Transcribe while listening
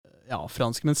Ja,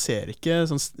 fransk, men ser ikke,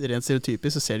 sånn rent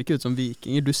stereotypisk, så ser det ikke ut som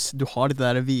vikinger. Du har det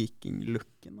der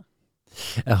vikinglooken.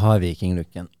 Jeg har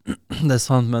vikinglooken. Det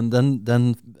sant, men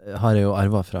den har jeg jo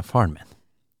arvet fra faren min.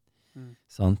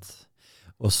 Sant?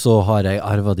 Og så har jeg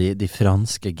arvet de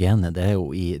franske genene. Det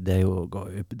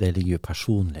ligger jo i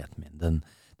personligheten min.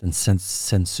 Den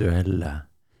sensuelle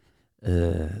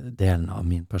delen av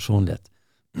min personlighet.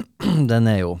 Den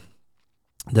er jo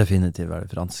definitivt veldig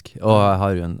fransk. Og jeg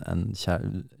har jo en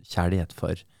kjærlighet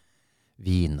for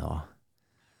vin og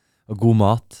god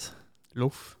mat.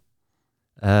 Loff.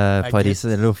 Paris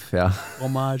er loff, ja.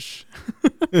 Hommage.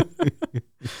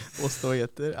 Og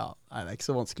stågetter. Ja, nei, det er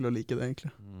ikke så vanskelig å like det,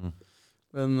 egentlig.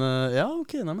 Men ja,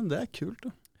 ok, nei, men det er kult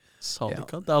da.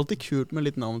 Salikatt. Ja. Det er alltid kult med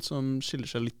litt navn som skiller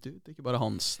seg litt ut. Ikke bare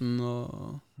Hansen og...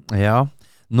 Ja,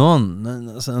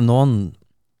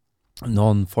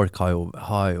 noen folk har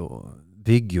jo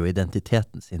bygger jo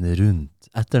identiteten sin rundt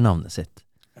etternavnet sitt.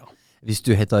 Ja. Hvis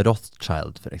du heter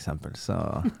Rothschild, for eksempel,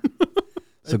 så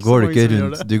går du ikke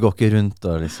rundt, du går ikke rundt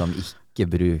og liksom ikke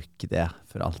bruker det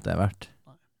for alt det er verdt.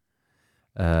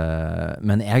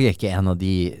 Men jeg er ikke en av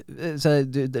de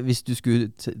hvis du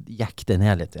skulle jekke det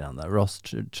ned litt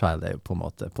Rothschild er jo på en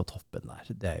måte på toppen der.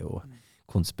 Det er jo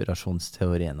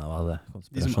konspirasjonsteorien av alle.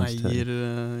 De som eier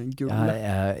gullet.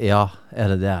 Ja,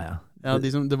 er det det, ja. Ja,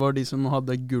 det var de som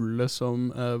hadde gullet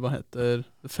som, hva heter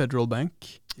Federal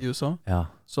Bank i USA,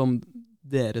 som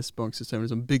deres banksystem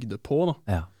liksom bygde på da.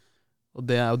 Ja. Og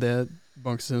det er jo det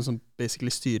banksystemet som basically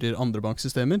styrer andre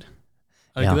banksystemer.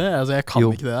 Er det ikke det? Altså, jeg kan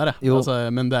ikke det der, altså,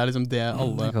 men det er liksom det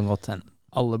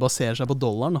alle baserer seg på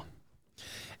dollaren da.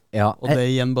 Ja, og det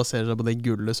igjen baserer seg på det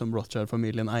gullet som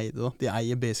Rothschild-familien eide da. De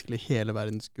eier basically hele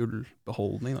verdens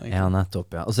gullbeholdning da, ja,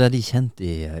 nettopp, ja. Og så er de kjent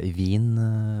i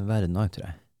vinverden også, tror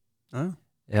jeg. Ja,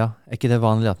 er ikke det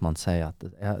vanlig at man sier at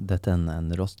dette er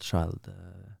en Rothschild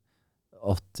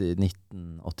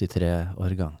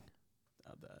 1983-årgang?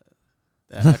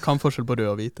 Jeg kan forskjell på rød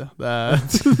og hvit, ja.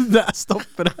 Det er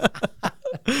stoppere.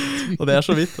 Og det er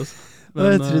så vidt, altså. Men,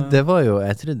 jeg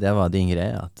trodde det var din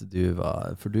greie, at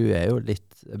for du er jo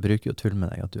litt, jeg bruker jo tull med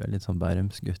deg, at du er litt sånn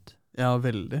bærumsgutt. Ja,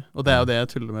 veldig. Og det er jo det jeg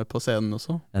tuller med på scenen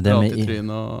også. Ja, Pratetryn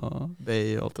og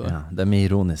bay og alt det der. Ja, det er med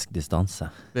ironisk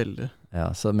distanse. Veldig.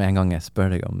 Ja, så med en gang jeg spør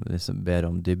deg om, liksom ber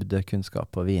om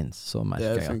dybdekunnskap på vin, så merker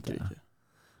jeg at det funker ikke.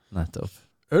 Nettopp.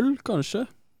 Øl, kanskje.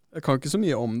 Jeg kan ikke så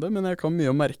mye om det, men jeg kan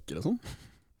mye om merker og sånn.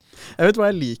 Jeg vet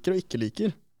hva jeg liker og ikke liker.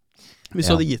 Hvis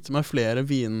du hadde gitt meg flere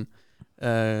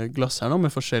vinglass her nå,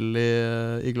 med forskjellig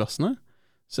i glassene,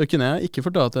 så kunne jeg ikke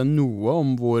fortalt deg noe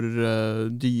om hvor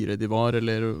dyre de var,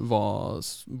 eller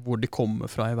hvor de kommer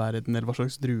fra i verden, eller hva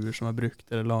slags druer som er brukt,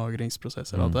 eller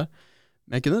lagringsprosesser og alt det.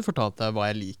 Men jeg kunne fortalt deg hva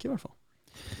jeg liker, i hvert fall.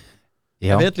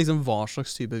 Ja. Jeg vet liksom hva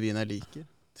slags type vin jeg liker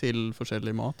til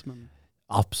forskjellig mat, men...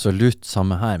 Absolutt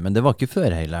samme her, men det var ikke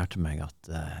før jeg lærte meg at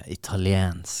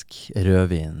italiensk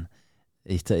rødvin,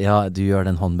 ja, du gjør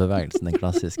den håndbevegelsen, den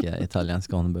klassiske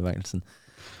italienske håndbevegelsen,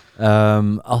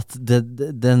 at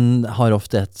den har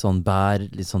ofte et sånn bær,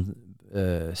 litt sånn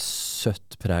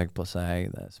søtt preg på seg,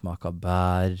 det smaker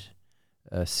bær,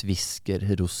 svisker,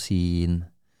 rosin,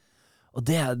 og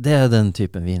det er den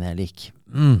typen vin jeg liker.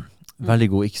 Veldig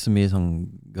god, ikke så mye sånn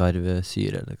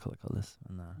garvesyre, eller hva det kalles,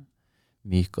 men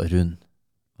myk og rund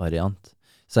variant.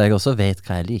 Så jeg også vet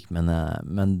hva jeg liker,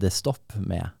 men det stopper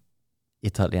med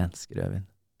italiensk rødvin.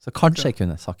 Så kanskje jeg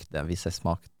kunne sagt det hvis jeg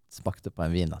smakte på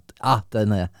en vin at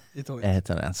den er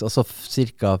italiensk. Og så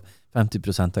cirka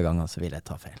 50% av gangene så vil jeg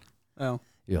ta feil. Ja.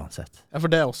 Uansett. Ja, for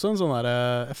det er også en sånn der,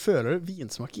 jeg føler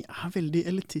vinsmaking er veldig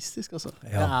elitistisk, altså.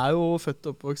 Ja. Jeg er jo født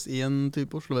og oppvokst i en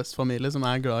type Oslo Vest-familie som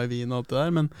er glad i vin og alt det der,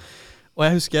 og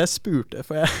jeg husker jeg spurte,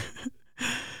 for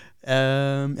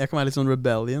jeg kan være litt sånn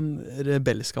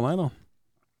rebelsk av meg da.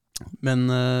 Men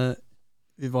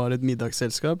vi var et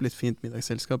middagsselskap, litt fint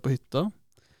middagsselskap på hytta,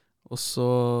 og så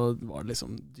var det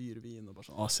liksom dyre vin, og bare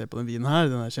sånn, se på den vinen her,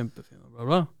 den er kjempefin, og bla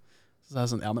bla. Så sa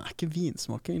jeg sånn, ja, men er ikke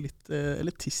vinsmaking litt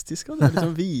elitistisk? Det er litt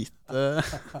sånn hvite.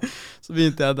 Så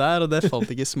begynte jeg der, og det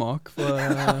falt ikke smak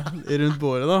rundt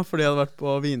bordet da, fordi jeg hadde vært på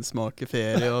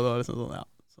vinsmakeferie, og det var liksom sånn, ja.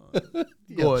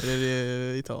 Gårder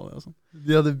i Italia og sånn.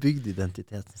 De hadde bygd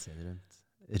identiteten sin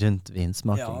rundt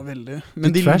vinsmaking. Ja, veldig.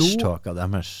 Men de trash-talk av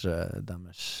deres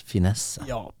finesse.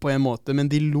 Ja, på en måte, men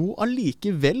de lo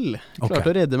allikevel.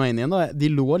 Klarte å redde meg inn igjen da. De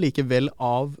lo allikevel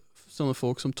av sånne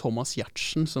folk som Thomas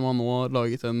Giertsen, som har nå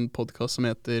laget en podcast som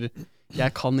heter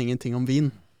Jeg kan ingenting om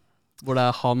vin, hvor det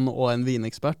er han og en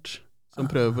vinekspert som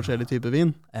prøver forskjellige typer vin,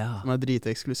 som er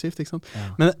driteksklusivt, ikke sant?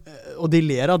 Ja. Og de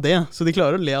ler av det, så de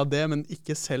klarer å le av det, men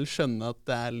ikke selv skjønne at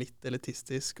det er litt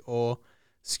elitistisk, og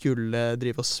skulle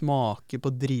drive og smake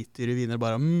på dritdyre viner,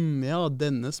 bare, ja,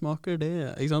 denne smaker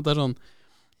det, ikke sant? Det sånn,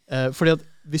 fordi at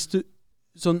hvis du,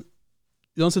 sånn,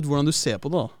 uansett hvordan du ser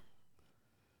på det da,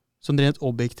 sånn rent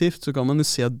objektivt, så kan man jo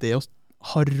se at det å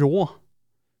ha råd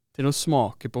til å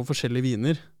smake på forskjellige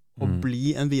viner, og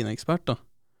bli en vinekspert da,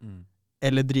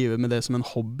 eller drive med det som en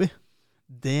hobby,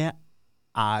 det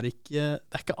er ikke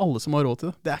alle som har råd til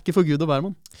det. Det er ikke for Gud og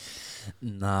hvermann.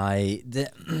 Nei,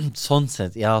 sånn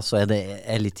sett, ja, så er det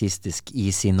elitistisk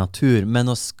i sin natur, men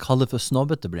å kalle det for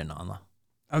snobbete blir noe annet.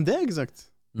 Ja, men det er ikke sagt.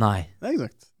 Nei. Det er ikke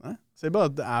sagt. Nei. Så det er bare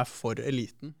at det er for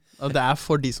eliten. At det er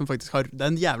for de som faktisk har, det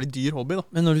er en jævlig dyr hobby da.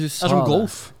 Men når du sa det er som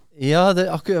golf. Ja, det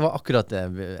var akkurat det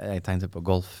jeg tenkte på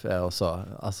golf også.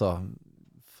 Altså,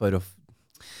 for å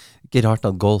ikke rart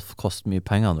at golf koster mye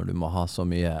penger når du må ha så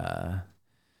mye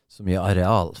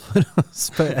areal for å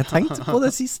spørre. Jeg tenkte på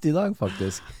det sist i dag,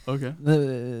 faktisk. Okay.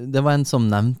 Det var en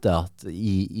som nevnte at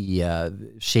i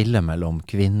skillet mellom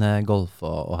kvinnegolf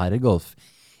og herregolf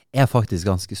er faktisk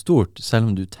ganske stort, selv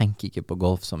om du tenker ikke på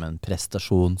golf som en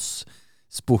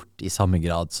prestasjonssport i samme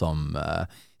grad som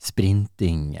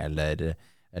sprinting eller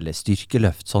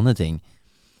styrkeløft, sånne ting.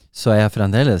 Så er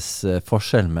fremdeles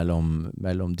forskjell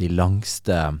mellom de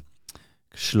langste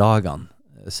slagene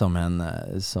som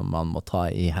man må ta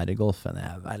i herregolfen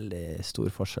er veldig stor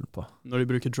forskjell på. Når de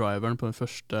bruker driveren på den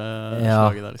første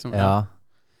slaget der, liksom. Ja.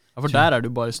 Ja, for der er det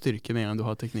jo bare styrke med en gang du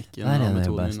har teknikken. Der er det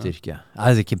jo bare styrke.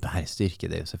 Altså, ikke bare styrke,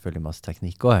 det er jo selvfølgelig masse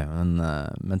teknikk også,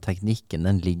 men teknikken,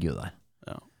 den ligger jo der.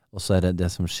 Ja. Og så er det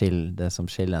som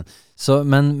skiller en. Så,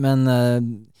 men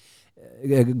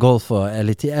golf og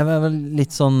elite er vel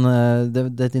litt sånn, det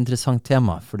er et interessant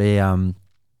tema, fordi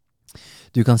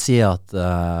du kan si at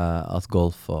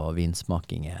golf og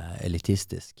vinsmaking er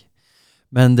elitistisk.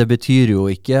 Men det betyr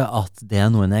jo ikke at det er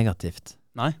noe negativt.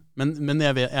 Nei, men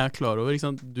jeg er klar over, ikke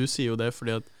sant? Du sier jo det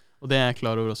fordi at, og det er jeg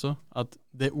klar over også, at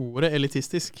det ordet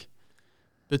elitistisk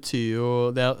betyr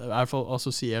jo, det er i hvert fall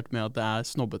assosiert med at det er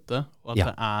snobbete, og at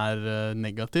det er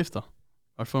negativt da.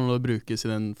 I hvert fall når det brukes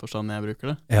i den forstanden jeg bruker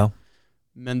det. Ja.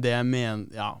 Men det jeg mener,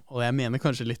 ja, og jeg mener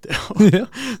kanskje litt det, ja.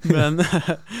 men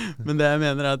det jeg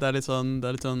mener er at det er litt sånn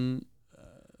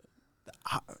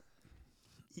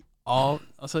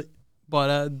altså,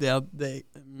 bare det at det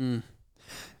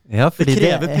ja, det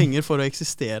krever penger for å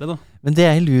eksistere da. Men det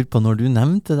jeg lurer på når du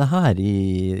nevnte det her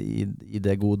i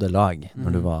det gode lag,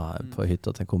 når du var på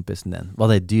hytta til kompisen din, var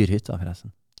det en dyr hytta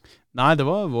forresten? Nei, det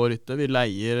var vår hytte. Vi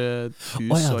leier et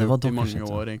hus og har gjort i mange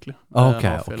år egentlig. Ok.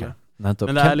 Men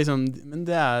det er liksom,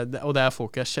 og det er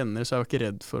folk jeg kjenner, så jeg var ikke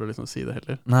redd for å liksom si det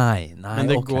heller. Nei, men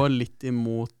det går litt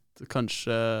imot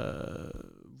kanskje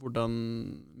hvordan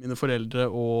mine foreldre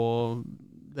og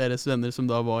deres venner som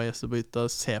da var gjester på hytta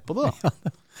ser på det da.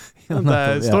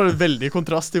 Det står veldig i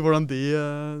kontrast til hvordan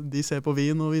de ser på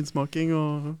vin og vinsmaking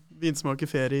og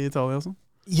vinsmakeferie i Italia og sånn.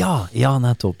 Ja,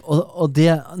 nettopp. Og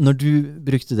det, når du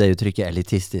brukte det uttrykket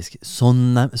elitistisk, så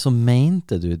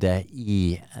mente du det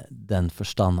i den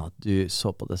forstand at du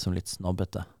så på det som litt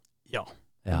snobbete. Ja.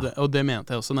 Og det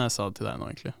mente jeg også når jeg sa det til deg nå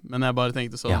egentlig. Men jeg bare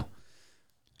tenkte sånn,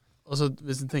 og så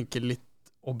hvis du tenker litt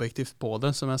objektivt på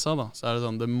det, som jeg sa da, så er det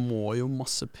sånn, det må jo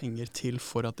masse penger til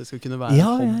for at det skal kunne være en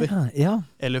hobby. Ja.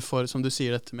 Eller for, som du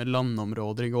sier, dette med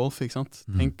landområder i golf, ikke sant?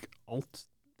 Tenk alt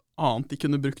annet de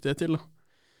kunne brukt det til da.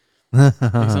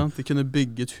 Ikke sant? De kunne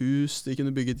bygge et hus, de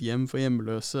kunne bygge et hjem for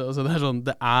hjemløse, altså det er sånn,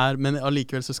 men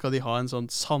allikevel så skal de ha en sånn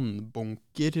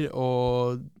sandbunker,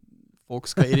 og folk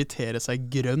skal irritere seg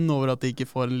grønn over at de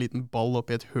ikke får en liten ball opp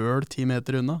i et høl 10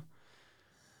 meter unna.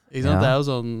 Ikke sant? Det er jo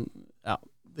sånn,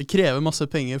 det krever masse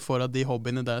penger for at de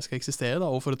hobbyene der skal eksistere da,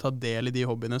 og for å ta del i de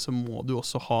hobbyene så må du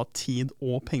også ha tid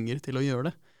og penger til å gjøre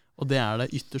det, og det er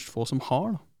det ytterst få som har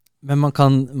da. Men man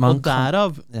kan og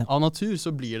derav, av natur, så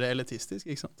blir det elitistisk,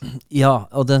 ikke sant? Ja,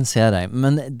 og den ser jeg.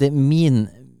 Men det er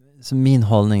min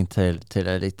holdning til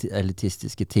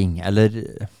elitistiske ting, eller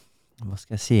hva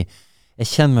skal jeg si? Jeg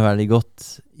kjenner meg veldig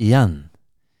godt igjen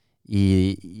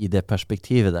i det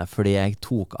perspektivet der, fordi jeg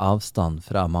tok avstand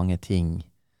fra mange ting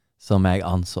som jeg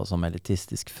anså som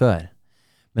elitistisk før.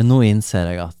 Men nå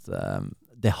innser jeg at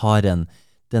det er en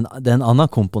annen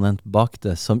komponent bak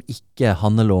det som ikke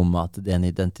handler om at det er en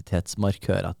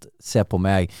identitetsmarkør, at se på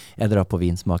meg, jeg drar på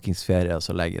vinsmakingsferie og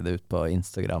så legger jeg det ut på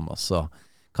Instagram og så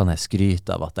kan jeg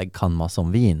skryte av at jeg kan masse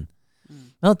om vin.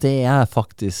 Men at det er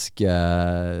faktisk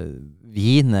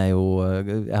vin er jo,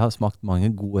 jeg har smakt mange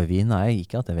gode viner,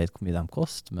 ikke at jeg vet hvor mye de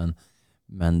koster,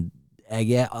 men jeg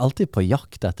er alltid på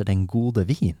jakt etter den gode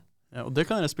vin. Ja, og det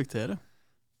kan jeg respektere.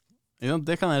 Ja,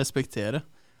 det kan jeg respektere.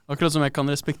 Akkurat som jeg kan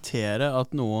respektere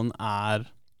at noen er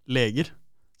leger,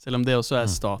 selv om det også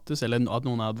er status, eller at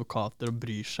noen er advokater og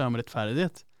bryr seg om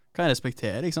rettferdighet. kan jeg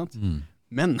respektere, ikke sant?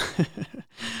 Men,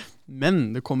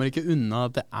 men det kommer ikke unna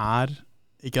at det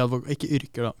ikke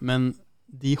yrker da, men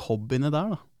de hobbyene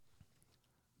der da,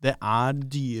 det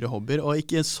dyre hobbyer, og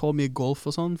ikke så mye golf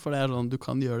og sånn, for det sånn, du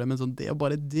kan gjøre det, men sånn, det å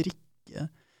bare drikke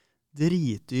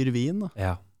dritdyr vin da,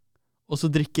 ja. Og så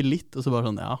drikke litt, og så bare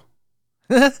sånn, ja.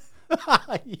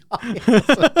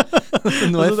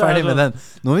 Nå er vi ferdig med den.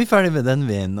 Nå er vi ferdig med den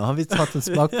vinen. Nå har vi tatt en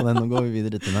smak på den, og går vi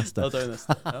videre til neste. Da tar vi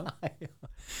neste,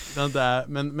 ja.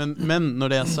 Men når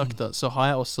det sagt da, så har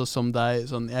jeg også som deg,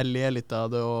 sånn, jeg ler litt av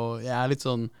det, og jeg litt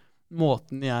sånn,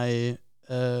 måten jeg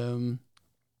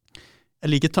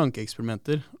liker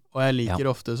tankeeksperimenter, og jeg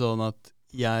liker ofte sånn at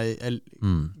jeg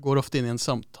går ofte inn i en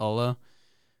samtale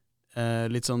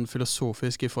litt sånn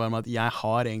filosofisk i form av at jeg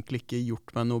har egentlig ikke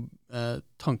gjort meg noen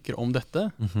tanker om dette.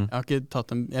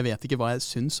 Jeg vet ikke hva jeg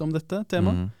syns om dette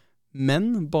temaet,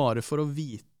 men bare for å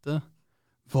vite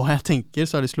hva jeg tenker,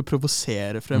 så har jeg lyst til å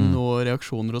provosere frem noen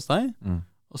reaksjoner hos deg,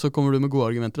 og så kommer du med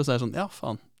gode argumenter, og så er jeg sånn, ja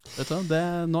faen, vet du,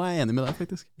 nå er jeg enig med deg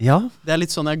faktisk. Ja. Det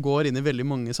litt sånn jeg går inn i veldig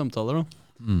mange samtaler da.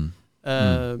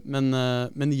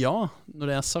 Men ja, når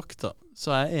det er sagt da,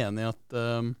 så er jeg enig i at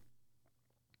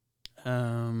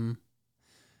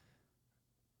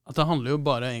det handler jo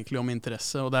bare egentlig om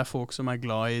interesse, og det er folk som er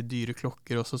glad i dyre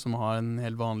klokker også, som har en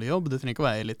helt vanlig jobb. Det trenger ikke å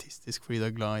være elitistisk fordi de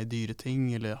er glad i dyre ting,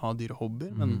 eller har dyre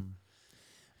hobbyer, men...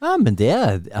 Ja, men det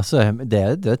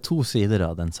er to sider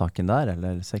av den saken der,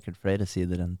 eller sikkert flere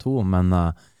sider enn to, men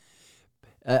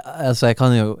altså jeg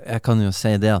kan jo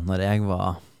si det at når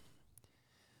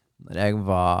jeg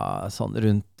var sånn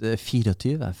rundt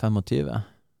 24-25,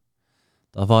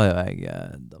 da var jeg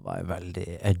veldig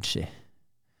edgy.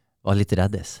 Var litt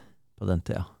reddis på den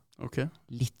tida. Okay.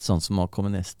 Litt sånn som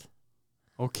kommunist.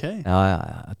 Ok. Ja.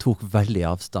 Jeg tok veldig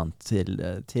avstand til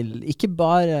ikke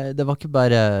bare, det var ikke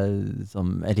bare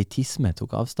som elitisme jeg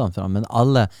tok avstand fra, men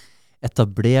alle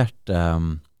etablerte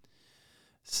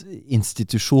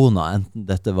institusjoner, enten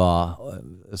dette var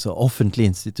altså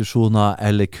offentlige institusjoner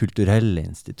eller kulturelle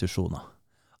institusjoner.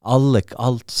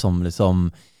 Alt som liksom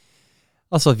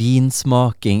altså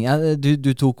vinsmaking,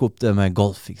 du tok opp det med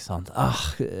golf, ikke sant?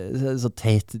 Så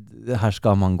teit, her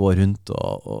skal man gå rundt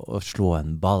og slå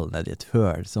en ball ned i et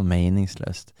høl, så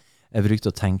meningsløst. Jeg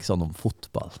brukte å tenke sånn om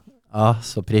fotball.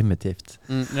 Så primitivt.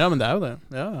 Ja, men det er jo det.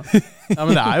 Ja,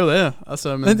 men det er jo det.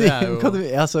 Altså, men det er jo...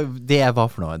 det er hva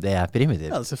for noe? Det er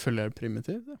primitivt? Ja, selvfølgelig er det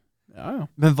primitivt. Ja.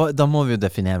 Men da må vi jo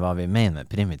definere hva vi mener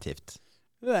med primitivt.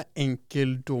 Det er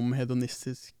enkel, dum,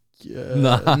 hedonistisk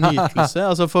nytelse.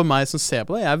 Altså for meg som ser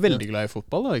på det, jeg er veldig glad i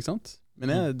fotball da, ikke sant?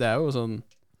 Men det er jo sånn,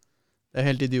 det er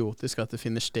helt idiotisk at det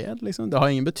finner sted, liksom. Det har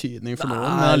ingen betydning for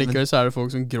noen, men allikevel så er det folk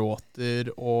som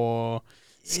gråter og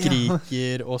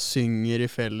skriker og synger i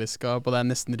fellesskap, og det er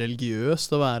nesten religiøst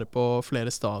å være på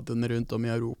flere stadioner rundt om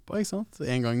i Europa, ikke sant?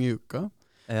 En gang i uka.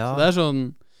 Så det er sånn...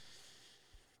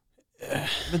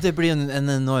 Men det blir en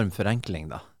enorm forenkling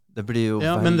da. Det blir jo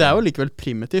men det er jo likevel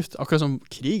primitivt. Akkurat som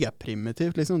krig er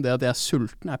primitivt, liksom. Det at jeg er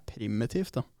sulten er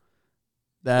primitivt, da.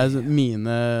 Det er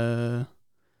mine...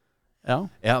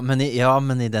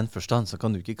 Men i den forstand så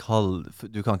kan du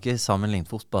ikke sammenligne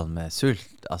fotball med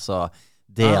sult. Altså,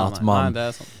 det at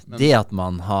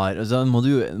man har... Altså, må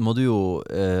du jo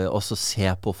også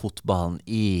se på fotballen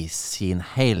i sin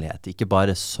helhet, ikke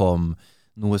bare som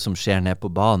noe som skjer ned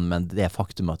på banen, men det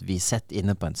faktum at vi sitter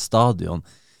inne på en stadion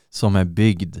som er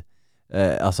bygd,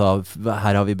 altså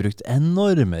her har vi brukt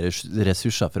enorme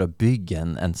ressurser for å bygge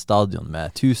en stadion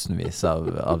med tusenvis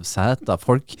av seter.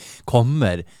 Folk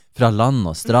kommer fra land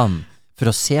og strand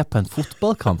for å se på en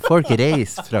fotballkamp. Folk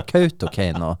reiser fra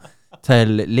Kautokeino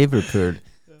til Liverpool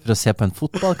for å se på en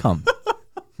fotballkamp.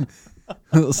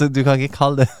 Så du kan ikke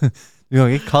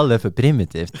kalle det for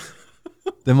primitivt.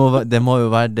 Det må jo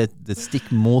være det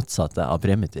stikk motsatte av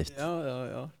primitivt.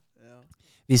 Ja.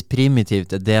 Hvis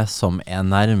primitivt er det som er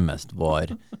nærmest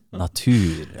vår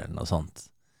natur, eller noe sånt.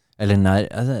 Eller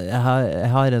jeg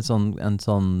har en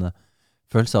sånn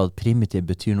følelse av at primitivt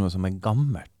betyr noe som er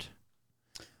gammelt.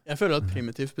 Jeg føler at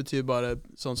primitivt betyr bare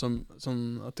sånn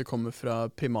at det kommer fra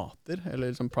primater,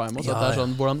 eller sånn primals, at det er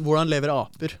sånn, hvordan lever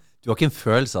aper? Du har ikke en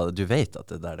følelse av det, du vet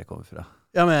at det er der det kommer fra.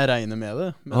 Ja, men jeg regner med det.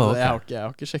 Men jeg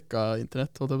har ikke sjekket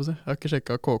internett, holdt jeg på å si. Jeg har ikke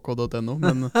sjekket kk.no,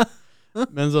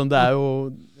 men sånn, det er jo,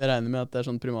 jeg regner med at det er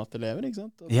sånn primater lever, ikke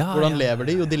sant? Hvordan lever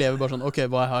de? Jo, de lever bare sånn, ok,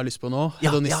 hva har jeg lyst på nå?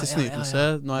 Hedonistisk nytelse,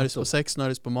 nå har jeg lyst på sex, nå har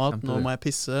jeg lyst på mat, nå må jeg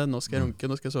pisse, nå skal jeg runke,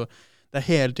 nå skal jeg så... Det er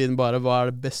hele tiden bare, hva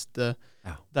er det beste,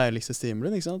 deiligste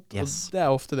stimulien, ikke sant? Og det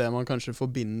er ofte det man kanskje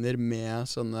forbinder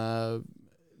med sånne...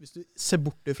 Hvis du ser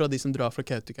bort fra de som drar fra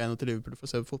Kautokeino til Liverpool for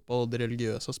å se fotball, og det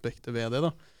religiøse aspektet ved det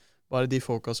da, bare de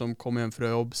folka som kommer hjem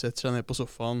fra jobb, setter seg ned på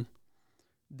sofaen,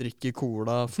 drikker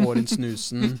cola, får inn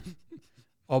snusen,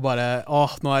 og bare,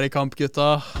 nå det kamp, gutta.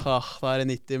 Da det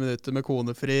 90 minutter med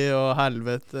konefri, og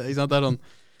helvete, ikke sant? Det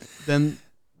sånn,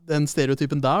 den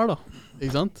stereotypen der da,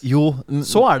 ikke sant? Jo.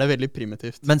 Så det veldig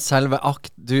primitivt. Men selve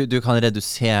du kan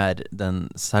redusere den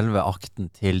selve akten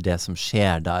til det som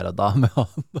skjer der og da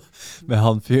med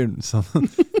han fyren som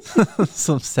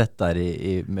sitter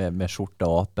der med skjorta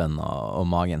åpen og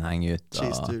magen henger ut.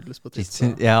 Cheese doodles på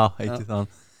tissen. Ja, ikke sant?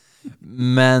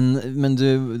 Men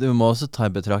du må også ta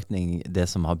i betraktning det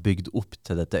som har bygd opp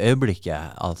til dette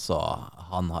øyeblikket. Altså,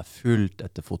 han har fulgt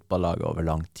etter fotballaget over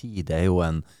lang tid. Det er jo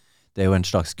en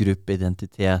slags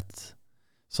gruppeidentitet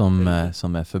som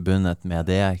forbundet med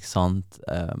det, ikke sant?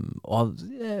 Og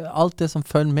alt det som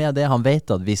følger med det, han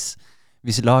vet at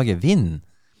hvis laget vinner,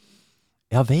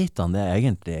 ja, vet han det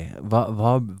egentlig?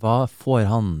 Hva får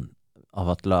han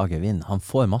av at laget vinner? Han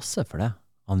får masse for det.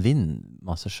 Han vinner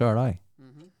masse selv også.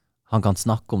 Han kan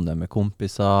snakke om det med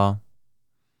kompiser.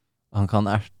 Han kan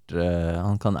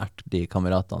erte de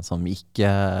kameratene som ikke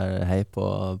heier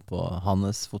på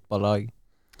hans fotballag.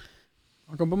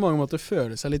 Han kan på mange måter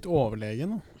føle seg litt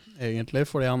overlegen, egentlig,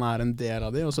 fordi han en del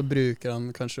av de, og så bruker han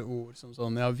kanskje ord som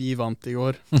sånn, ja, vi vant i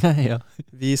går. Ja.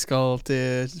 Vi skal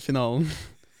til finalen.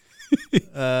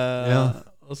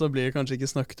 Og så blir det kanskje ikke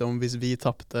snakket om hvis vi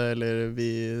tappte, eller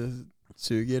vi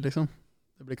suger, liksom.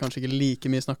 Det blir kanskje ikke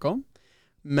like mye snakket om.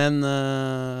 Men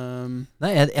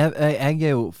Nei, jeg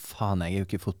jo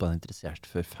ikke fotballinteressert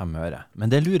for 5 øre.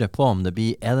 Men det lurer jeg på om det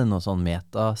blir. Det noe sånn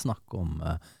metasnakk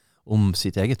om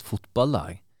sitt eget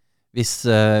fotballag? Hvis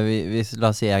la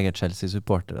oss si jeg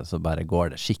Chelsea-supporter, så bare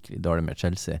går det skikkelig dårlig med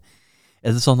Chelsea.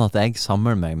 Det sånn at jeg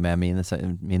samler meg med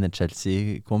mine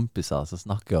Chelsea-kompiser så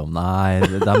snakker jeg om, nei,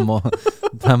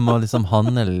 de må liksom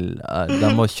handle, de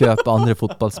må kjøpe andre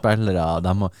fotballspillere,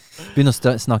 de må begynne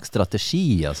å snakke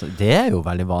strategi. Altså. Det jo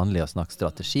veldig vanlig å snakke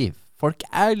strategi. Folk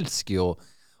elsker jo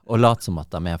å late som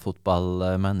at de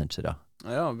fotballmanagere.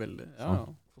 Ja, veldig. Ja,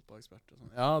 fotballeksperter.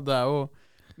 Ja, det jo...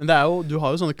 Men du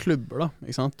har jo sånne klubber da,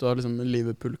 ikke sant? Du har liksom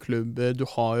Liverpool-klubber, du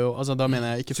har jo, altså da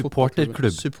mener jeg ikke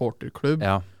supporterklubb,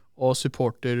 ja. Og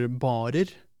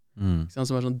supporterbarer, ikke sant?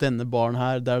 Som sånn, denne baren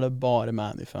her, der det bare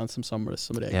Man-fans som samles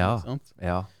som regel, ikke sant?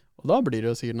 Ja. Og da blir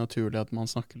det jo sikkert naturlig at man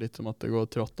snakker litt om at det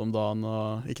går trått om dagen,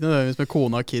 og ikke nødvendigvis med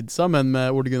kona og kidsa, men med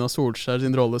Ole Gunnar Solskjær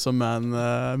sin rolle som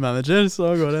manager,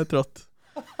 så går det trått.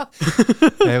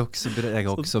 Jeg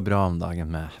går ikke så bra om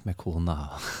dagen med kona.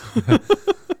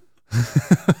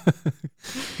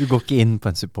 Du går ikke inn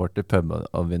på en supporterpub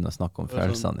og begynner å snakke om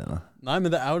følelsene dine. Nei,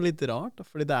 men det jo litt rart, da,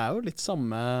 fordi det jo litt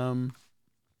samme...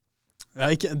 Ja,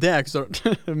 det ikke så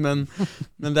rart, men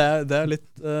det litt...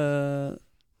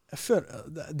 jeg føler,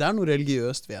 det noe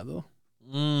religiøst ved det, da.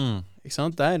 Ikke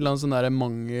sant? Det en eller annen sånn der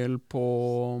mangel på...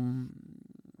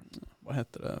 Hva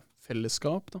heter det?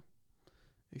 Fellesskap, da.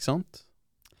 Ikke sant?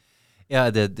 Ja,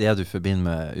 det du forbinder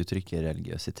med uttrykket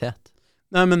religiøsitet.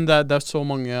 Nei, men det så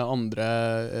mange andre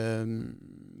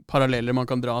paralleller man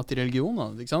kan dra til religion, da,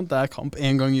 ikke sant? Det kamp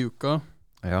 1 gang i uka.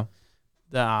 Ja.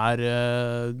 Det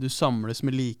du samles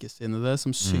med likesinnede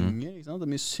som synger, ikke sant?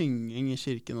 Det mye synging i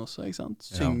kirken også, ikke sant?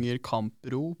 Synger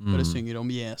kamprop, eller synger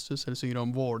om Jesus, eller synger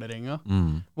om Vålerenga.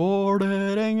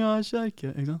 Vålerenga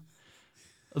kjerke, ikke sant?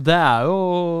 Og det jo...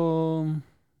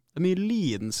 Det mye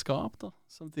lidenskap, da.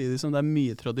 Samtidig som det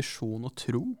mye tradisjon og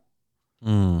tro.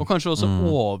 Og kanskje også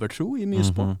overtro i mye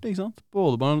sport, ikke sant?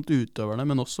 Både blant utøverne,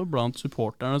 men også blant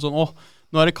supporterne. Sånn,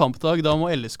 nå det kampdag, da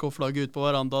må LSK-flagget ut på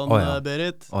verandaen,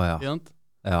 Berit. Ja. Ikke sant?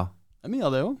 Ja. Det mye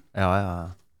av det jo. Ja.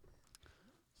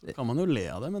 Så kan man jo le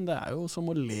av det, men det jo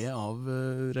som å le av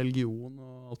religion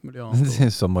og alt mulig annet.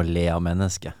 Det som å le av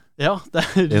mennesket. Ja, det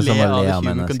le som å le av av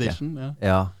human mennesket. condition.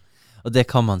 Ja. Og det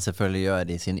kan man selvfølgelig gjøre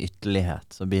i sin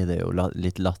ytterlighet, så blir det jo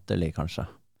litt latterlig kanskje.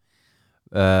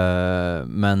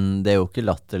 Men det jo ikke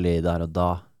latterlig der og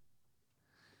da.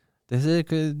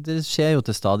 Det skjer jo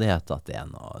til stadighet at det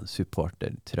noe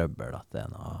supportertrøbbel, at det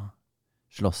noe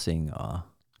slåssing, og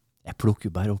jeg plukker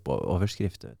jo bare opp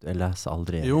overskrifter. Jeg leser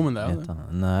aldri. Jo, men det det.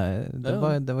 Nei, det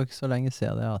var ikke så lenge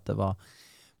siden det at det var...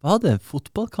 Hva hadde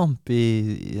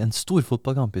en stor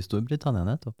fotballkamp i Storbritannia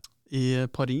nettopp? I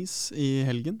Paris i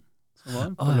helgen.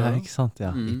 Ja, ikke sant, ja.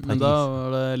 Men da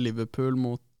var det Liverpool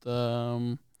mot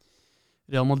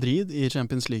Real Madrid i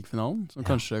Champions League-finalen, som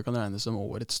kanskje kan regnes som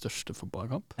årets største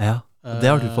fotballkamp. Ja, det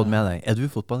har du fått med deg. Du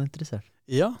fotballinteressert?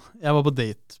 Ja, jeg var på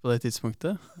date på det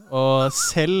tidspunktet. Og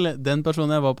selv den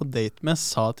personen jeg var på date med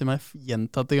sa til meg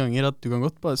gjentatte ganger at du kan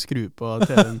godt bare skru på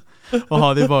TV-en og ha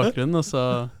det i bakgrunnen, og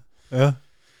så... Ja.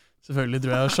 Selvfølgelig dro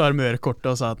jeg sjarmørkortet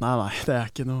og sa at nei, det er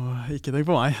ikke noe, ikke tenk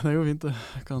på meg, det går fint.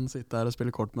 Jeg kan sitte her og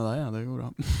spille kort med deg, ja, det går bra.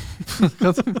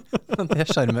 Det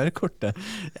sjarmørkortet?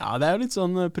 Ja, det er jo litt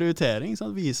sånn prioritering,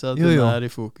 sånn, vise at du er i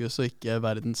fokus og ikke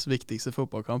verdens viktigste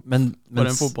fotballkamp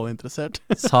for en fotballinteressert.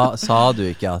 sa du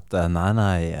ikke at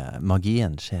nei,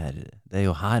 magien skjer, det er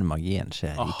jo her magien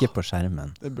skjer, ikke på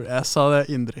skjermen? Jeg sa det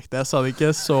indirekte, jeg sa det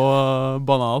ikke så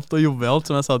banalt og jovialt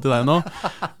som jeg sa til deg nå,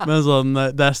 men sånn,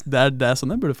 det er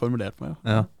sånn jeg burde formulert meg.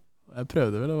 Ja. Jeg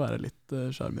prøvde vel å være litt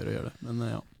sjarmer å gjøre det, men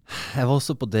ja. Jeg var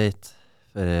også på date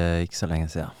for ikke så lenge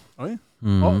siden. Oi,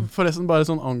 og forresten bare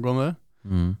sånn angående det,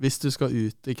 hvis du skal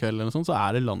ut i kveld eller noe sånt, så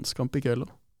er det landskamp i kveld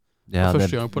også. Ja, det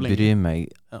bryr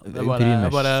meg. Ja, jeg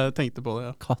bare tenkte på det,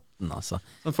 ja. Katten, altså.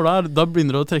 For da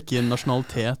begynner du å trekke inn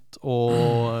nasjonalitet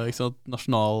og ikke sant,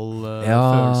 nasjonal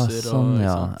følelser. Sånn, og,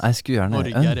 ja. Jeg skulle gjerne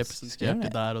Norge er representert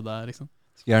der og der, liksom.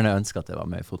 Jeg skulle gjerne ønske at jeg var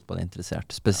mer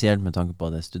fotballinteressert, spesielt med tanke på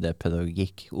at jeg studerer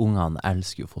pedagogikk. Ungene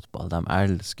elsker jo fotball, de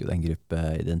elsker jo den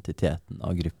gruppeidentiteten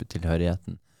og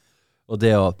gruppetilhørigheten. Og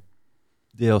det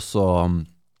å så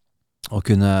å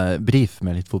kunne brife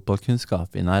med litt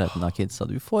fotballkunnskap i nærheten av kidsa,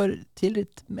 du får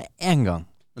tillit med en gang.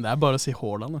 Men det er bare å si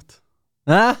Haaland, vet du.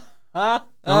 Hæ?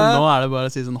 Nå er det bare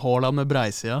å si sånn Haaland med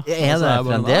breisida. Er det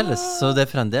fremdeles? Så det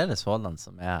er fremdeles Haaland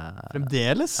som er...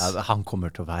 Fremdeles? Ja, han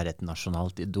kommer til å være et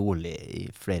nasjonalt idol i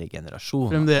flere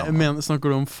generasjoner.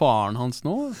 Snakker du om faren hans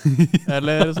nå?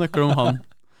 Eller snakker du om han?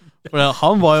 For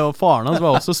faren hans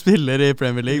var også spiller i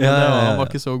Premier League, men han var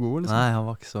ikke så god, liksom. Nei, han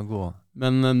var ikke så god.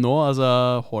 Men nå, altså,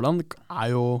 Haaland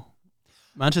er jo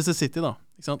Manchester City, da.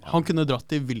 Ikke sant? Han kunne dratt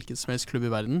til hvilken som helst klubb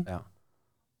i verden. Ja.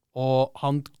 Og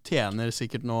han tjener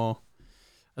sikkert nå,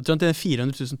 jeg tror han tjener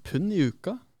 400 000 pund i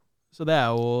uka. Så det er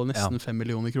jo nesten 5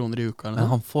 millioner kroner i uka.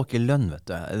 Men han får ikke lønn, vet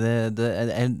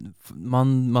du.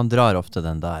 Man drar ofte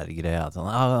den der greia.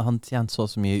 Han tjener så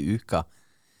mye i uka.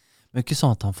 Men ikke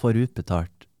sånn at han får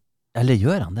utbetalt. Eller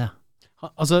gjør han det?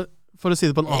 Altså, for å si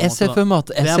det på en annen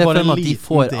måte, det er bare en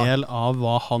liten del av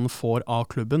hva han får av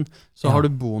klubben. Så har du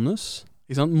bonus,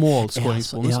 ikke sant?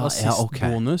 Målskåringsbonus,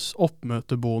 assistbonus,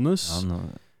 oppmøtebonus,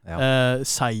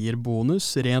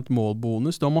 seierbonus, rent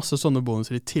målbonus. Du har masse sånne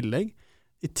bonuser i tillegg.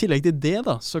 I tillegg til det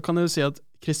da, så kan jeg jo si at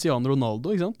Cristiano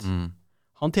Ronaldo, ikke sant?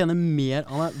 Han tjener mer,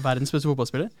 han er verdens beste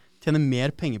fotballspiller, tjener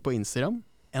mer penger på Instagram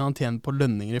enn han tjener på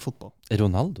lønninger i fotball.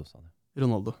 Ronaldo, sa du?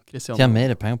 Ronaldo, Cristiano. Tjener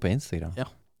mer penger på Instagram? Ja.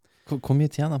 Hvor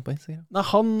mye tjener han på Instagram? Nei,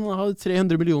 han har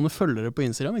 300 millioner følgere på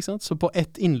Instagram, ikke sant? Så på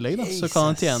ett innlegg da, så kan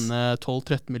han tjene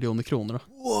 12-13 millioner kroner da.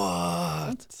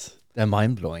 What? Det er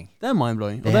mindblowing. Det er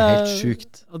mindblowing. Det er helt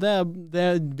sykt. Og det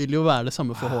vil jo være det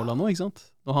samme for Haaland nå, ikke sant?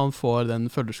 Når han får den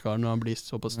følgerskaren når han blir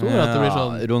såpass stor, at det blir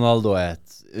sånn... Ronaldo er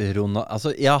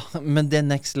altså, ja, men det er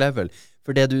next level.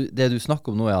 For det du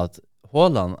snakker om nå er at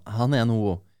Haaland, han er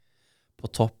nå på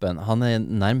toppen. Han er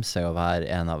nærmest seg å være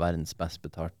en av verdens best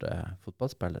betalte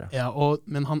fotballspillere. Ja,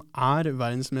 men han er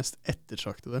verdens mest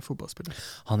ettertraktede fotballspiller.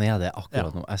 Han er det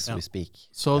akkurat nå, as we speak.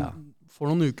 Så for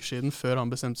noen uker siden, før han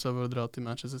bestemte seg for å dra til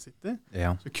Manchester City,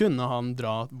 så kunne han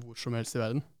dra hvor som helst i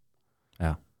verden.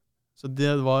 Ja. Så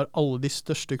det var alle de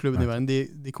største klubbene i verden,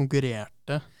 de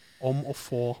konkurrerte om å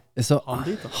få han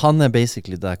dit. Da. Han er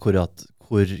basically der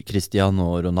hvor Cristiano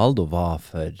Ronaldo var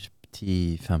for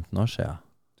 10-15 år siden.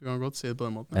 Du kan godt si det på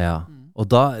den måten. Ja, og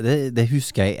da, det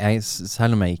husker jeg,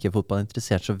 selv om jeg ikke er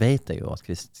fotballinteressert, så vet jeg jo at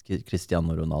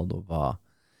Cristiano Ronaldo var,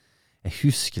 jeg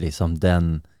husker liksom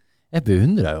jeg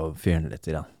beundrer jo fyren litt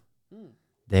grann.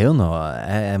 Det er jo noe,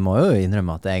 jeg må jo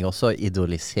innrømme at jeg også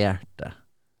idoliserte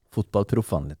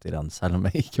fotballproffene litt grann, selv om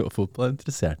jeg ikke var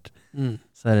fotballinteressert.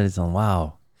 Så er det litt sånn,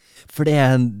 wow. For det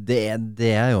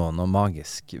er jo noe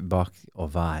magisk bak å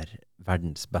være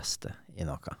verdens beste i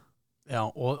noe. Ja,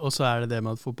 og så er det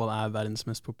med at fotball er verdens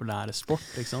mest populære sport,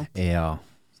 ikke sant? Ja.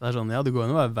 Så det er sånn, ja, det går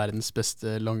an å være verdens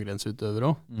beste langrennsutøver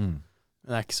også. Men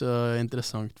det er ikke så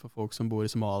interessant for folk som bor i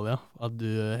Somalia at du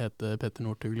heter Petter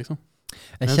Northug, liksom.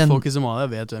 Men folk i Somalia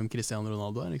vet hvem Cristiano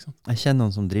Ronaldo er, liksom. Jeg kjenner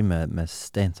noen som driver med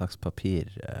stein, saks,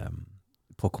 papir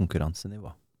på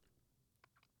konkurransenivå.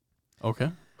 Ok.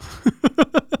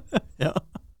 Ja.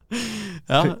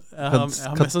 Jeg har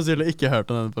mest sannsynlig ikke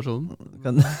hørt om denne personen.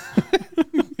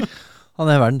 Han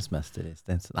er verdensmester i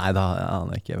stein. Nei, han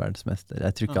er ikke verdensmester.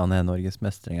 Jeg tror ikke han er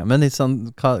norgesmester engang. Men sånn,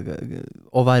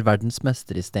 å være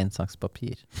verdensmester i stein, saks,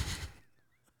 papir,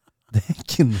 det er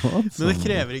ikke noe som... Men det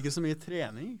krever ikke så mye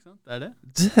trening, ikke sant? Det er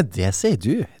det? Det sier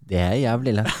du. Det er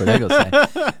jævlig lett for deg å si.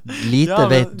 Lite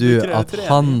vet du at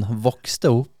han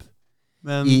vokste opp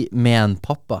med en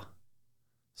pappa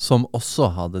som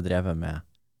også hadde drevet med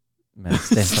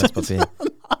stein, saks, papir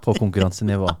på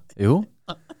konkurransenivå. Jo.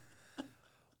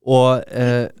 Og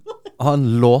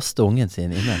Han låste ungen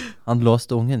sin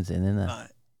inne. Nei.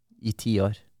 I 10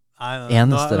 år. Nei,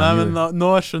 Eneste nei, han men gjorde. nå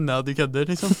skjønner jeg at du kødder,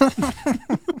 liksom.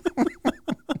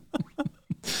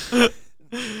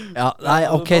 Ja, nei,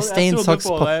 ok, stein, saks,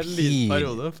 Jeg trodde på det en liten papir.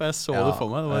 periode, for jeg så det for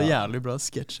meg. Det var en jævlig bra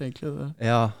sketsj, egentlig. Det.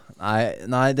 Ja,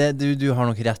 nei du har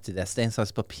nok rett i det. Stein,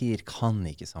 saks, papir kan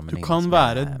ikke Du sammenlignes. kan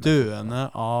være døende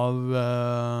av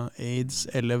AIDS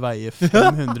eller veie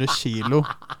 500 kilo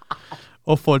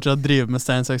og fortsatt drive med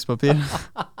stein, saks, papir.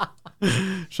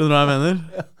 Skjønner du hva jeg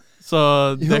mener? Så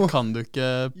det kan du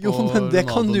ikke på Jo, men det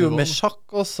kan du jo Ronaldo-nivå. med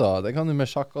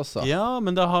sjakk også. Ja,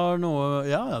 men det har noe...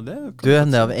 Ja, det kan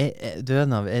Døende du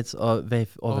døende av AIDS og veier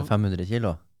over 500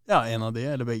 kilo. Ja, en av de,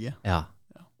 eller begge. Ja.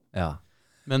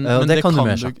 Men det kan du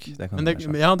med du- sjakk. Det kan Men du med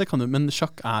sjakk. ja, det kan du. Men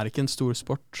sjakk er ikke en stor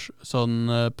sport sånn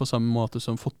på samme måte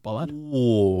som fotball er.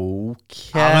 Ok.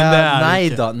 Ja, men det er det Nei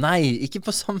ikke. da. Nei, ikke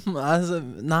på samme altså,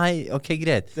 Nei, ok,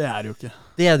 greit. Det er det jo ikke.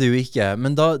 Det er det jo ikke.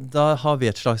 Men da har vi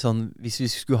et slags sånn hvis vi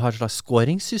skulle ha et slags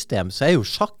scoringssystem, så er jo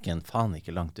sjakken faen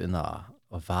ikke langt unna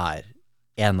å være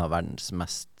en av verdens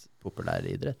mest populære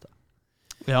idretter.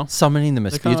 Ja. Sammenlignet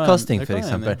med Det kan jeg være- spydkasting, det for kan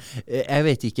jeg være eksempel. Jeg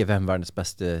vet ikke hvem verdens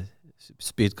beste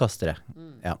spydkastere.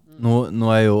 Ja. Nå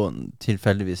er jo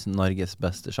tilfeldigvis Norges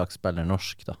beste sjakkspiller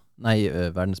norsk, da. Nei,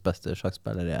 verdens beste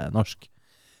sjakkspiller er norsk.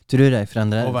 Tror jeg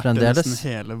Og vært det fremdeles. nesten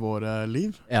hele våre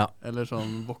liv. Ja, Eller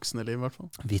sånn voksne liv, i hvert fall.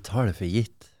 vi tar det for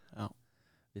gitt. Ja.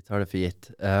 Vi tar det for gitt.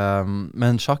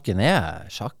 Men sjakk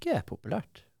er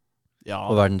populært Ja,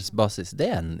 på verdensbasis. Det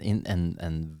er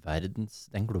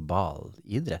en global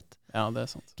idrett. ja, det er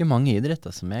sant. Ikke mange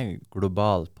idretter som er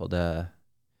global på det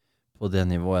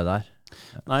nivået der.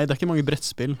 Nei, det er ikke mange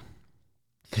brettspill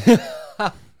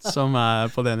som er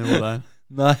på det nivået der.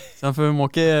 Nei. Så for vi må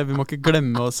ikke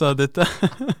glemme oss av dette.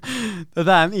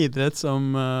 Dette er en idrett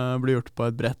som blir gjort på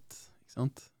et brett, ikke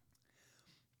sant?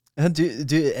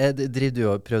 Driver du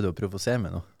og prøvde å provosere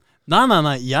meg nå?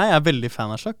 Nei, jeg er veldig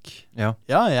fan av sjakk. Ja.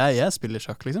 Ja, jeg spiller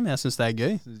sjakk, liksom. Jeg synes det er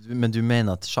gøy. Men du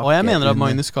mener at sjakk Og jeg mener at under-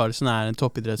 Magnus Carlsen er en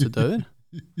toppidrettsutøver.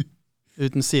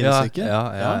 Uten sidestykke.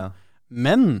 Ja.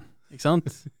 Men, ikke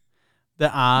sant? Det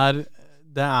er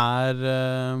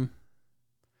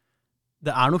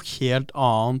noe helt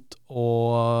annet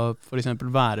å for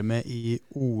eksempel være med i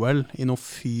OL, i noe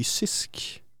fysisk.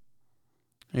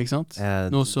 Ikke sant?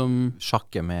 Noe som...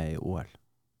 Sjakk er med i OL.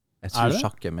 Jeg Er tror det?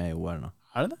 sjakk er med i OL nå.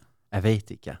 Er det det? Jeg vet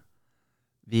ikke.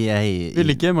 Vi er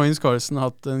Ville ikke Magnus Carlsen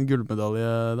hatt en gullmedalje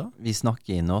da? Vi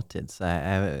snakker i nåtid, så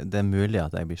det er mulig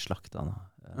at jeg blir slakta nå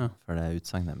for det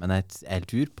utsagnet. Men jeg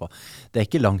lurer på. Det er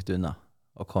ikke langt unna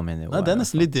å komme inn i OL. Nei, det er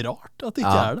nesten litt rart at det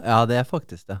ikke er det. Ja, det er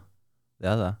faktisk det.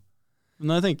 Det er det. Men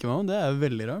når jeg tenker meg om, det er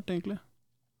veldig rart, egentlig.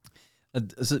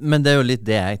 Men det er jo litt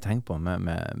det jeg tenker på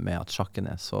med at sjakken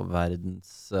er så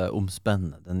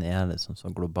verdensomspennende. Den er liksom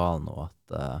så global nå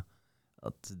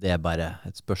at det er bare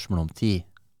et spørsmål om tid,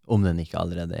 om den ikke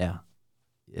allerede er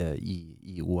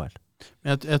i OL.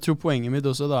 Men jeg tror poenget mitt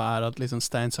også da er at liksom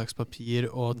stein, saks, papir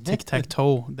og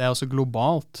tic-tac-toe, det er også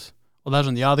globalt. Og det er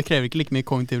sånn, ja, det krever ikke like mye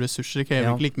kognitive ressurser, det krever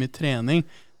ikke like mye trening.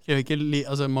 Det krever ikke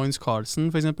altså Magnus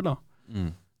Carlsen, for eksempel da.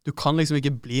 Du kan liksom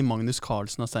ikke bli Magnus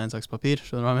Carlsen av stein, saks, papir.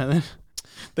 Skjønner du hva jeg mener?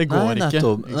 Det går ikke.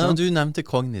 Nei, du nevnte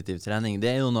kognitiv trening.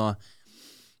 Det er jo noe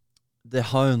det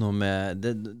har jo noe med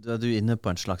da er du inne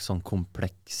på en slags sånn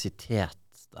kompleksitet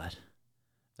der.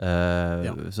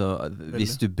 Så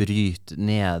hvis du bryter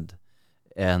ned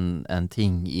en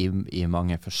ting i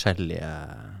mange forskjellige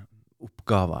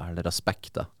oppgaver eller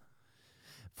aspekter.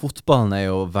 Fotballen er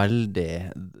jo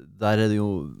der er det jo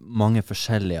mange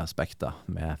forskjellige aspekter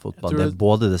med fotball. Det er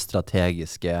både det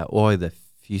strategiske og det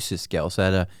fysiske, og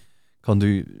så kan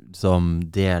du som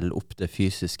dele opp det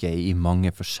fysiske i mange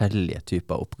forskjellige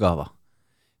typer oppgaver.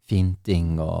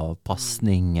 Finting og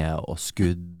passninger og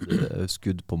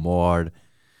skudd på mål,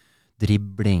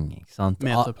 dribling, ikke sant?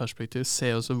 Metaperspektiv, se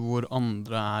også hvor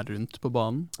andre er rundt på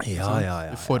banen. Ja.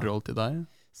 I forhold til deg.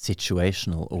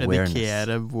 Situational awareness.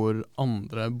 Predikere hvor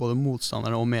andre, både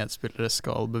motstandere og medspillere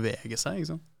skal bevege seg,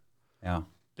 ikke sant? Ja.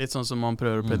 Litt sånn som man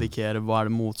prøver å predikere hva er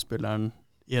det motspilleren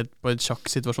på et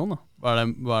sjakksituasjon da. Hva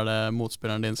er det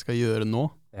motspilleren din skal gjøre nå?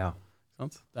 Ja.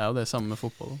 Sant? Det er jo det samme med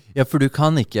fotball. Ja, for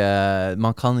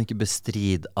man kan ikke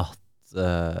bestride at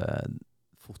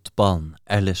fotballen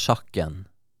eller sjakken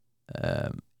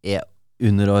er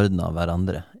underordnet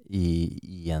hverandre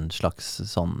i en slags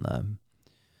sånn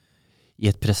i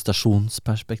et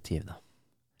prestasjonsperspektiv da.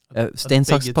 Stein,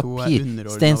 saks, papir.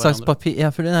 Ja,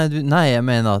 for jeg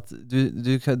mener at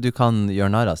du kan gjøre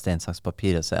narr av stein, saks,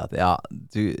 papir og si at ja,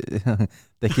 det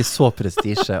er ikke så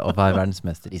prestisje å være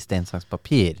verdensmester i stein, saks,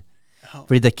 papir.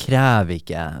 Fordi det krever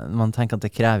ikke, man tenker at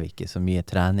det krever ikke så mye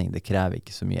trening, det krever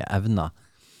ikke så mye evner.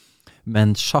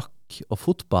 Men sjakk og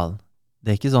fotball,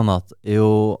 det ikke sånn at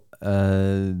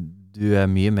du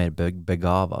mye mer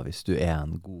begavet hvis du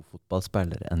en god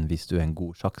fotballspiller enn hvis du en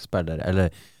god sjakkspiller, eller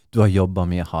du har jobbet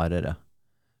mye hardere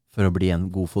for å bli en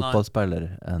god fotballspiller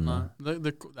enn... Nei,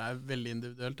 det veldig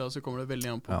individuelt, da, så kommer det veldig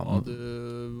an på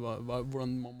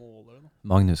hvordan man måler det. Da.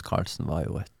 Magnus Carlsen var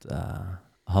jo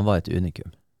han var et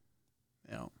unikum.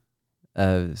 Ja.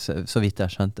 Så vidt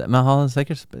jeg skjønte. Men han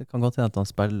sikkert kan godt hende at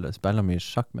han spiller mye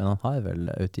sjakk, men han har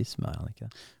vel autisme, er han ikke?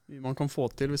 Man kan få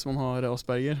til hvis man har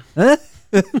Asperger.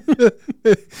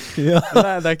 Ja.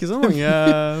 Det ikke så mange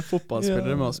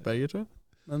fotballspillere med Asperger, tror jeg.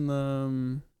 Men...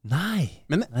 Nei,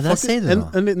 faktisk,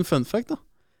 en liten fun fact da.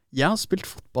 Jeg har spilt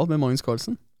fotball med Magnus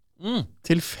Carlsen.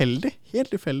 Tilfeldig,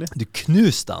 helt tilfeldig. Du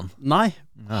knuste han? Nei.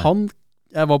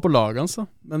 Jeg var på laget hans da.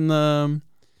 Men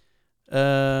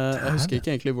jeg husker ikke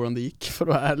egentlig hvordan det gikk, for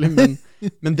å være ærlig.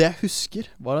 Men det jeg husker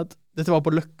var at dette var på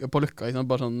Løkka, ikke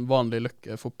sant? Bare sånn vanlig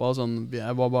Løkkefotball. Sånn,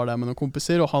 jeg var bare der med noen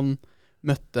kompiser, og han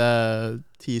møtte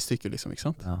 10 stykker liksom, ikke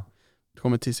sant? Ja. Det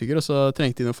kom 10 stykker, og så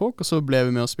trengte de noen folk, og så ble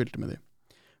vi med og spilte med dem.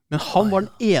 Men han var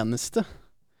den eneste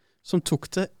som tok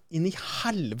det inn i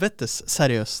helvetes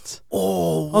seriøst.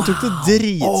 Han tok det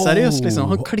dritseriøst,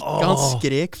 liksom. Han klikket, han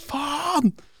skrek,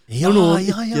 faen! Når noen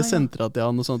ikke sendte til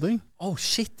han og sånne ting.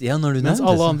 Shit, når du mens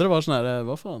alle andre var sånn her,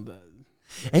 hva faen?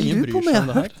 Jeg lurer på om jeg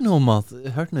har hørt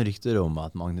noen rykter om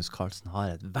at Magnus Carlsen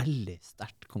har et veldig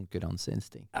sterkt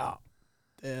konkurranseinstinkt. Ja.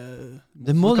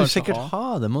 Det må du sikkert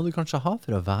ha. Det må du kanskje ha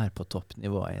for å være på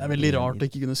toppnivå. Det veldig rart å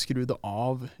ikke kunne skru det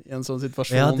av i en sånn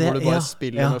situasjon hvor du bare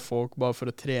spiller med folk bare for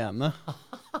å trene.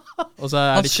 Og så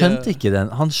han skjønte ikke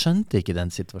den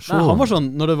situasjonen. Nei, han var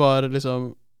sånn, når det var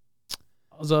liksom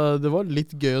altså, det var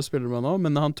litt gøy å spille med nå,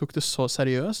 men han tok det så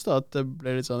seriøst da, at det ble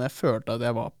litt sånn, jeg følte at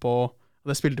jeg var på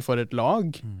at jeg spilte for et lag.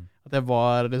 At jeg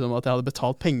var liksom, at jeg hadde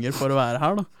betalt penger for å være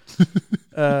her da.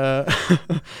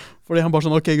 Fordi han bare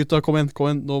sånn, ok gutta, kom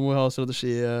igjen, nå må vi ha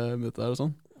strategimøte der og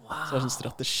sånn. Så sånn,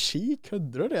 strategi,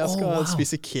 kødder du? Jeg skal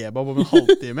spise kebab om en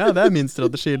halvtime, det min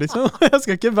strategi liksom. Jeg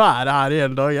skal ikke være her i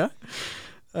hele dag, jeg.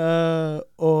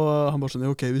 Og han bare sånn,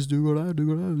 ok, hvis du går der,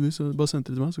 hvis du bare sender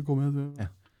det til meg, så kommer jeg til.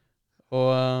 Og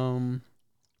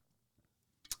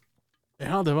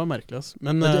ja, det var merkelig, ass.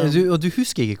 Men, og du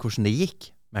husker ikke hvordan det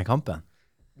gikk med kampen?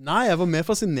 Nei, jeg var mer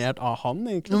fascinert av han,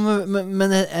 egentlig.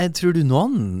 Men jeg tror du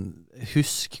noen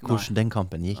husker hvordan den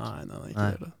kampen gikk? Nei,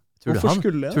 ikke det. Hvorfor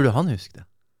skulle jeg? Tror du han husker det?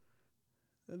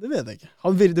 Det vet jeg ikke.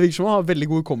 Det virker som han har veldig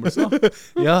god hukommelse, da.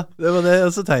 Ja, det var det jeg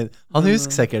også tenkte. Han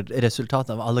husker sikkert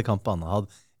resultatet av alle kampene han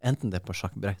hadde, enten det på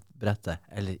sjakkbrettet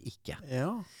eller ikke.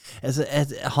 Ja. Altså,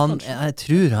 jeg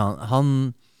tror han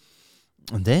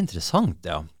det interessant,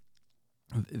 ja.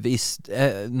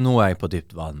 Nå jeg på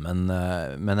dypt vann,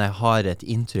 men jeg har et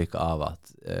inntrykk av at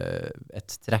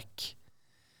et trekk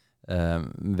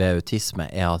ved autisme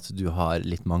at du har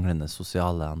litt manglende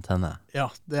sosiale antenner.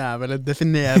 Ja, det vel et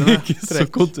definerende trekk. Så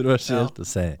kontroversielt å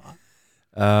si.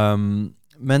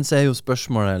 Men så jo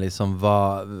spørsmålet liksom,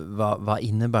 hva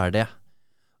innebærer det?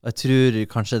 Jeg tror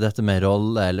kanskje dette med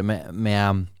rolle, eller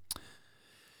med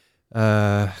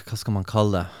hva skal man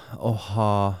kalle det? Å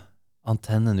ha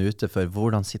antennen ute for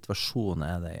hvordan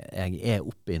situasjonen det jeg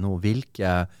oppe i nå.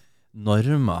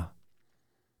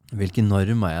 Hvilke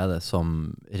normer det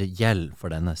som gjelder for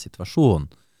denne situasjonen?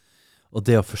 Og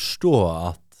det å forstå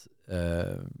at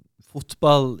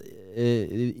fotball,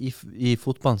 i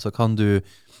fotballen så kan du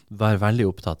være veldig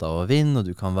opptatt av å vinne, og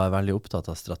du kan være veldig opptatt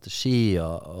av strategi,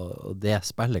 og det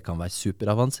spillet kan være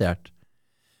superavansert.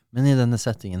 Men i denne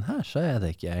settingen her så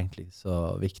det ikke egentlig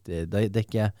så viktig. Det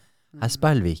ikke her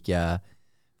spiller vi ikke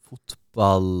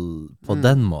fotball på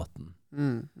den måten.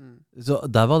 Så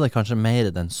der var det kanskje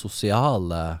mer den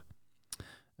sosiale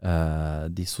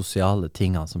de sosiale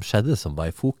tingene som skjedde som var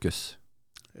i fokus.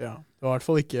 Ja, det var i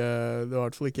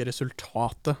hvert fall ikke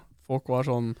resultatet. Folk var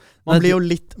sånn, man blir jo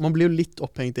litt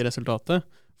opphengt i resultatet,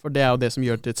 for det jo det som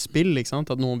gjør til et spill, ikke sant?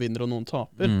 At noen vinner og noen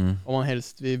taper, og man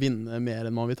helst vil vinne mer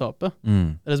enn man vil tape.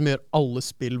 Det det som gjør alle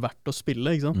spill verdt å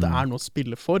spille, ikke sant? Det noe å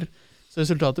spille for. Så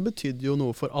resultatet betydde jo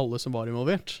noe for alle som var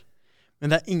involvert.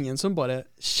 Men det ingen som bare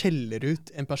skjeller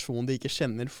ut en person de ikke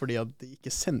kjenner fordi at de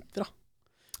ikke sentrer.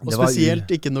 Og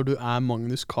spesielt ikke når du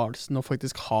Magnus Carlsen og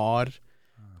faktisk har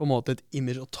på en måte et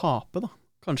image å tape, da.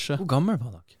 Kanskje. Hvor gammel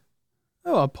var dere? Det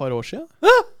var et par år siden.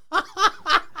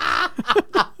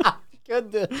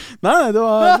 Nei, det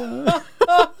var...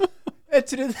 Jeg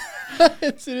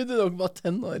trodde dere var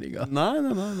tenåringer. Nei.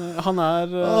 Han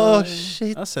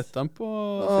shit. Jeg har sett ham på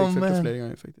Frempek flere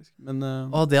ganger, faktisk. Men,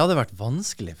 det hadde vært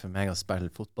vanskelig for meg å spille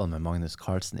fotball med Magnus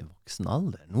Carlsen i voksen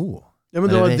alder nå. Ja, men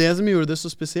det var det som gjorde det så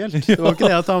spesielt. Det var ikke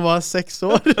det at han var 6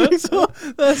 år, liksom.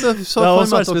 Det var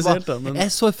også vært spesielt, da. Men...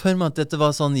 Jeg så for meg at dette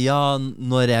var sånn, ja,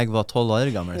 når jeg var 12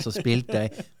 år gammel, så spilte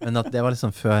jeg, men at det var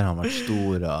liksom før han var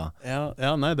stor. Og...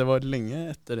 Ja, nei, det var lenge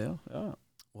etter det, ja.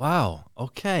 Wow,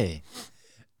 ok.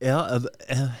 Ja,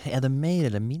 er det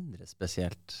mer eller mindre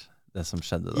spesielt, det som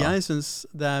skjedde da? Jeg synes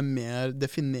det er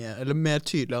mer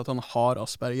tydelig at han har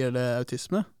Asperger eller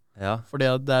autisme. Ja. Fordi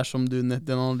at det er som den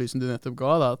analysen du nettopp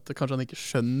ga, da, at kanskje han ikke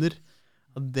skjønner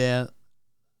at det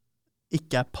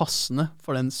ikke er passende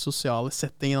for den sosiale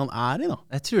settingen han er i, da.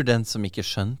 Jeg tror den som ikke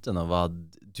skjønte noe var,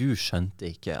 du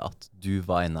skjønte ikke at du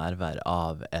var i nærvær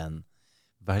av en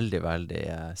veldig, veldig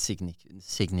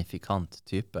signifikant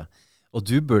type. Og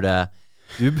du burde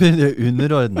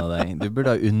underordne deg. Du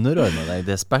burde ha underordnet deg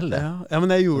det spillet. Ja,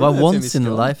 men jeg gjorde det. Det var once in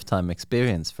a lifetime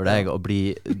experience for deg å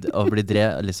bli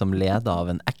liksom ledet av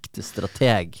en ekte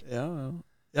strateg.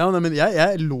 Ja, men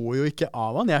jeg lå jo ikke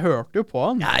av han. Jeg hørte jo på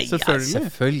han.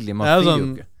 Selvfølgelig. Man flyr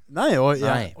jo ikke. Nei,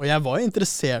 og jeg var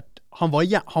interessert. Han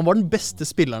var den beste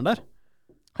spilleren der.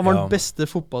 Han var den beste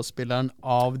fotballspilleren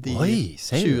av de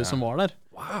 20 som var der.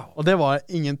 Wow. Og det var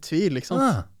ingen tvil, ikke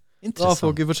sant? Det var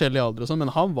folk i forskjellige aldre og sånn,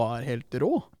 men han var helt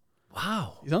rå.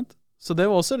 Wow. Ikke sant? Så det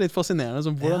var også litt fascinerende.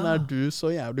 Så hvordan er du så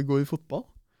jævlig god i fotball?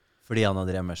 Fordi han har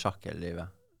drevet med sjakk hele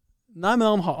livet? Nei,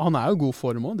 men han er jo god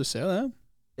form også, du ser jo det.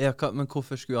 Ja, men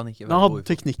hvorfor skulle han ikke være god i fotball? Han hadde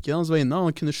teknikken hans var inne,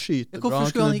 han kunne skyte bra,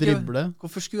 han kunne drible.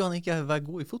 Hvorfor skulle han ikke være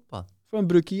god i fotball? For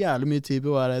han bruker jævlig mye tid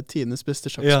på å være tidenes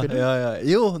beste sjakkspiller. Ja.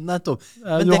 Jo, nettopp.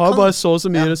 Du har bare så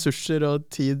mye ressurser og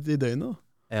tid i døgnet.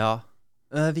 Ja.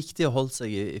 Det er viktig å holde seg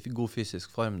i god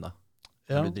fysisk form da,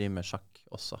 når du driver med sjakk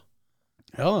også.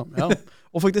 Ja.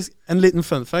 Og faktisk, en liten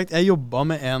fun fact, jeg jobbet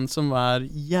med en som var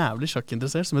jævlig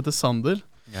sjakkinteressert, som heter Sander.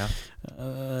 Ja.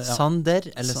 Sander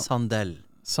eller Sandel?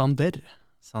 Sander,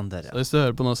 ja. Så hvis du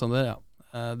hører på nå, Sander,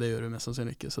 det gjør du mest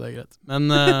sannsynlig ikke, så det er greit.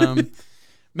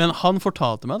 Men han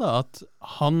fortalte meg da, at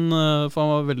for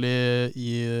han var veldig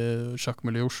i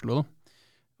sjakkmiljøet i Oslo da,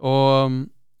 og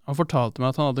han fortalte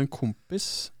meg at han hadde en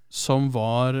kompis som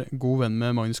var god venn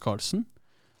med Magnus Carlsen,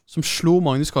 som slo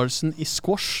Magnus Carlsen i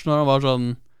squash når han var sånn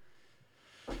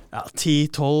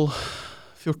 10, 12,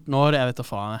 14 år, jeg vet da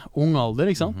faen, ung alder,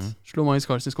 ikke sant? Slo Magnus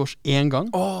Carlsen i squash 1 gang,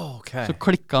 så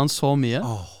klikket han så mye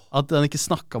at han ikke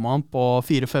snakket med han på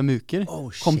 4-5 uker,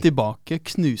 kom tilbake,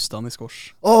 knuste han i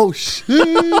squash.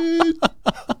 Shit!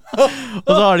 Og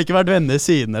så har de ikke vært venner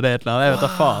siden eller et eller annet, jeg vet da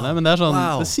faen, men det er sånn,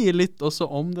 det sier litt også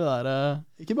om det der,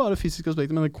 ikke bare fysiske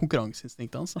aspekter, men det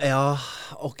konkurranseinstinktet hans. Ja,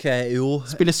 ok, jo.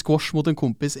 Spille squash mot en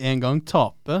kompis 1 gang,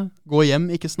 tape, gå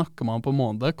hjem, ikke snakke med han på en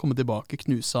måned, komme tilbake,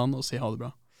 knuse han og si ha det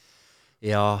bra.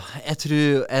 Ja, jeg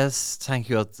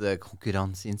tenker jo at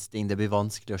konkurranseinstinkt, det blir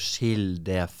vanskelig å skille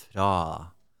det fra.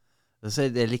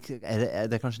 Det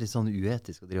er kanskje litt sånn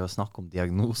uetisk å drive og snakke om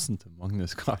diagnosen til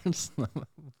Magnus Carlsen.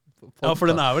 Ja, for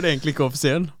den er vel egentlig ikke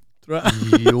offisiell, tror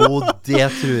jeg. Jo, det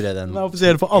tror jeg den er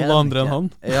offisiell for alle andre enn han.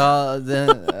 Ja,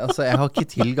 altså jeg har ikke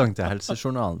tilgang til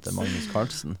helsejournalen til Magnus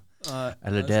Carlsen.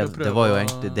 Eller det var jo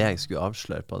egentlig det jeg skulle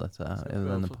avsløre på dette.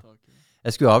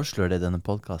 Jeg skulle avsløre det i denne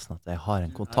podcasten at jeg har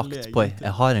en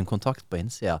kontakt på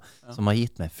innsida som har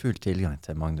gitt meg full tilgang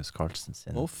til Magnus Carlsen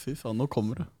sin. Å fy faen, nå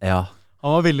kommer det. Ja.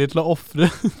 Han var villig til å offre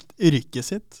yrket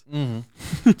sitt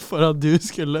for at du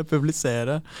skulle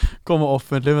publisere, komme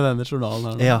offentlig med denne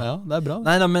journalen her. Ja, det er bra.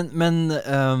 Neida, men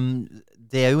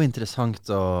det er jo interessant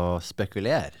å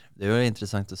spekulere. Det er jo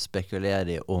interessant å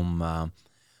spekulere om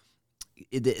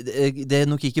det er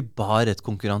nok ikke bare et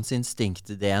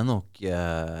konkurranseinstinkt, det er nok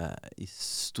i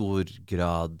stor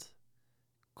grad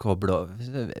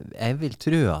jeg vil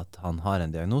tro at han har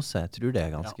en diagnose. Jeg tror det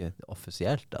er ganske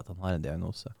offisielt at han har en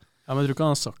diagnose. Ja, men jeg tror ikke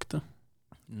han har sagt det.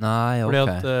 Nei, ok. Fordi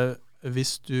at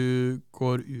hvis du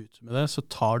går ut med det, så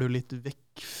tar du litt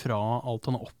vekk fra alt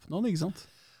han har oppnådd, ikke sant?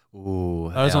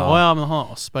 Det er sånn, men han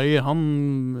har Asperger, han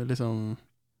liksom,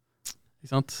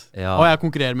 ikke sant? Ja. Jeg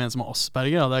konkurrerer med en som har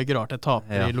Asperger, det er ikke rart jeg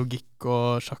taper i logikk og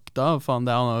sjakk da, faen,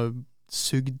 han har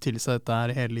sugd til seg dette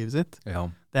her hele livet sitt. Ja.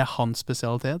 Det er hans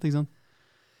spesialitet, ikke sant?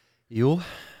 Jo.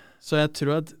 Så jeg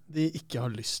tror at de ikke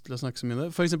har lyst til å snakke så mye om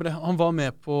det. For eksempel, han var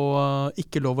med på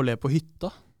Ikke lov å le på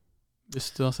hytta, hvis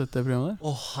du har sett det programmet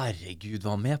der. Herregud,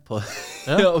 var han med på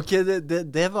det? Ok,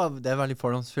 det er veldig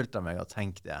fordomsfullt av meg å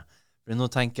tenke det. For nå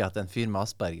tenker jeg at en fyr med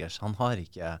Aspergers, han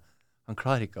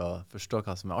klarer ikke å forstå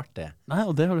hva som er artig. Nei,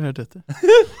 og det har du helt rett i.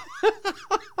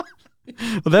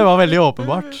 Og det var veldig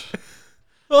åpenbart.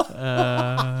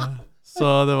 Så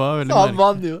det var veldig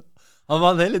merkelig. Han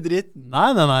vant hele dritten.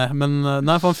 Nei,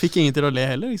 for han fikk ingen til å le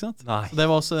heller, ikke sant? Nei. Så det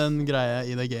var også en greie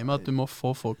i det gamet, at du må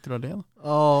få folk til å le.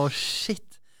 Shit.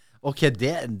 Ok,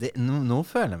 nå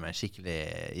føler jeg meg skikkelig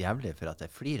jævlig for at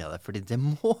jeg flirer av det, fordi det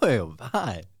må jo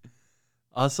være.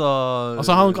 Altså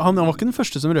han var ikke den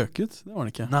første som røk ut, det var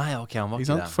han ikke. Nei, ok, han var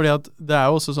ikke det. Fordi at det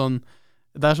jo også sånn,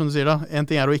 det som du sier da, en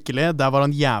ting å ikke le, der var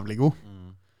han jævlig god.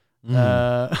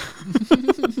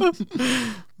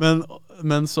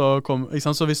 Men så kom, ikke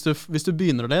sant? Så hvis du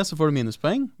begynner å le, så får du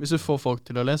minuspoeng. Hvis du får folk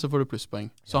til å le, så får du plusspoeng.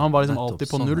 Så han var liksom alltid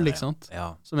på null, ikke sant?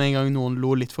 Ja. Så med en gang noen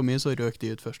lo litt for mye, så røk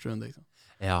de ut første runde, ikke sant?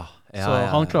 Så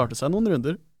han klarte seg noen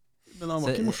runder, men han var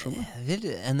ikke morsom. Jeg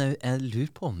lurer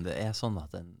på om det sånn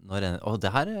at og det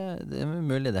her det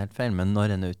mulig det helt feil, men når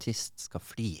en autist skal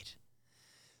flire,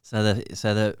 så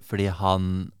det fordi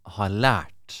han har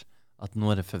lært at nå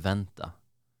det forventet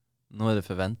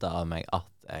av meg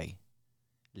at jeg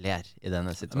ler i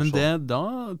denne situasjonen. Men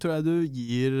da tror jeg du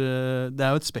gir, det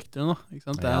jo et spektrum da, ikke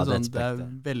sant? Det sånn, det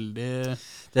veldig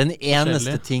den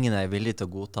eneste tingen jeg er villig til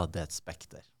å godta, det et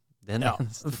spekter.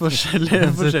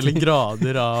 Forskjellige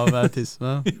grader av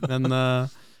autisme.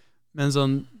 Men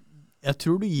sånn, jeg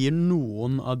tror du gir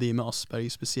noen av de med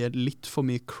Asperger spesielt litt for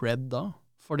mye cred da,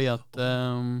 fordi at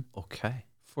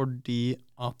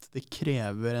det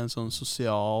krever en sånn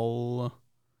sosial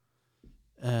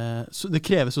det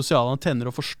krever sosiale antenner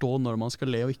å forstå når man skal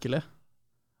le og ikke le.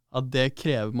 At det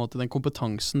krever på en måte den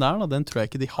kompetansen der da, den tror jeg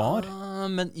ikke de har.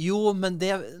 Men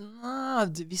det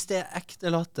hvis det ekte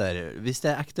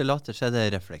latter, så det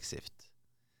refleksivt.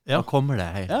 Da kommer det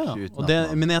helt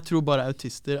uten men jeg tror bare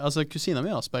autister, altså kusina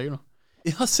mi Asperger da.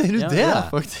 Ja, ser du det? Ja,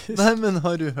 faktisk. Nei, men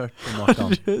har du hørt på noe?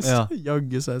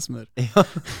 Jagge seg smør. Ja.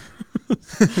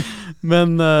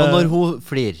 Men, og når hun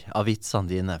flir av vitsene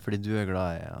dine, fordi du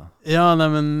glad i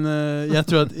jeg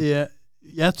tror at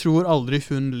jeg tror aldri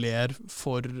hun ler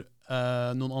for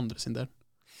noen andre sin del.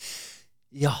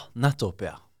 Ja, nettopp,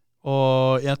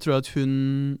 Og jeg tror at hun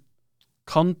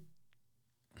kan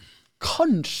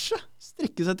kanskje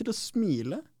strikke seg til å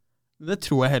smile. Det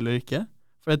tror jeg heller ikke.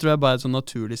 For jeg tror jeg bare et sånn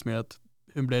naturlig smil at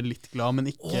hun ble litt glad, men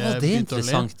ikke begynte å le. Det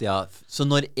interessant, Så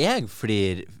når jeg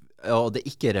flir, og det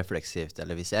ikke refleksivt,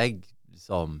 eller hvis jeg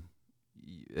liksom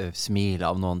smiler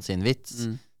av noen sin vits,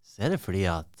 så det fordi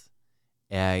at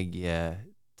jeg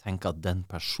tenker at den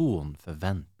personen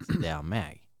forventer det av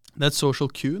meg. Det et social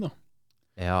cue da.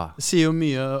 Ja. Det sier jo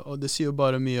mye, og det sier jo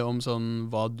bare mye om sånn,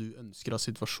 hva du ønsker av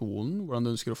situasjonen, hvordan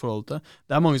du ønsker å forholde til.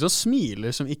 Det mange som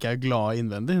smiler som ikke glad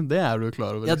innvendig, det du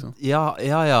klar over, liksom. Ja,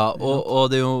 og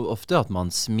det jo ofte at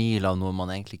man smiler av noe man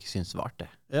egentlig ikke synes var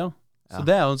artig. Ja, så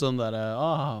det jo en sånn der,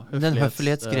 den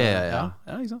høflighetsgreia, ja,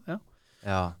 ikke sant,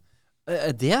 ja.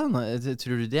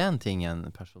 Tror du det en ting en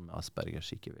person med Aspergers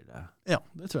ikke ville det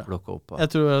tror jeg. Plukke opp på? Jeg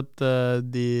tror at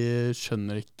de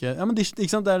skjønner ikke, men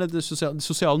ikke sant, det det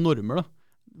sosiale normer da.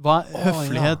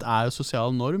 Høflighet jo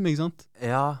sosial norm, ikke sant?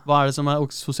 Ja. Hva det som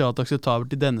sosialt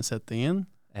akseptabelt i denne settingen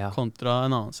kontra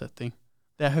en annen setting?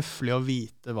 Det høflig å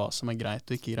vite hva som greit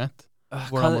og ikke greit.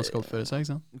 Hvordan man skal oppføre seg,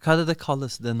 ikke sant? Hva det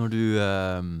kalles det når du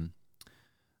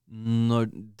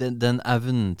den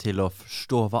evnen til å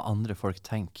forstå hva andre folk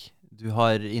tenker? Du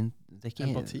har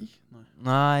empati?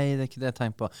 Nei, det ikke det jeg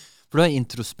tenker på. For du har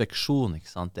introspeksjon,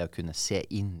 ikke sant? Det å kunne se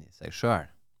inn i seg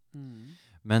selv.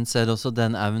 Men så det også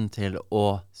den evnen til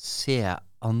å se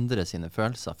andre sine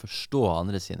følelser, forstå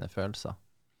andre sine følelser.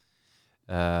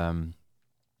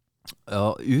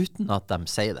 Og uten at de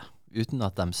sier det, uten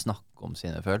at de snakker om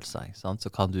sine følelser, ikke sant? Så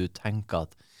kan du tenke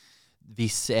at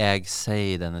hvis jeg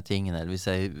sier denne tingen, eller hvis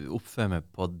jeg oppfører meg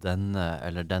på denne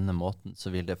eller denne måten,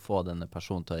 så vil det få denne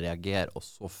personen til å reagere, og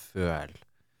så føle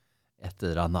et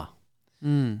eller annet.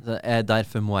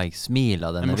 Derfor må jeg smile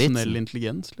av denne vitsen. Emosjonell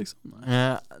intelligens, liksom?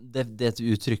 Det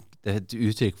et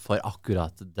uttrykk for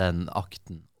akkurat den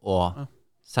akten, å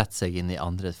sette seg inn i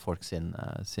andre folk sin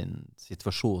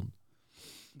situasjon.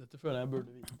 Dette føler jeg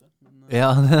burde vite.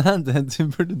 Ja, det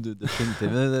burde du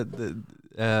definitivt.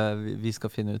 Vi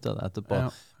skal finne ut av det etterpå.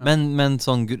 Men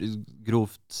sånn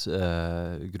grovt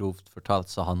fortalt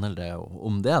så handler det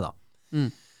om det da.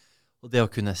 Og det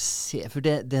å kunne se, for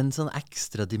det en sånn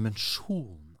ekstra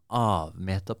dimensjon av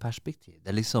metaperspektiv.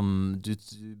 Det liksom, du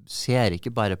ser ikke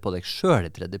bare på deg selv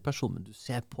i tredje person, men du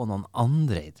ser på noen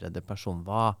andre i tredje person.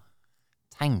 Hva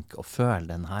tenker og føler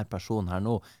denne personen her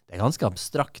nå? Det ganske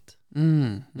abstrakt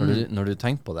når du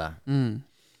tenker på det.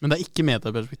 Men det ikke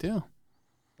metaperspektiv, da?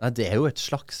 Nei, det jo et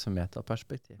slags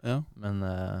metaperspektiv. Ja. Men,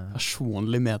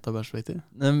 personlig metaperspektiv?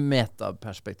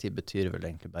 Metaperspektiv betyr vel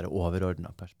egentlig bare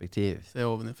overordnet perspektiv. Se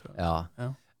ovenifra. Ja.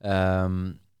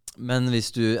 Men hvis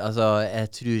du, altså,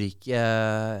 jeg tror ikke,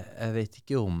 jeg vet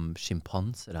ikke om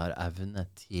sjimpanser har evne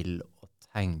til å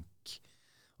tenke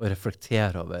og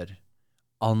reflektere over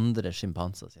andre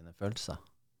sjimpanser sine følelser.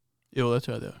 Jo, det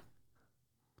tror jeg de gjør.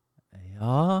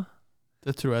 Ja.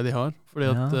 Det tror jeg de har. Fordi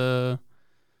at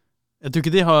jeg tror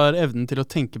ikke de har evnen til å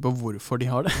tenke på hvorfor de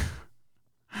har det.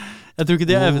 Jeg tror ikke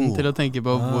de har evnen til å tenke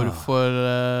på hvorfor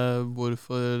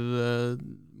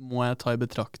må jeg ta i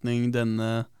betraktning denne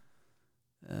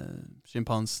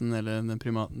sjimpansen eller den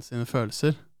primaten sine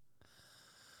følelser.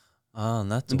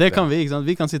 Nettopp. Men det kan vi, ikke sant?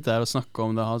 Vi kan sitte her og snakke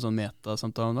om det, ha sånn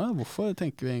metasamtale om det. Hvorfor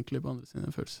tenker vi egentlig på andre sine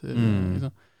følelser?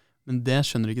 Liksom? Men det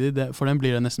skjønner ikke de. For dem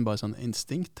blir det nesten bare sånn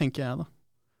instinkt, tenker jeg da.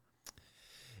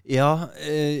 Ja,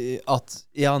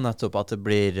 nettopp at det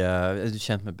blir er du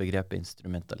kjent med begrepet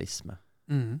instrumentalisme?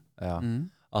 Ja.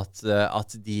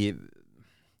 At de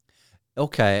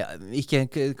ok,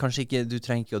 kanskje ikke du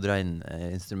trenger ikke å dra inn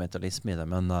instrumentalisme i det,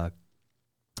 men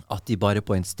at de bare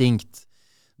på instinkt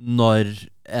når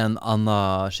en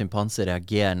annen sjimpanse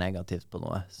reagerer negativt på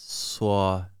noe,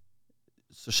 så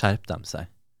skjerper de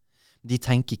seg. De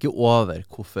tenker ikke over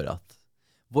hvorfor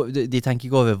de tenker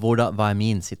ikke over hva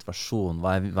min situasjon,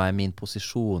 hva min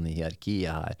posisjon i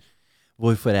hierarkiet her.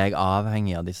 Hvorfor jeg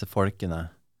avhengig av disse folkene.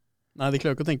 Nei, de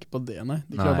klarer ikke å tenke på det, nei.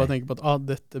 De klarer bare å tenke på at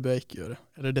dette bør jeg ikke gjøre.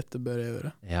 Eller dette bør jeg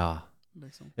gjøre. Ja.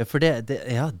 Liksom. Ja, for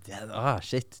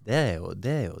shit, det er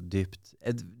jo dypt.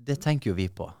 Det tenker jo vi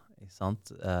på, ikke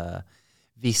sant?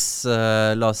 Hvis,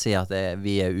 la oss si at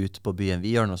vi er ute på byen,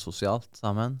 vi gjør noe sosialt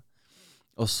sammen,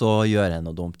 og så gjør jeg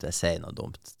noe dumt, jeg sier noe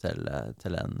dumt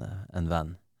til en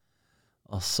venn.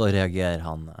 Og så reagerer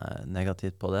han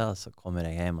negativt på det, og så kommer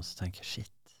jeg hjem og så tenker jeg,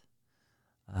 shit,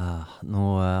 nå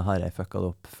har jeg fucka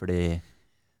det opp, fordi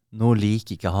nå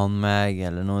liker ikke han meg,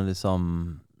 eller nå liksom,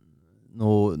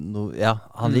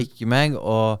 han liker ikke meg,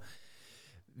 og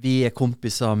vi er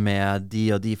kompiser med de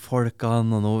og de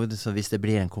folkene, og nå, så hvis det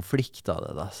blir en konflikt av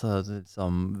det, da, så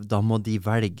liksom, da må de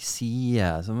velge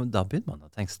side, så da begynner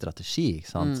man å tenke strategi,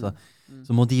 ikke sant?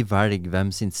 Så må de velge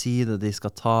hvem sin side de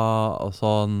skal ta, og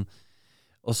sånn.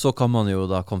 Og så kan man jo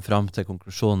da komme frem til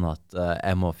konklusjonen at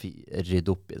jeg må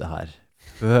rydde opp i det her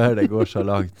før det går så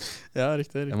langt. Ja,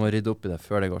 riktig. Jeg må rydde opp i det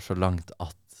før det går så langt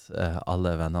at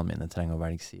alle vennene mine trenger å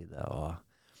velge side.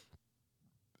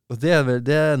 Og det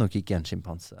er nok ikke en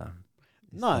sjimpanse.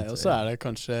 Nei, og så er det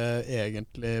kanskje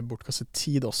egentlig bortkastet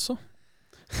tid også.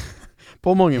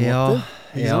 På mange måter,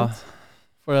 ikke sant?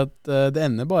 For at det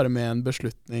ender bare med en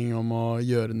beslutning om å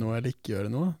gjøre noe eller ikke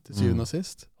gjøre noe, til syvende og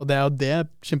sist. Og det er jo det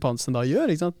sjimpansen da gjør,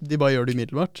 ikke sant? De bare gjør det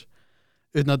umiddelbart.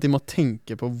 Uten at de må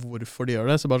tenke på hvorfor de gjør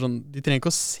det. Så bare sånn, de trenger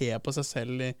ikke å se på seg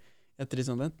selv etter de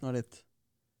sånn, vent, nå er det litt,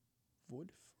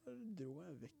 hvorfor dro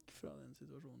jeg vekk fra den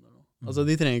situasjonen der nå? Altså,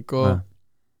 de trenger ikke å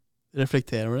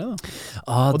reflektere over det da.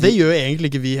 Og det gjør egentlig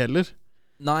ikke vi heller.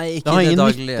 Nei, ikke det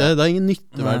daglige. Det har ingen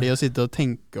nytteverdi å sitte og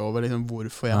tenke over liksom,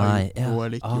 hvorfor jeg har gjort noe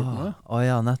eller ikke gjort noe.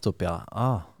 Ja, nettopp, ja.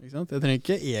 Ikke sant? Jeg trenger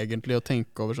ikke egentlig å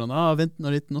tenke over sånn, vent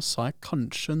nå sa jeg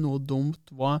kanskje noe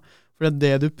dumt. For det er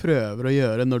det du prøver å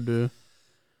gjøre når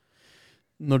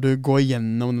du går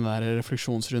gjennom den der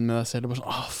refleksjonsrunden med deg selv, og bare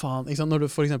sånn, faen, ikke sant?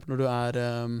 For eksempel når du er,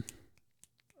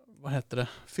 hva heter det,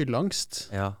 fylleangst.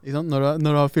 Ja. Ikke sant? Når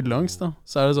du har fylleangst, da,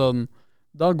 så er det sånn,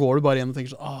 da går du bare igjen og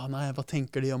tenker sånn, nei, hva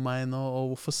tenker de om meg nå,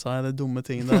 og hvorfor sa jeg det dumme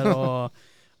tingen der,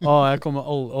 jeg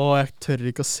tør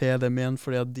ikke å se dem igjen,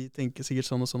 fordi at de tenker sikkert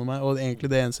sånn og sånn om meg, og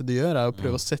egentlig det eneste du gjør er å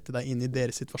prøve å sette deg inn i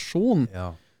deres situasjon,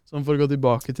 som for å gå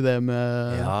tilbake til det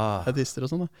med artister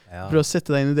og sånn da. Prøve å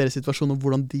sette deg inn i deres situasjon og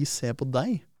hvordan de ser på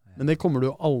deg, men det kommer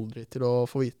du jo aldri til å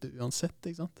få vite uansett,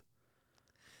 ikke sant?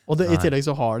 Og i tillegg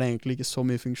så har det egentlig ikke så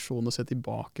mye funksjon å se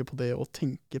tilbake på det og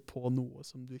tenke på noe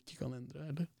som du ikke kan endre,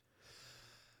 eller?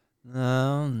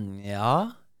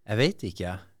 Ja, jeg vet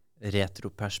ikke.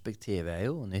 Retroperspektivet er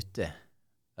jo nyttig.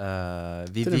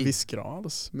 Til en viss grad,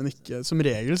 men ikke, som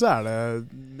regel så er det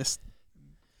mest,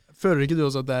 føler ikke du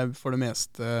også at det er for det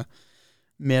meste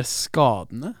mer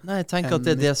skadende? Nei, jeg tenker at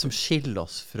det er det som skiller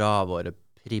oss fra våre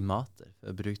primater, for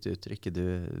å bruke det uttrykket du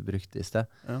brukte i sted.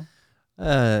 Ja.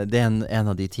 Det er en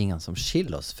av de tingene som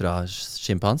skiller oss fra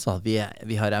sjimpanser, at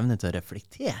vi har evne til å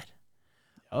reflektere.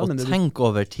 Og tenke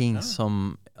over ting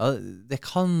som det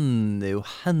kan det jo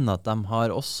hende at de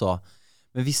har også,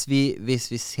 men hvis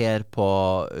vi ser på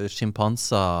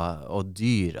sjimpanser og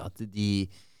dyr, at de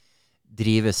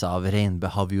drives av ren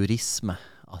behaviorisme,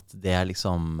 at det er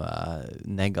liksom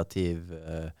negativ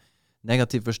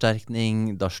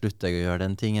forsterkning, da slutter jeg å gjøre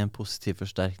den tingen, positiv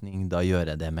forsterkning, da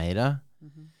gjør jeg det mer.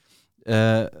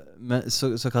 Men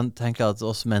så kan jeg tenke at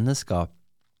oss mennesker,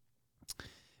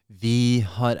 vi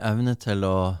har evne til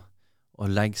å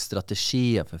legge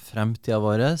strategier for fremtiden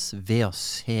vår ved å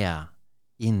se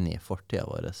inn i fortiden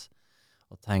vår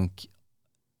og tenke,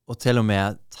 og til og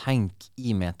med tenke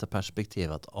i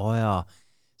metaperspektivet at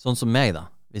sånn som meg da,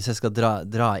 hvis jeg skal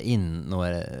dra inn noe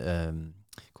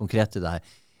konkret i det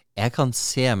her, jeg kan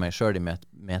se meg selv i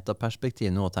metaperspektiv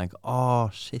nå og tenke,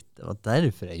 shit, det var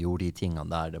derfor jeg gjorde de tingene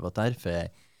der. Det var derfor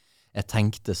jeg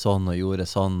tenkte sånn og gjorde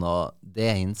sånn, og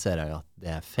det innser jeg at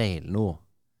det er feil nå.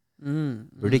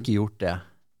 Burde ikke gjort det.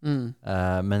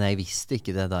 Men jeg visste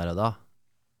ikke det der og da.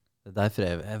 Det er derfor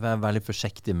jeg var veldig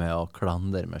forsiktig med å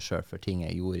klandre meg selv for ting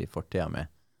jeg gjorde i fortiden med.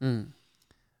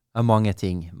 Mange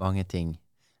ting.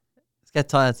 Skal jeg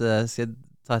ta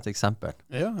et eksempel?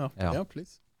 Ja,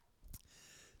 please.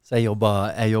 Så jeg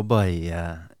jobba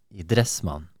i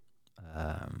Dressmann.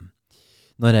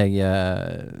 Når jeg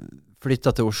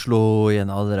flyttet til Oslo i en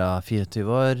alder av 24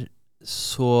 år,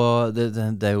 så det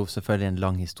er jo selvfølgelig en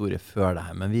lang historie før det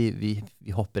her, men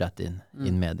vi hopper rett inn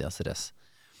medias res.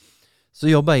 Så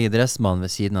jobbet jeg i Dressmann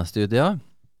ved siden av studiet,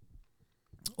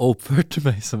 og oppførte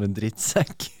meg som en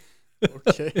drittsekk.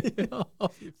 Ok.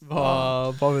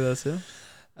 Hva vil det si?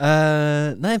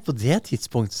 Nei, på det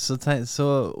tidspunktet så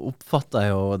oppfattet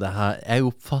jeg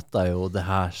jo det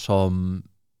her som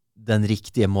den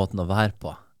riktige måten å være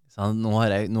på. Så nå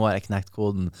har jeg knekt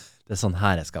koden. Det er sånn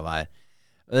her jeg skal være.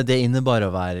 Det innebar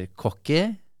å være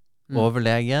cocky,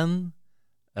 overlegen,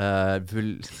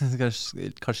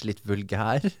 kanskje litt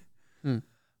vulgær.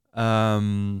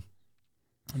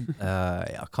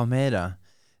 Ja, hva mer?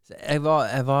 Jeg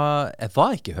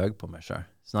var ikke høy på meg selv.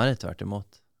 Snarere tvert imot.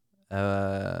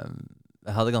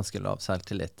 Jeg hadde ganske lav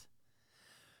selvtillit.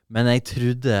 Men jeg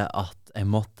trodde at jeg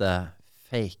måtte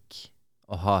fake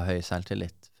å ha høy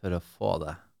selvtillit for å få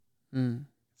det.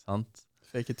 Sant?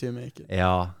 Fake it till you make it.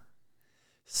 Ja.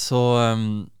 Så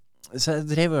jeg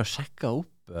drev og sjekket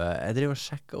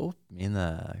opp mine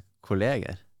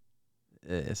kolleger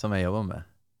som jeg jobbet med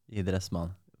i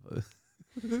Dressmann.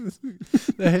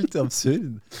 Det er helt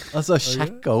absurd. Altså,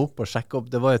 sjekke opp.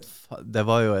 Det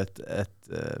var jo et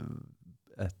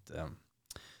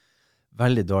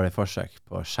veldig dårlig forsøk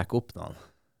på å sjekke opp noen.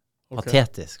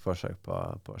 Patetisk forsøk på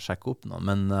å sjekke opp noen.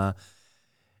 Men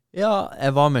ja,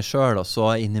 jeg var med selv, og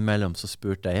så innimellom så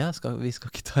spurte jeg, vi skal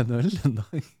ikke ta en øl en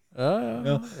dag.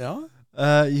 Ja.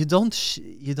 You don't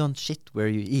shit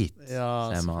where you eat,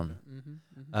 sier man.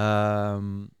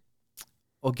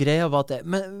 Og greia var at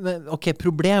men ok,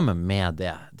 problemet med det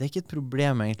er ikke et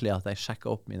problem egentlig at jeg sjekket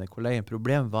opp mine kolleger.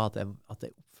 Problemet var at jeg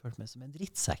oppførte meg som en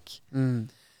drittsekk.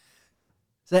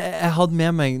 Så jeg hadde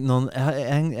med meg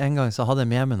en gang så hadde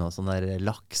jeg med meg noen sånne der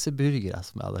lakseburgere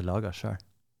som jeg hadde laget selv.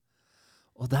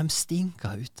 Og de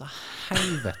stinket ut av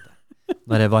helvete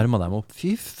når jeg varmet dem opp.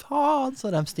 Fy faen,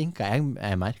 så de stinket.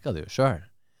 Jeg merket det jo selv.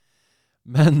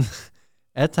 Men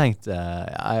jeg tenkte,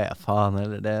 ja, faen,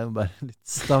 eller det er jo bare litt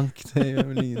stank, det gjør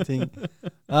vel ingenting.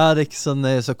 Ja, det er ikke sånn,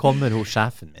 så kommer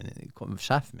sjefen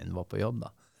min var på jobb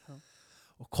da,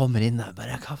 og kommer inn der,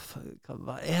 bare,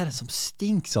 hva er det som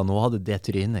stinker sånn? Hun hadde det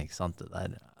trynet, ikke sant, det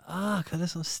der. Hva er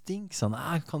det som stinker sånn?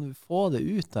 Kan du få det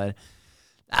ut der?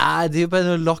 Nei, det er jo bare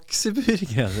noen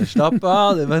lakseburger. Slapp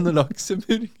av, det er bare noen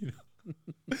lakseburger.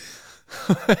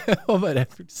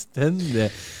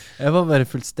 Jeg var bare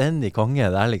fullstendig konge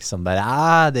der liksom bare,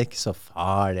 det er ikke så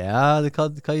farlig,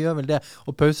 hva gjør vel det?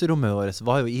 Og pauserommet vårt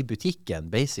var jo i butikken,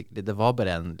 basically, det var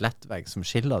bare en lettvegg som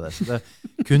skillet det, så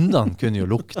kundene kunne jo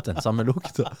lukte den samme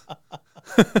lukta.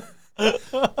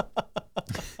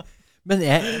 Men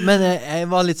jeg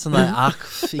var litt sånn der,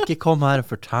 ikke kom her og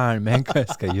fortell meg hva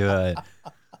jeg skal gjøre.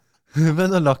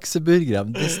 Men noen lakseburgere,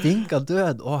 det stinker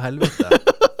død, helvete.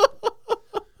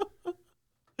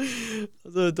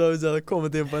 Så hvis jeg hadde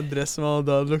kommet inn på en Dressmann, og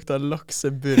da lukta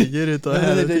lakseburger ut av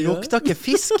hele tiden. Det lukta ikke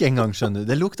fisk engang, skjønner du.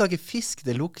 Det lukta ikke fisk,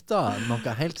 det lukta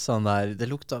noe helt sånn der, det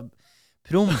lukta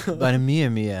promp, bare mye,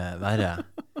 mye verre.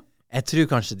 Jeg tror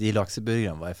kanskje de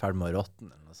lakseburgerne var i ferd med å råtne,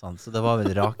 eller noe sånt, så det var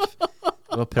vel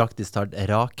det var praktisk talt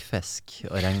rakfisk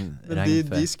og regnfisk.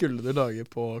 Men de skulle du lage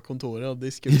på kontoret, og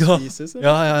de skulle spises?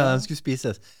 Ja, de skulle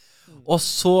spises. Og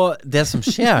så, det som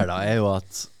skjer da, er jo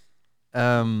at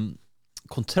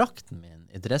kontrakten min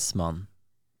i Dressmann,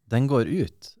 den går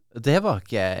ut. Det var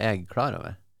ikke jeg klar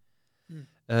over.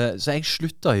 Så jeg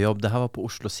sluttet å jobbe. Det her var på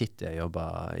Oslo City jeg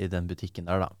jobbet i den butikken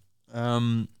der da.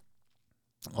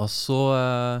 Og så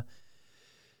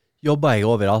jobbet jeg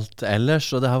overalt ellers,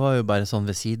 og det her var jo bare sånn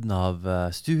ved siden av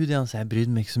studiene, så jeg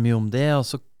brydde meg ikke så mye om det, og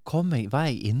så var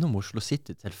jeg innom Oslo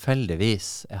City tilfeldigvis.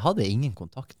 Jeg hadde ingen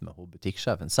kontakt med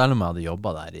butikksjefen, selv om jeg hadde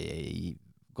jobbet der i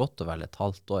godt og vel et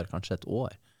halvt år, kanskje et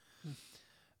år.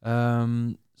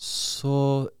 Så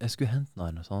jeg skulle hente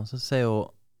noe og sånn, så sier jo,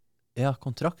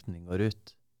 kontrakten din går ut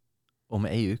om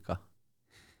 1 uke.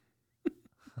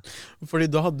 Fordi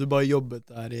da hadde du bare jobbet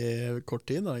der i kort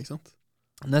tid da, ikke sant?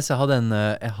 Nei, så jeg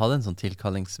hadde en sånn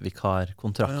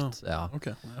tilkallingsvikarkontrakt,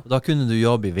 Okay, Og da kunne du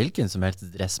jobbe i hvilken som helst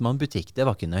Dressmann-butikk, det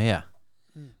var ikke nøye.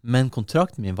 Men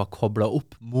kontrakten min var koblet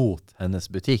opp mot hennes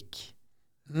butikk.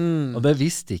 Og det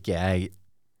visste ikke jeg.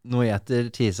 Nå i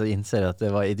ettertid så innser jeg at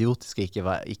det var idiotisk å ikke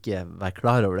være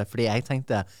klar over det, fordi jeg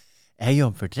tenkte, jeg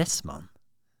jobber for Dressmann,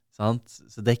 sant?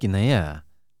 Så det er ikke nøye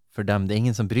for dem. Det er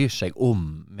ingen som bryr seg om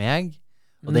meg,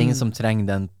 og det er ingen som trenger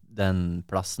den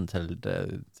plassen til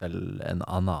en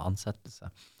annen ansettelse.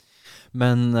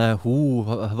 Men hun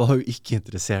var jo ikke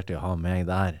interessert i å ha meg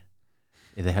der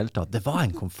i det hele tatt. Det var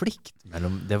en konflikt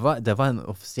det var en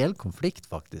offisiell konflikt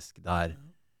faktisk der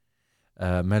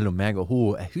mellom meg og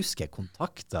hun. Jeg husker jeg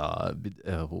kontaktet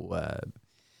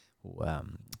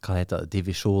hva heter det,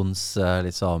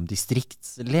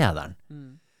 distriktslederen.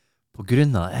 På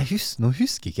grunn av, nå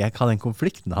husker ikke jeg hva den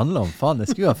konflikten handler om. Faen,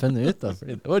 jeg skulle ha funnet ut av,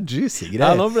 fordi det var juicy greier.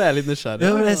 Ja, nå ble jeg litt nysgjerrig.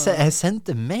 Ja, jeg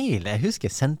sendte mail, jeg husker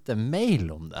jeg sendte mail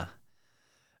om det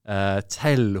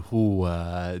til hun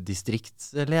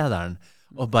distriktslederen,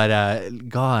 og bare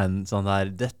ga en sånn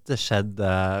der, dette skjedde,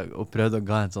 og prøvde å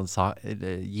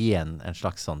gi en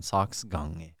slags sånn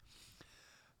saksgang.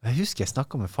 Jeg husker jeg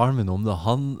snakket med faren min om det, og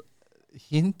han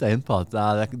hintet inn på at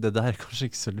det der er kanskje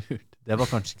ikke så lurt. Det var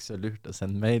kanskje ikke så lurt å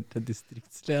sende mail til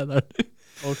distriktslederen.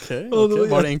 Ok.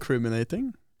 Var det incriminating?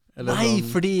 Eller nei,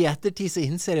 sånn? Fordi i ettertid så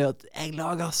innser jeg at jeg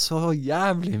laget så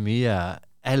jævlig mye.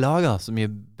 Jeg laget så mye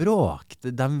bråk.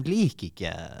 De liker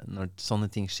ikke når sånne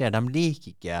ting skjer. De liker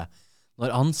ikke når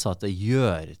ansatte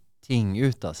gjør ting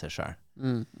ut av seg selv.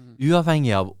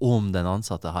 Uavhengig av om den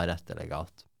ansatte har rett eller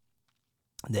galt.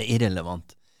 Det er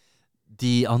irrelevant.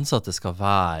 De ansatte skal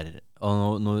være,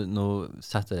 og nå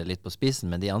setter jeg det litt på spisen,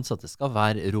 men de ansatte skal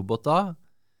være roboter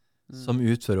som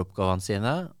utfører oppgavene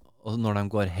sine, og når de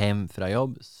går hjem fra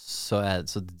jobb, så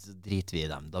driter vi i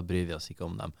dem. Da bryr vi oss ikke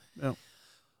om dem. Ja.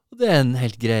 Og det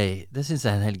synes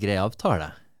jeg er en helt grei avtale.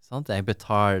 Sant? Jeg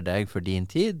betaler deg for din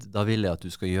tid, da vil jeg at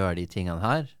du skal gjøre de tingene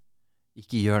her.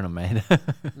 Ikke gjøre noe mer.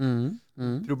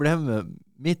 Problemet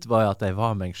mitt var jo at jeg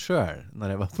var meg selv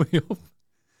når jeg var på jobb.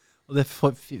 Og det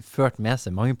førte med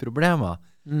seg mange problemer.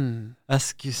 Jeg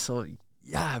skulle så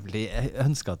jævlig, jeg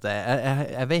ønsker at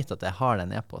jeg vet at jeg har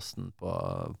den e-posten på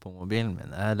mobilen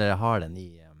min, eller jeg har den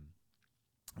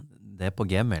det er på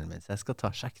gmailen min, så jeg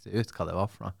skal sjekke det ut hva det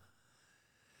var for noe.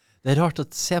 Det er rart å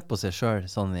se på seg selv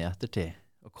sånn i ettertid,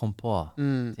 og komme på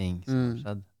ting som har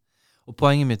skjedd. Og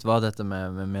poenget mitt var dette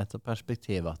med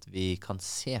metaperspektiv, at vi kan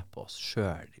se på oss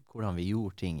selv, hvordan vi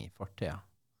gjorde ting i fortiden.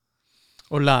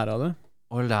 Og lære av det.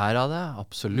 Og lære av det,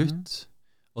 absolutt.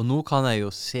 Og nå kan jeg jo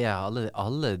se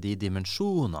alle de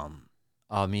dimensjonene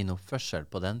av min oppførsel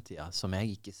på den tiden, som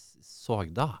jeg ikke så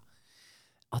da.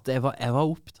 At jeg var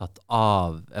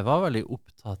veldig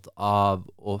opptatt av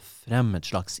å fremme et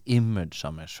slags image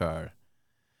av meg selv.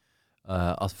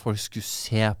 At folk skulle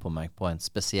se på meg på en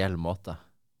spesiell måte.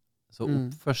 Så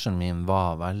oppførselen min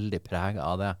var veldig preget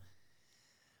av det.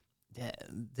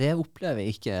 Det opplever jeg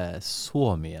ikke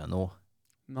så mye nå.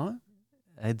 Nei.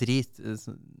 Jeg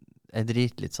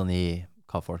driter litt sånn i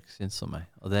hva folk synes om meg,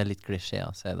 og det er litt klisjé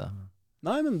å si det.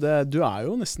 Nei, men du er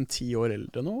jo nesten 10 år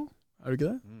eldre nå, er du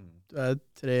ikke det? Du er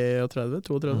 33,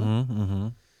 32.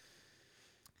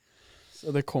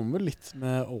 Så det kommer litt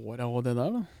med året og det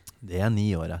der da. Det er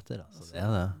 9 år etter, altså. Det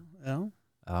er det.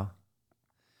 Ja.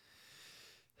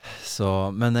 Så,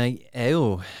 men jeg er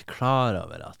jo klar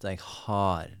over at jeg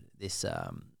har disse...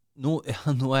 Nå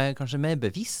er jeg kanskje mer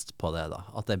bevisst på det da,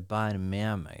 at jeg bærer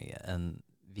med meg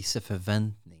visse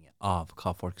forventninger av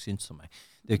hva folk synes om meg.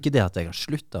 Det er jo ikke det at jeg har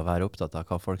sluttet å være opptatt av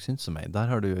hva folk synes om meg. Der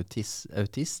har du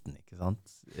autisten, ikke sant?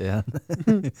 De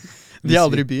har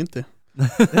aldri begynt, de.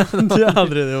 De har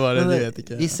aldri det bare, de vet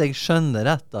ikke. Hvis jeg skjønner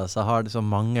rett da, så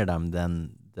mangler de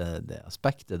det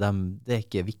aspektet. Det er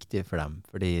ikke viktig for dem,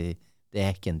 fordi det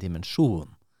er ikke en dimensjon.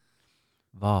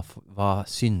 Hva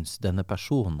synes denne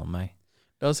personen om meg?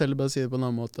 La oss heller bare si det på en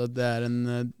annen måte, at det er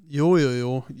en jo.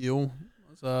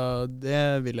 Altså,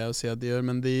 det vil jeg jo si at de gjør,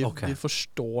 men de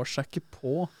forstår seg ikke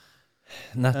på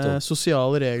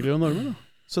sosiale regler og normer. Da.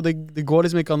 Så det går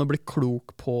liksom ikke an å bli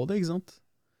klok på det, ikke sant?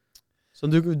 Så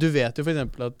du vet jo for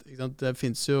eksempel at det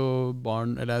finnes jo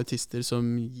barn eller autister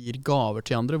som gir gaver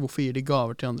til andre. Hvorfor gir de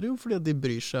gaver til andre? Jo, fordi at de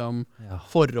bryr seg om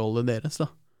forholdet deres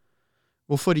da.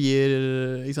 Hvorfor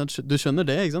ikke sant? Du skjønner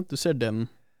det, ikke sant? Du ser den.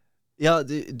 Ja,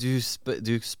 du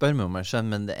spør meg om jeg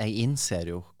skjønner, men jeg innser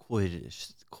jo hvor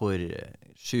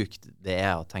sykt det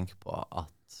er å tenke på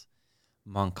at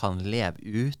man kan leve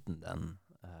uten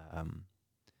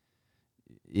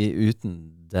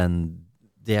den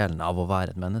delen av å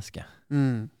være et menneske.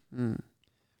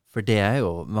 For det er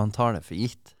jo, man tar det for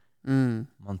gitt.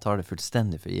 Man tar det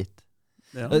fullstendig for gitt.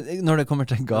 Ja. Når det kommer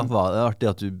til gaver, det er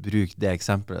artig at du bruker det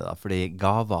eksempelet da, fordi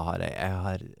gaver jeg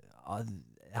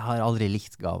har aldri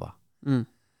likt gaver.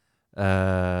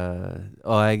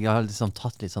 Og jeg har liksom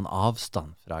tatt litt sånn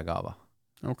avstand fra gaver.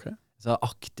 Ok. Så jeg har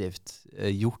aktivt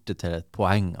gjort det til et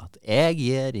poeng at jeg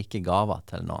gir ikke gaver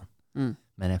til noen,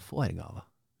 men jeg får gaver.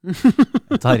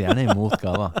 Jeg tar gjerne imot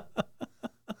gaver.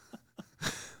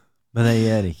 Men jeg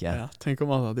gir ikke. Ja, tenk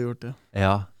om alle hadde gjort det.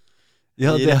 Ja. Jeg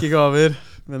gir ikke gaver,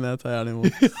 men jeg tar gjerne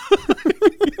imot.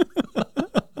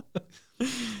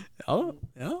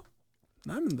 Ja.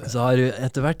 Nei, men det... Så har du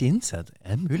etter hvert innsett,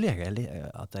 mulig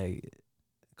at jeg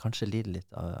kanskje lider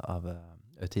litt av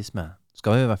autisme.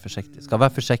 Skal vi være forsiktige? Jeg skal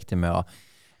være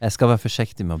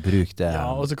forsiktig med å bruke det.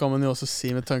 Ja, og så kan man jo også si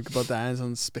med tanke på at det en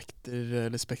sånn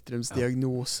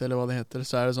spektrumsdiagnose, eller hva det heter,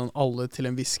 så det sånn alle til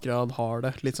en viss grad har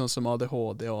det. Litt sånn som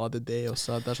ADHD og ADD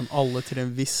også. Det sånn alle til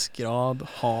en viss grad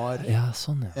har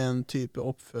en type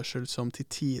oppførsel som til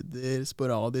tider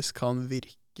sporadisk kan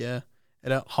virke,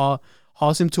 eller ha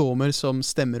symptomer som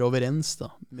stemmer overens da,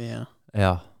 med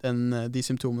de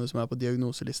symptomene som på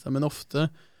diagnoselista. Men ofte,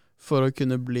 for å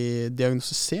kunne bli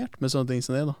diagnostisert med sånne ting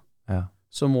som det da,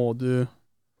 så må du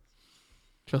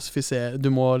klassifisere, du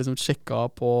må liksom sjekke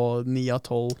av på 9 av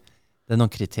 12 det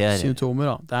noen kriterier. Symptomer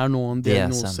da. Det noen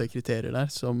diagnosekriterier der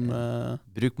som...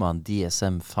 Bruker man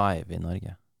DSM-5 i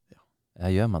Norge? Ja,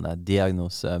 gjør man det?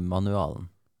 Diagnosemanualen.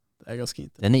 Det ganske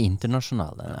interessant. Den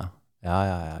internasjonal, den,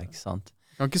 ja, ikke sant?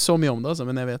 Jeg kan ikke så mye om det, altså,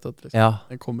 men jeg vet at liksom,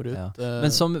 den kommer ut. Men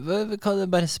kan jeg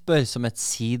bare spørre som et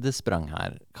sidesprang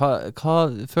her, hva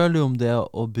føler du om det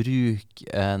å bruke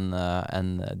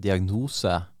en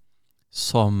diagnose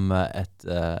som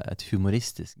et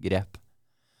humoristisk grep?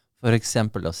 For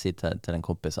eksempel å si til en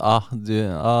kompis,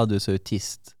 du så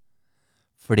autist,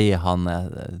 fordi han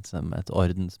som et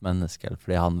ordensmenneske, eller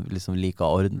fordi han liksom liker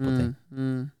orden på ting.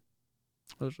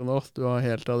 Det sånn, du har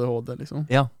helt ADHD, liksom.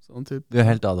 Ja, sånn typ. Du har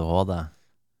helt ADHD.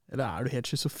 Eller du helt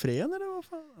schizofren, eller hva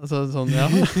faen? Altså, sånn, ja.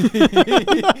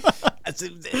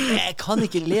 Jeg kan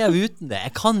ikke leve uten det.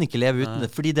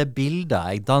 Fordi det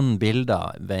bilder, jeg danner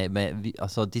bilder med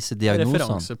altså disse diagnosene.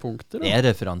 Referansepunkter. Det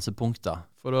referansepunkter.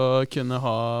 For å kunne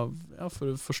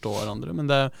for å forstå hverandre. Men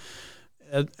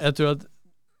jeg tror at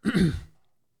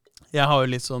jeg har jo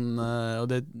litt sånn,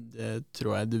 og det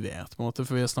tror jeg du vet på en måte,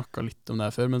 for vi har snakket litt om det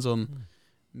her før, men sånn,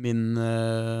 min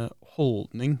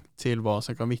holdning til hva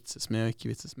som kan vitses med og ikke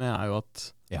vitses med, jo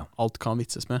at alt kan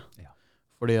vitses med. Ja.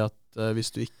 Fordi at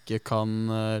hvis du ikke kan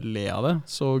le av det,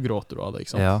 så gråter du av det,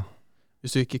 ikke sant? Ja.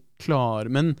 Hvis du ikke klarer...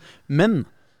 Men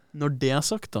når det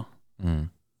sagt da,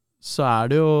 så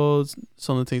det jo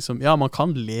sånne ting som... Ja, man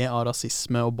kan le av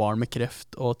rasisme og barn med kreft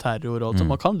og terror og alt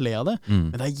sånt. Man kan le av det,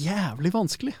 men det jævlig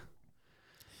vanskelig.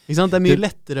 Ikke sant? Det mye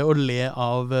lettere å le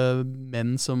av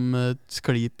menn som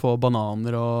sklir på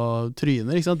bananer og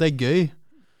tryner, ikke sant? Det gøy.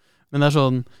 Men det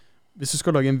sånn, hvis du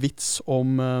skal lage en vits om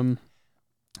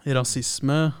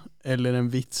rasisme, eller en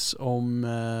vits om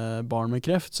barn med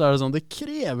kreft, så det sånn, det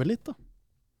krever litt da.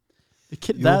 Det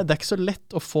ikke så lett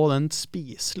å få den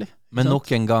spiselig. Men nok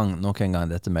en gang,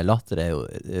 dette med latter jo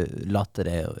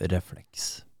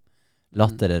refleks.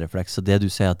 Latter refleks, så det du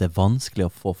sier at det vanskelig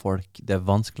å få folk, det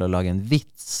vanskelig å lage en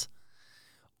vits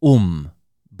om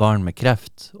barn med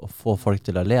kreft, og få folk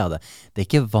til å le av det. Det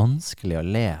ikke vanskelig å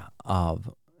le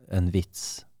av en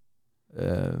vits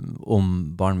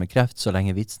om barn med kreft, så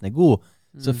lenge vitsen god,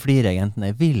 så flir jeg enten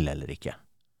jeg vil eller ikke.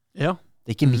 Ja.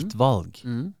 Det ikke mitt valg.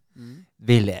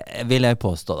 Vil jeg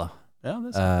påstå da. Ja,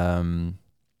 det sant.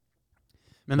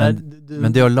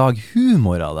 Men det å lage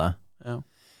humor av det,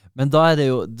 men da det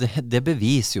jo, det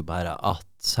beviser jo bare at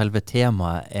selve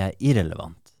temaet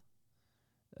irrelevant.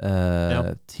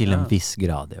 Til en viss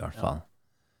grad i hvert fall.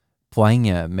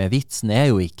 Poenget med vitsen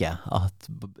jo ikke at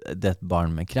det et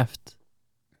barn med kreft.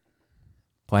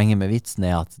 Poenget med vitsen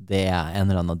at det en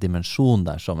eller annen dimensjon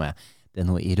der som det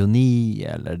noe ironi,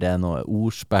 eller det noe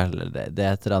ordspill, eller det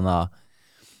et eller annet,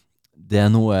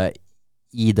 det noe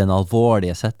i den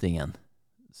alvorlige settingen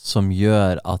som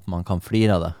gjør at man kan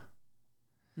flire av det.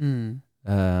 Det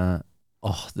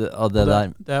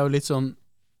jo litt sånn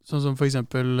som for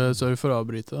eksempel, sorry for å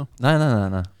avbryte da. Nei.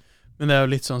 Men det jo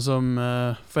litt sånn som,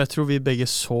 for jeg tror vi begge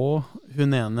så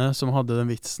hun ene som hadde den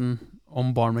vitsen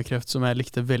om barn med kreft som jeg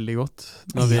likte veldig godt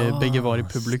når vi begge var i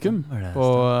publikum på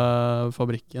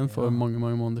fabrikken for mange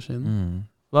måneder siden.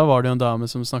 Da var det jo en dame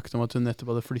som snakket om at hun nettopp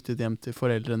hadde flyttet hjem til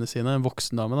foreldrene sine, en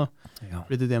voksen dame da,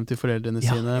 flyttet hjem til foreldrene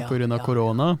sine på grunn av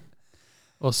korona.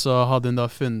 Og så hadde hun da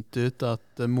funnet ut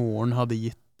at moren hadde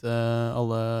gitt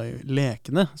alle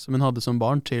lekene som hun hadde som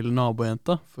barn til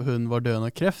nabojenta, for hun var døende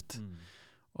av kreft.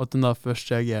 Og at hun da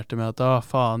først reagerte med at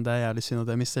faen, det jævlig synd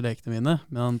at jeg mister lekene mine.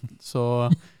 Men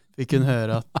så fikk hun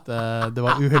høre at det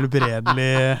var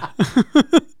uhelbredelig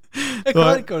Jeg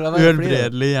klarer ikke å la være å flire.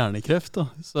 Uhelbredelig hjernekreft da.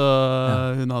 Så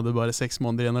hun hadde bare 6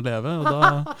 måneder igjen å leve. Og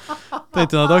da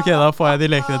tenkte hun at ok, da får jeg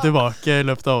de lekene tilbake i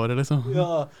løpet av året liksom. Ja.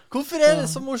 Hvorfor er det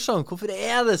så morsomt? Hvorfor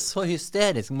er det så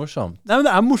hysterisk morsomt? Nei, men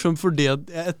det er morsomt fordi at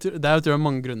jeg tror det er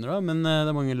mange grunner da, men det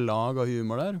er mange lag av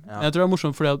humor der. Ja. Jeg tror det er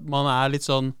morsomt fordi at man er litt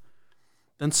sånn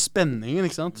den spenningen,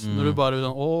 ikke sant? Når du bare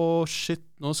sånn, shit,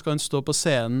 nå skal hun stå på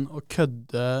scenen og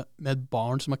kødde med et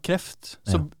barn som har kreft,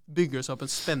 så bygger det seg opp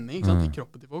en spenning, ikke sant, i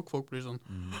kroppen til folk. Folk blir sånn,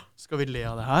 skal vi le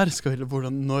av det her?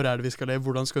 Når er det vi skal le?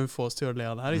 Hvordan skal hun få oss til å le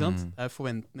av det her, ikke sant? Det er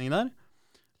forventning der.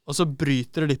 Og så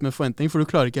bryter det litt med forventning, for du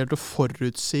klarer ikke helt å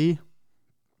forutsi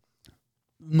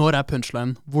når er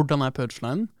punchline, hvordan er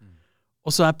punchline. Og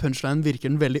så er punchline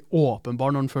virker den veldig åpenbar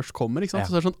når den først kommer, ikke sant?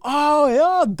 Så er det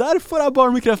sånn, derfor er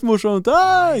barn med kreft morsomt,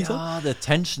 ikke sant? Ja, det er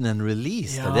tension and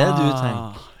release, det er det du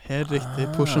tenker. Helt riktig,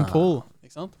 push and pull,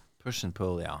 ikke sant? Push and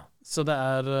pull, ja. Så det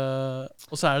er,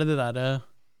 og så er det der,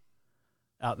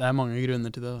 det er mange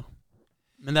grunner til det da.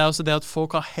 Men det er også det at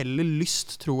folk har heller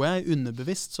lyst, tror jeg,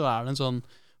 underbevisst, så er det en sånn,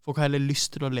 folk har heller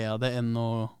lyst til å le av det enn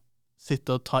å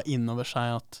sitte og ta inn over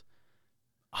seg at,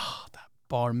 det er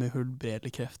barn med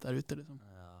uhelbredelig kreft der ute, liksom.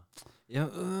 Ja,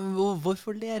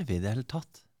 hvorfor ler vi i det hele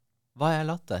tatt? Hva er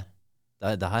latter?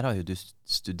 Det her har jo du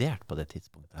studert på det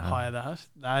tidspunktet. Har jeg det her?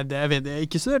 Jeg har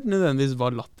ikke studert nødvendigvis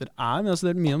hva latter er, men jeg har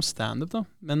studert mye om stand-up da.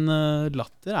 Men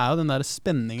latter er jo den der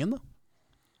spenningen da.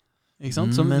 Ikke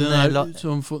sant?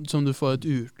 Som du får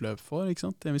et utløp for, ikke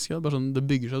sant? Bare sånn, det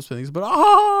bygger seg opp spenning, så bare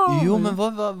Jo, men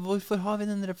hvorfor har vi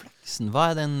den refleksen?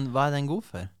 Hva er den god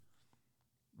for?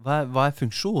 Hva er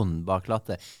funksjonen bak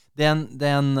latter?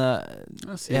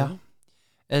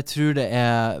 Jeg tror det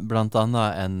er blant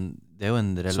annet det er jo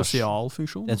en relasjon. Sosial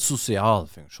funksjon. Det er en sosial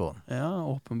funksjon. Ja,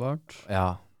 åpenbart.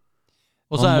 Ja.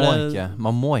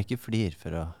 Man må ikke flire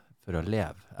for å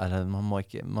leve. Eller man må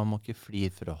ikke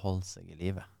flire for å holde seg i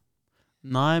livet.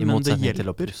 Nei, men det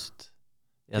hjelper.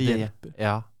 Det hjelper.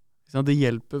 Ja. Det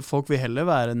hjelper. Folk vil heller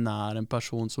være nær en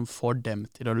person som får dem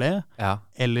til å le,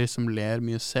 eller som ler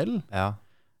mye selv. Ja.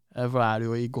 For er det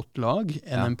jo i godt lag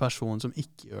enn en person som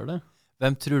ikke gjør det.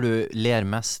 Hvem tror du ler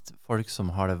mest? Folk som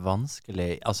har det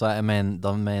vanskelig? Altså,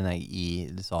 da mener jeg i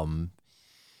liksom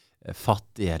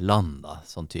fattige land, da,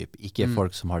 sånn typ. Ikke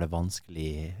folk som har det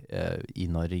vanskelig i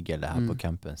Norge eller her på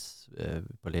campus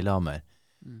på Lillehammer.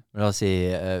 Men la oss si,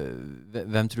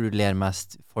 hvem tror du ler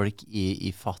mest? Folk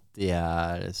i fattige,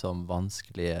 som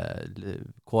vanskelige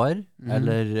kår?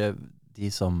 Eller de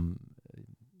som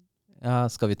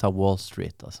skal vi ta Wall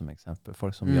Street da, som eksempel?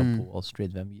 Folk som jobber på Wall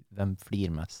Street, hvem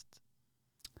flir mest?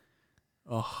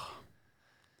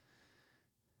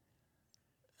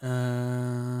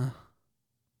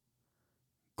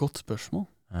 Godt spørsmål.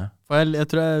 For jeg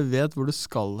tror jeg vet hvor du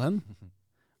skal hen.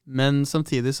 Men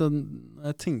samtidig så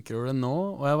jeg tenker over det nå,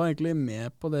 og jeg var egentlig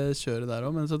med på det kjøret der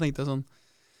også, men så tenkte jeg sånn,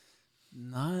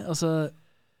 nei, altså,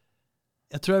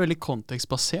 jeg tror jeg er veldig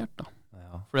kontekstbasert da.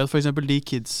 Fordi at for eksempel de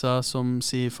kidsa som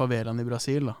sier favelaen i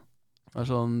Brasil da,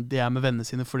 de er med vennene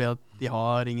sine fordi at de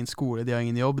har ingen skole, de har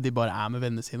ingen jobb, de bare er med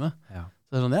vennene sine.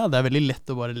 Så det er det er veldig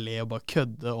lett å bare le og bare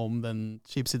kødde om den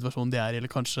kjipe situasjonen de er i,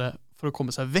 eller kanskje for å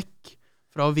komme seg vekk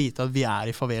fra å vite at vi er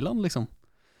i favelaen, liksom.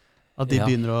 At de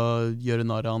begynner å gjøre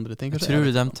narr av andre ting. Tror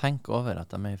du de tenker over at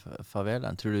de er i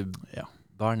favelaen? Tror du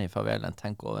barn i favelaen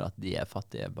tenker over at de er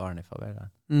fattige barn i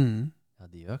favelaen? Ja,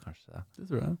 de gjør kanskje det. Det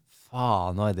tror jeg.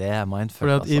 Faen, nå er det mindfuck,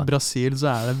 fordi at i Brasil så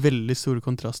er det veldig stor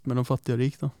kontrast mellom fattig og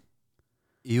rik, da.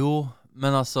 Jo,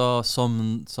 men altså, som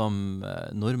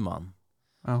nordmann,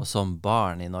 og som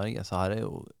barn i Norge, så har jeg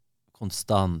jo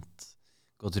konstant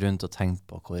gått rundt og tenkt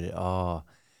på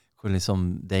hvor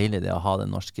liksom deilig det er å ha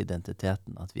den norske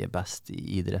identiteten, at vi er best i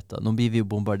idretter. Nå blir vi jo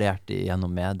bombardert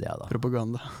gjennom media, da.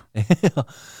 Propaganda.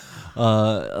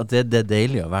 At det er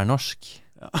deilig å være norsk.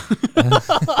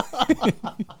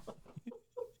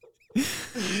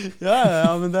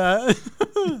 Men det er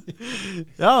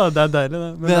det er deilig det.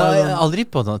 Men jeg har aldri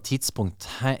på noe tidspunkt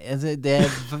det er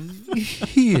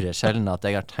uhyre sjelden at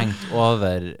jeg har tenkt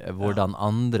over hvordan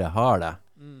andre har det,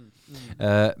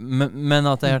 men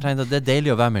at jeg har tenkt at det er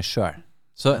deilig å være meg selv.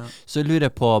 Så lurer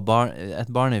jeg på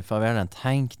et barn i favelaen,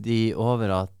 tenk de over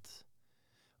at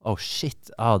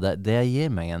shit, det gir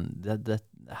meg jeg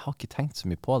har ikke tenkt så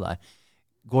mye på det.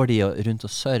 Går de rundt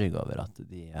og sørger over at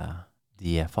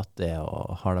de er fattige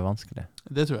og har det vanskelig?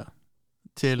 Det tror jeg.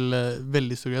 Til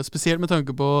veldig stor grad. Spesielt med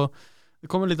tanke på, det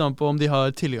kommer litt an på om de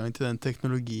har tilgang til den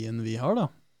teknologien vi har da.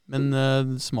 Men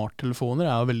smarttelefoner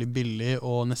er jo veldig billig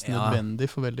og nesten nødvendig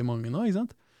for veldig mange nå, ikke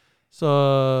sant? Så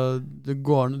det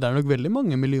er nok veldig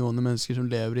mange millioner mennesker som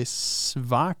lever i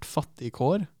svært fattige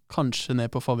kår, kanskje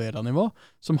ned på favela-nivå,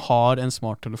 som har en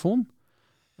smarttelefon.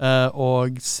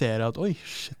 og ser at, oi,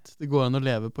 shit, det går an å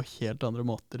leve på helt andre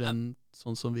måter enn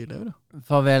sånn som vi lever.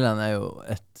 Favelaen jo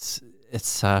et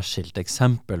særskilt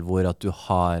eksempel hvor at du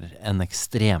har en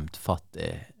ekstremt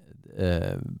fattig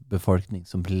befolkning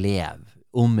som lever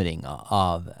omringet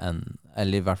av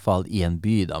eller i hvert fall i en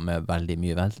by da, med veldig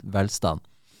mye velstand.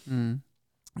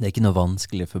 Det ikke noe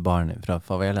vanskelig for barn fra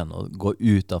favelaen å gå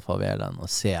ut av favelaen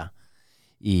og se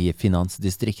i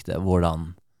finansdistriktet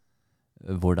hvordan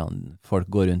folk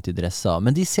går rundt i dresser.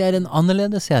 Men de ser en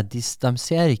annerledeshet. De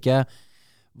ser ikke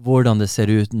hvordan det ser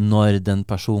ut når den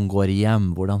personen går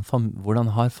hjem.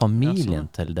 Hvordan har familien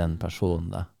til den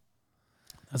personen det?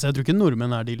 Altså, jeg tror ikke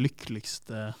nordmenn de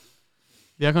lykkeligste.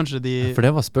 De kanskje de... For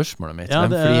det var spørsmålet mitt.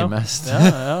 Hvem flyr mest?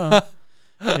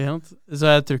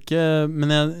 Så jeg tror ikke...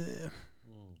 Men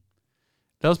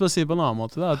la oss bare si på en annen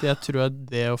måte da, at jeg tror at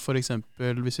det å for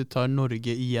eksempel, hvis vi tar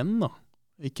Norge igjen da,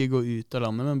 ikke gå ut av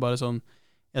landet, men bare sånn,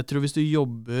 jeg tror hvis du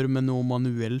jobber med noe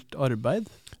manuelt arbeid,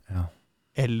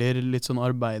 eller litt sånn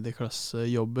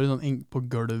arbeiderklassejobber, sånn på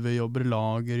gulvet jobber,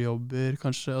 lagerjobber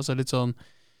kanskje, altså litt sånn,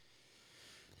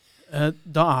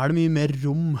 da det mye mer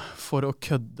rom for å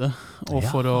kødde, og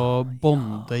for å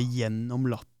bonde gjennom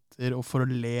latter, og for å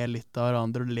le litt av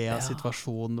hverandre, og le av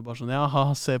situasjonen, og bare sånn,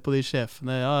 se på de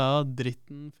sjefene,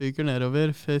 dritten fyker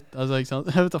nedover, fett, altså ikke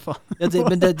sant, jeg vet da faen.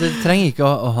 Men det trenger ikke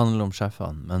å handle om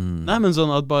sjefene, men... Nei, men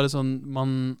sånn at bare sånn,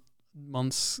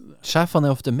 Sjefene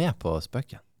ofte med på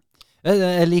spøken.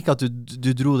 Jeg liker at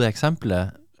du dro det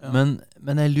eksempelet, men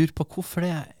jeg lurer på hvorfor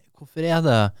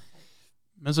det...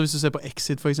 Men så hvis du ser på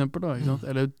Exit for eksempel da, ikke sant?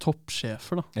 Eller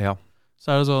toppsjefer da,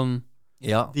 så det sånn,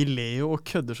 de ler jo og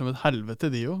kødder som et helvete,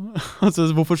 de jo. Altså,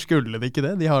 hvorfor skulle de ikke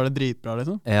det? De har det dritbra,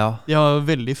 liksom. De har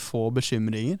veldig få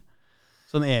bekymringer.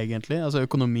 Sånn egentlig. Altså,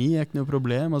 økonomi ikke noe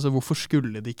problem. Altså, hvorfor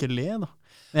skulle de ikke le, da?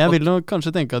 Men jeg vil nok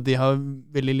kanskje tenke at de har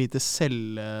veldig lite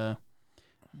selv...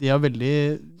 De har veldig...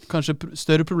 Kanskje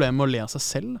større problemer med å le av seg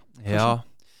selv. Ja.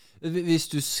 Hvis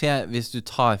du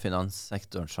tar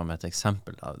finanssektoren som et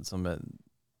eksempel, da, som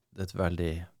et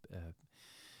veldig...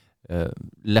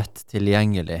 lett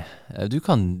tilgjengelig. Du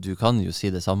kan jo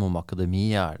si det samme om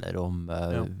akademia eller om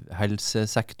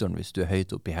helsesektoren hvis du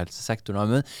høyt opp i helsesektoren.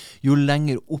 Men jo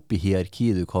lenger opp i hierarki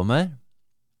du kommer,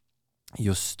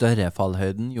 jo større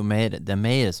fallhøyden, jo mer, det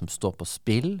mer som står på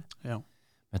spill,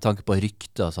 med tanke på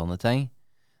rykte og sånne ting.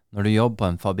 Når du jobber på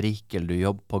en fabrikk eller du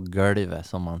jobber på gulvet,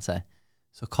 som man sier,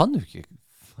 så kan du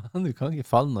ikke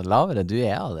falle noe lavere. Du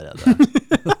allerede.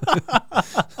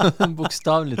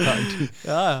 Bokstavlig talt.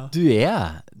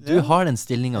 Du har den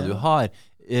stillingen du har.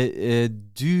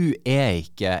 Du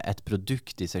ikke et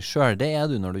produkt i seg selv. Det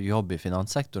du når du jobber i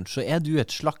finanssektoren. Så du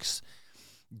et slags...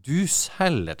 Du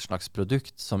selger et slags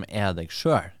produkt som deg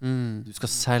selv. Du skal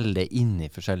selge det inn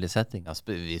i forskjellige settinger.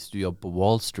 Hvis du jobber på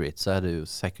Wall Street, så det jo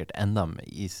sikkert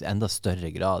i enda større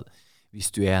grad.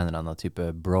 Hvis du en eller annen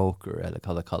type broker, eller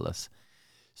hva det kalles.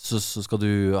 Så skal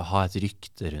du ha et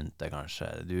rykte rundt det,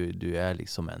 kanskje. Du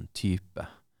liksom en type.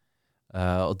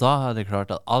 Og da det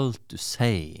klart at alt du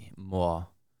sier må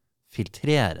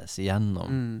filtreres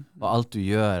igjennom. Og alt du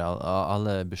gjør,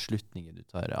 alle beslutninger du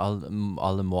tar,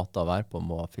 alle måter å være på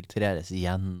må filtreres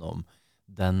igjennom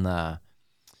denne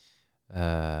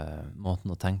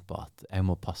måten å tenke på at jeg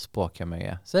må passe på hvem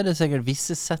jeg Så det sikkert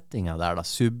visse settinger der da,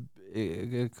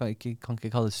 kan ikke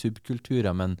kalle det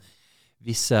subkulturer, men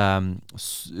visse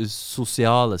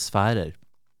sosiale sfærer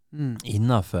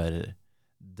innenfor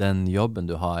den jobben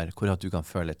du har, hvor at du kan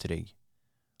føle trygg.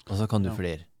 Og så kan du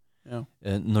flire.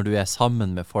 Når du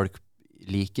sammen med folk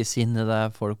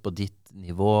likesinnede, folk på ditt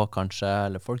nivå kanskje,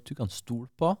 eller folk du kan stole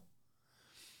på.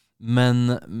 Men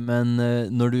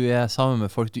når du sammen med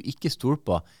folk du ikke stoler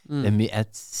på, jeg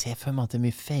ser for meg at det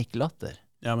mye fake latter.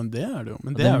 Ja, men det det jo.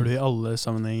 Men det det i alle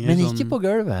sammenhenger. Men ikke på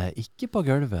gulvet. Ikke på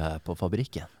gulvet på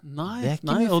fabrikken. Nei,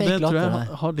 og det tror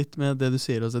jeg har litt med det du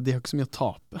sier også. De har ikke så mye å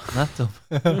tape. Nettopp.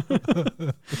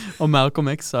 Og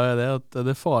Malcolm X sa jo det, at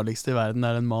det farligste i verden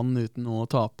en mann uten noe å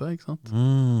tape, ikke sant?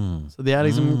 Så de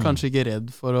liksom kanskje ikke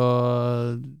redd for å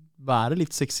være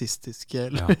litt sexistiske,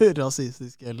 eller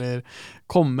rasistiske, eller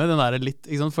komme den der litt,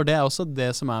 ikke sant? For det også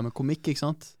det som med komikk, ikke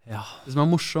sant? Det som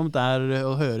morsomt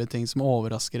å høre ting som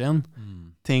overrasker en.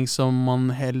 Ting som man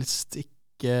helst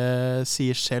ikke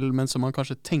sier selv, men som man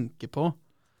kanskje tenker på,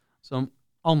 som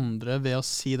andre ved å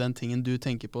si den tingen du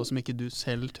tenker på, som ikke du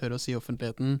selv tør å si i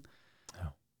offentligheten.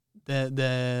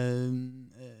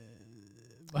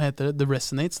 Hva heter det? Det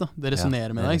resonates da. Det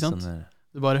resonerer med deg, ikke sant?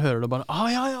 Du bare hører det bare,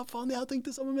 faen, jeg har tenkt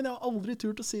det samme, men jeg har aldri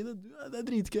turt å si det. Det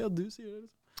dritgøy at du sier det.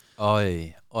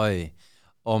 Oi.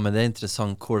 Men det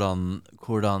interessant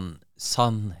hvordan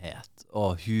sannhet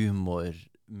og humor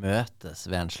møtes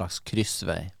ved en slags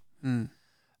kryssvei.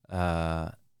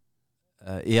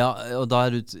 Ja, og da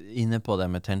du inne på det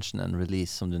med tension and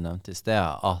release, som du nevnte i sted,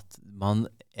 at man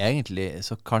egentlig,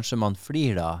 så kanskje man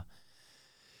flir da,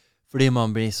 fordi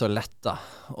man blir så letta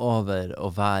over å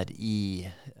være i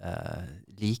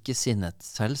likesinnet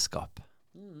selskap.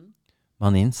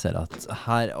 Man innser at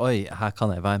her kan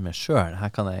jeg være meg selv,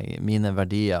 her kan mine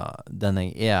verdier, den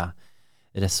jeg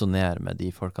resonere med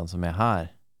de folkene som her.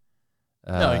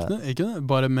 Ikke det,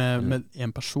 bare med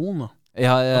en person da.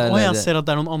 Jeg ser at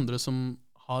det noen andre som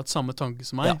har et samme tanke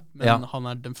som meg, men han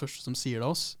den første som sier det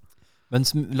oss. Men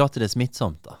låter det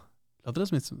smittsomt da? Låter det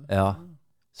smittsomt? Ja.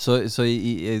 Så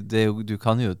du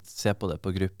kan jo se på det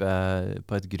på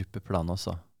et gruppeplan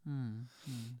også.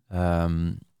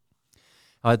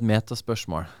 Jeg har et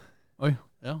metaspørsmål. Oi,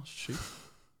 ja, sykt.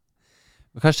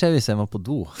 Men hva skjer hvis jeg må på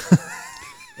do?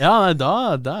 Ja, nei,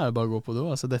 da er det bare å gå på do.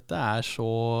 Altså, dette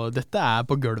er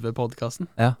på gulvet podcasten.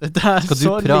 Ja. Dette er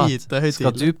så lite høytidelig.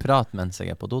 Skal du prate mens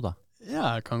jeg på do da?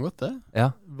 Ja, jeg kan godt det.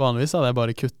 Ja. Vanligvis hadde jeg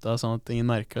bare kuttet sånn at ingen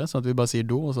merker det, sånn at vi bare sier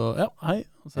do, og så, hei,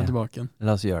 og så tilbake igjen.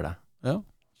 La oss gjøre det. Ja,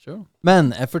 sure. Men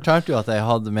jeg fortalte jo at jeg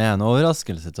hadde med en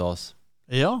overraskelse til oss.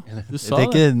 Ja, du sa det. Det er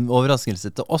ikke en overraskelse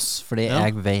til oss, fordi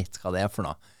jeg vet hva det for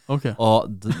noe. Okay. Og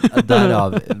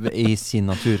derav, i sin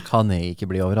natur, kan jeg ikke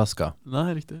bli overrasket.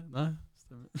 Nei, riktig. Nei,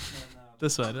 stemmer.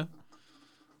 Dessverre.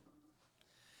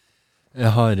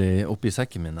 Jeg har oppi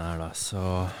sekken min her da,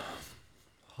 så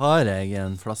har jeg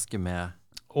en flaske med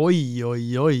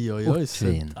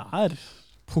portvin. Der.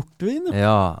 Portvin?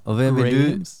 Ja, og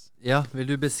vil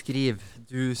du beskrive,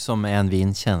 du som en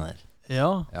vinkjenner,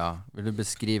 vil du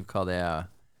beskrive hva det er?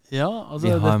 Ja, altså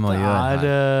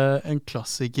dette en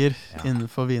klassiker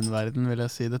innenfor vinverden, vil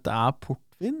jeg si. Dette er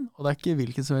portvin, og det er ikke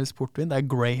hvilken som helst portvin, det er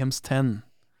Graham's 10,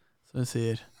 som vi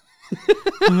sier.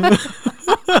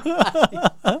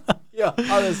 Ja,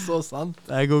 det er så sant.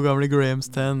 Det er god gamle Graham's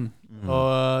 10.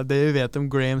 Og det vi vet om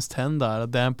Graham's 10 da, er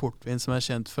at det er en portvin som er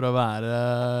kjent for å være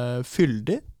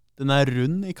fyldig. Den er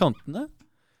rund i kantene.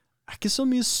 Er ikke så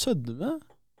mye sødme,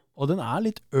 og den er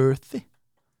litt earthy.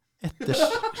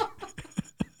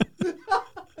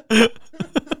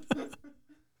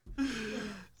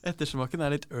 Ettersmaken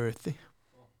er litt earthy.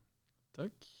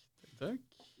 Takk.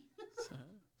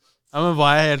 Ja, men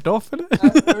var jeg helt off, eller?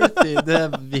 Earthy, det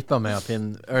vippet meg opp inn.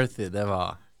 Earthy, det var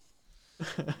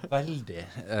veldig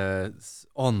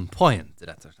on point,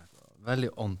 rett og slett. Veldig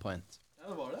on point. Ja,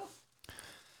 det var det.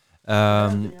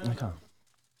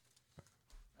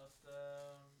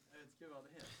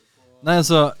 Nei,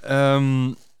 altså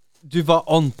du var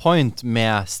on point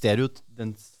med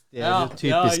den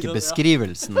stereotypiske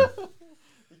beskrivelsen.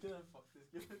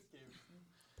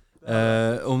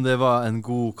 Om det var en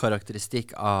god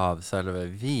karakteristikk av selve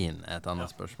vin, et annet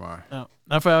spørsmål. Ja.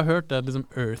 Nei, for jeg har hørt det liksom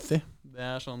earthy. Det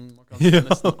er sånn, man kan si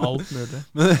nesten alt mulig.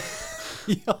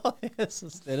 Ja, det er så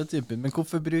stereotypen. Men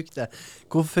hvorfor bruk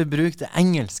det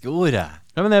engelske ordet?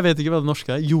 Ja, men jeg vet ikke hva det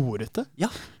norske er. Jordete? Ja.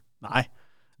 Nei.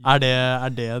 Er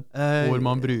det et ord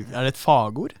man bruker? Er det et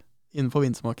fagord innenfor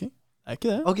vinsmaking? Er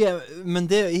ikke det? Ok, men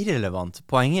det er irrelevant.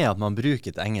 Poenget er at man bruker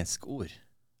et engelsk ord.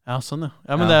 Ja, sånn ja.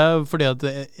 Ja, men det er fordi at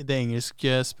det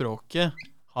engelske språket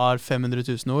har 500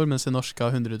 000 ord, mens det norske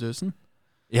har 100 000.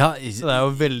 Ja, så det er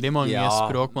jo veldig mange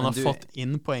språk man har fått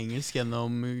inn på engelsk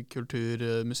gjennom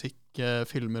kultur, musikk,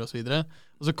 filmer og så videre.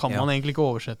 Og så kan man egentlig ikke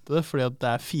oversette det, fordi at det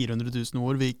er 400 000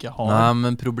 ord vi ikke har. Nei,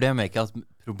 men problemet er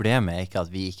ikke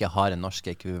at vi ikke har en norsk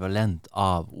ekvivalent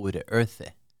av ordet earthy.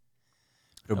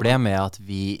 Problemet er at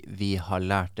vi har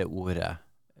lært det ordet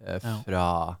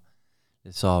fra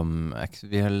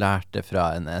vi har lært det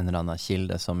fra en eller annen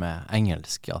kilde som er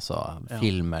engelsk, altså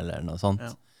film eller noe sånt. Ja.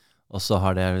 Og så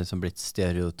har det liksom blitt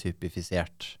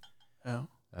stereotypifisert. Ja.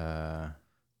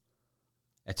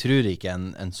 Jeg tror ikke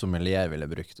en sommelier ville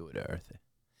brukt ordet earthy.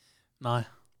 Nei.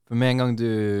 For med en gang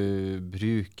du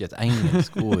bruker et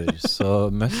engelsk ord, så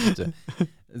møster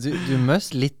du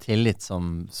møster litt tillit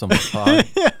som fag,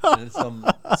 eller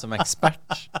som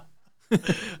ekspert.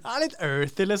 Det er litt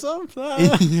earthy, liksom.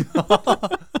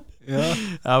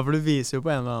 Ja, for det viser jo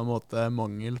på en eller annen måte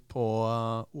mangel på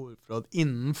ordforråd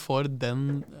innenfor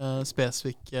den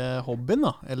spesifikke hobbyen,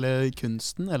 da, eller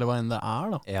kunsten, eller hva enn det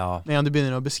er, da. Ja. Men du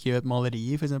begynner å beskrive et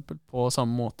maleri, for eksempel, på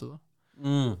samme måte,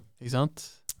 da. Ikke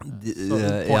sant?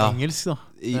 På engelsk, da.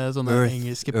 Sånne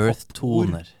engelske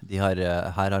earth-toner.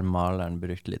 Her har maleren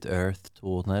brukt litt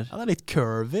earth-toner. Ja, det er litt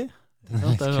curvy.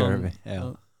 Litt curvy,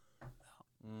 ja.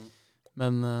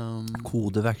 Men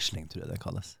kodeveksling tror jeg det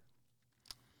kalles.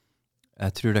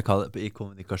 Jeg tror det kalles i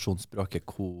kommunikasjonsspråket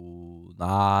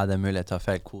nei, det er mulig jeg tar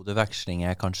feil. Kodeveksling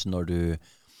er kanskje når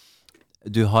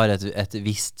du har et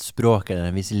visst språk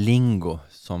eller en viss lingo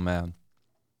som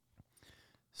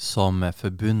som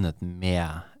forbundet med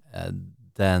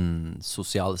den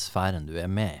sosiale sfæren du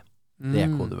med i. Det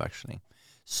kodeveksling.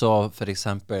 Så for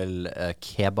eksempel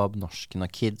kebabnorsk, når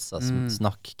kidsa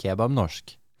snakker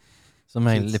kebabnorsk, som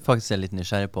jeg faktisk litt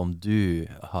nysgjerrig på om du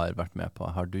har vært med på.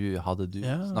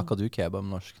 Snakket du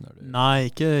kebabnorsk? Nei,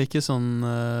 ikke sånn,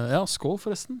 skål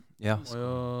forresten. Ja. Må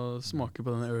jo smake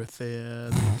på denne earthy,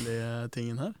 nydelige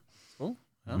tingen her. Skål.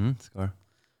 Ja. Skål.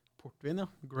 Portvin, ja.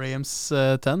 Graham's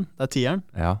 10, det 10'eren.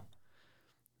 Ja.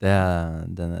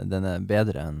 Den er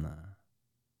bedre enn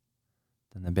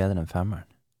 5'eren.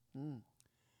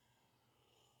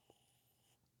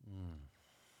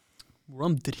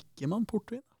 Hvordan drikker man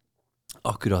portvin?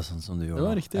 Akkurat sånn som du gjorde. Det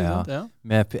var riktig, sant? Ja.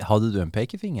 Hadde du en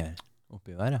pekefinger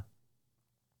oppi været?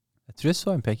 Jeg tror jeg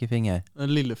så en pekefinger.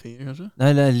 En lillefinger, kanskje?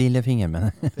 Nei, lillefinger,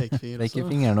 men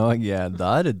pekefingeren også. Da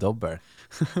er det dobbelt.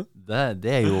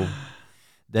 Det er jo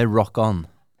det er rock on.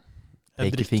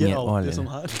 Jeg drikker alltid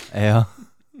sånn her. Ja.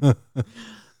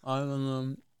 Nei,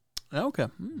 men ja, ok.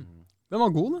 Den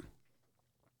var god, det.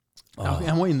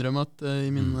 Jeg må innrømme at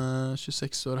i mine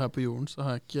 26 år her på jorden så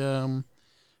har jeg ikke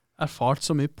erfart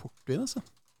så mye portvin, altså.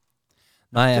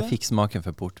 Nei, jeg fikk smaken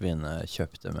for portvin. Jeg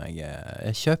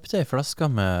kjøpte en flaske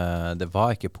med, det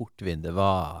var ikke portvin, det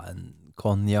var en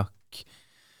konjakk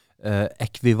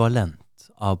ekvivalent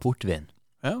av portvin.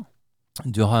 Ja.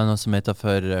 Du har noe som heter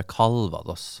for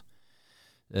Calvados,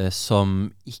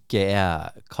 som ikke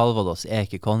Calvados er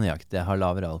ikke konjakk, det har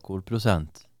lavere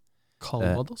alkoholprosent.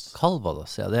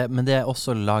 Calvados, ja. Men det er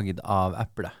også laget av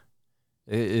eple.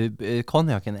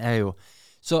 Konjakken er jo...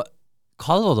 Så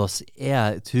Calvados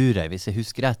tror jeg, hvis jeg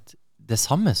husker rett,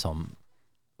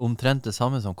 omtrent det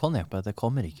samme som konjakk, men det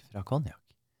kommer ikke fra konjakk.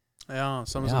 Ja,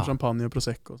 samme som champagne og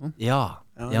prosecco og sånn. Ja,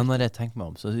 når jeg tenker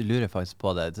meg om, så lurer jeg faktisk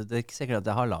på det. Det er ikke sikkert at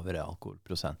det har lavere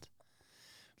alkoholprosent.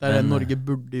 Det er det Norge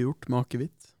burde gjort med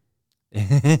akevitt.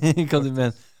 Hva du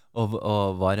mener? Og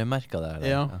varemerker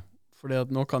det? Ja. Fordi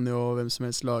at nå kan jo hvem som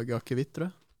helst lage akevitt, tror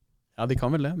jeg. Ja, de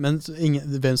kan vel det. Men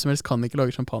hvem som helst kan ikke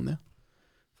lage champagne,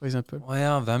 for eksempel.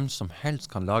 Hvem som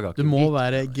helst kan lage akevitt. Du må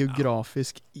være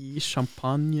geografisk i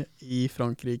Champagne i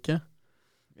Frankrike.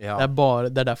 Ja. Det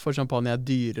er derfor champagne er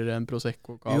dyrere enn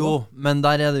Prosecco. Jo, men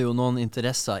der er det jo noen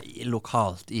interesser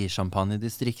lokalt i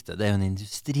champagnedistriktet. Det er jo en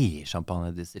industri i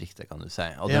champagnedistriktet, kan du si.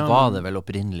 Og det var det vel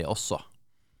opprinnelig også.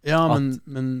 Ja, men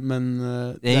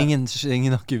det er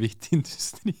ingen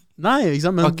akevittindustri. Nei, ikke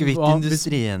sant?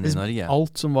 Akevittindustrien i Norge.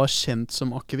 Alt som var kjent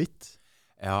som akevitt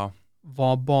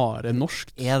var bare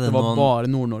norsk. Det var bare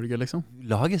Nord-Norge, liksom.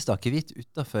 Lages det akevitt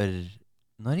utenfor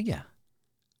Norge?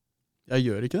 Jeg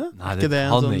gjør ikke det. Nei, det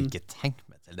kan jeg ikke tenke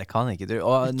meg til. Det kan jeg ikke.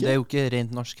 Og det er jo ikke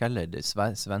rent norsk heller.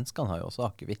 Svenskene har jo også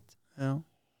akevitt. Ja.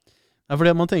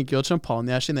 Fordi man tenker jo at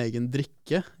champagne er sin egen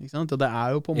drikke, ikke sant? Og det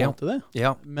er jo på en måte det.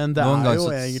 Ja. Men det er jo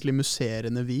egentlig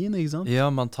musserende vin, ikke sant? Ja,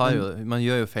 man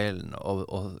gjør jo feilen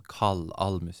å kalle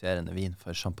all musserende vin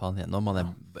for champagne når man er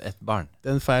et barn.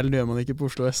 Den feilen gjør man ikke på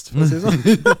Oslo Øst, for å si sånn.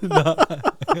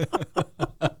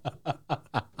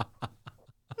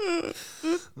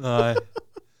 Nei.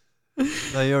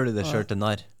 Da gjør du det selv til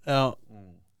narr. Ja.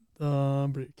 Da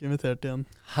blir du ikke invitert igjen.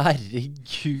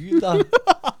 Herregud, da.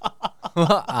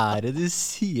 Hva er det du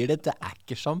sier? Dette er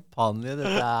ikke champagne,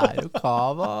 dette er jo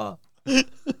cava.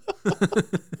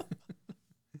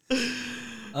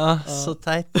 Så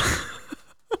teit.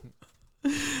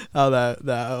 Ja,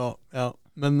 det er jo, ja.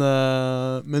 Men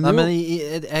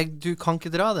du kan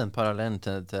ikke dra den parallellen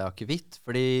til akevitt,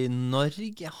 fordi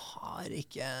Norge har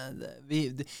ikke...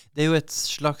 Det er jo et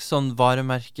slags sånn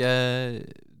varemerke...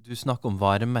 Du snakker om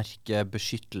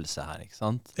varemerkebeskyttelse her, ikke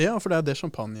sant? Ja, for det er det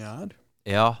champagne er.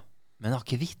 Ja, men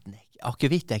akevitt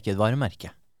er ikke et varemerke.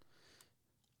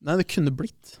 Nei, det kunne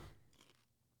blitt.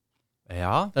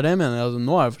 Ja. Det er det jeg mener. Altså,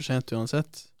 nå er det for sent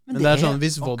uansett. Men det er sånn,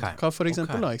 hvis vodka for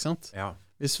eksempel, da, ikke sant? Ja.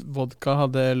 Hvis vodka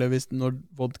når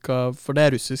vodka... For det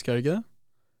er russisk, er det ikke det?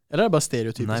 Eller er det bare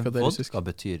stereotypisk at det er russisk? Nei, vodka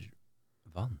betyr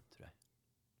vann, tror jeg.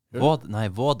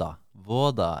 Voda.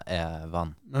 Voda er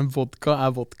vann. Men vodka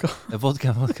er vodka. Vodka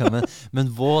er vodka,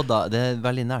 men voda, det er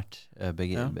veldig nært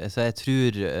begrep. Ja. Så jeg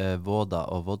tror voda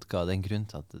og vodka, det er en grunn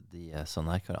til at de er så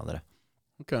nær hverandre.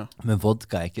 Okay. Men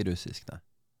vodka er ikke russisk, nei.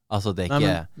 Altså, det er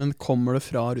ikke... Men kommer det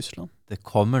fra Russland? Det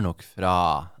kommer nok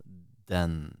fra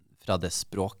det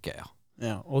språket, ja.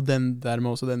 Ja, og dermed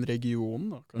også den regionen,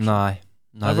 da, kanskje?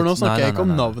 Nei, for nå snakker jeg ikke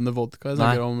om navnet vodka, jeg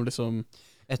snakker om liksom...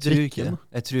 Jeg tror ikke det.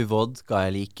 Jeg tror vodka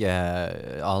er like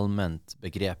allment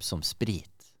begrep som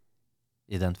sprit,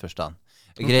 i den forstand.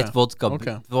 Greit,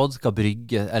 vodka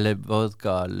brygge, eller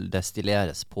vodka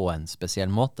destilleres på en spesiell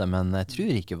måte, men jeg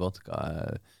tror ikke vodka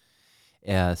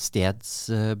er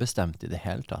stedsbestemt i det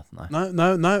hele tatt, nei.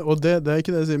 Nei, og det er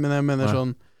ikke det jeg sier, men jeg mener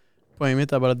sånn, Poenget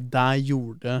mitt bare at der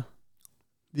gjorde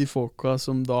de folka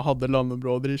som da hadde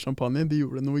landeområder i champagne, de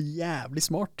gjorde noe jævlig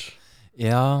smart.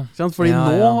 Ja. Fordi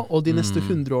nå og de neste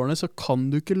 100 årene så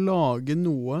kan du ikke lage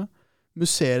noe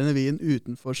musserende vin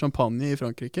utenfor champagne i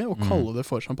Frankrike og kalle det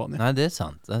for champagne. Nei, det er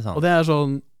sant. Og det er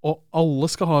sånn, og alle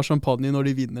skal ha champagne når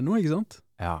de vinner noe, ikke sant?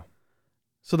 Ja.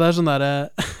 Så det er sånn der,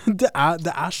 det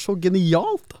er så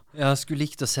genialt da. Jeg skulle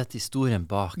likt å sette historien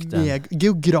bak den.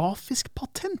 Geografisk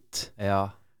patent. Ja.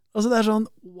 Altså det er sånn,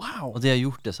 wow. Og de har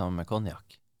gjort det samme med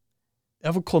konjakk.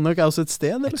 Ja, for konjakk er også et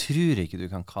sted, eller? Jeg tror ikke du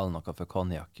kan kalle noe for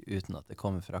konjakk uten at det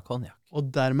kommer fra konjakk.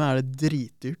 Og dermed er det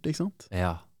dritdyrt, ikke sant?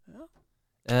 Ja.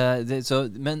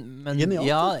 Men genialt,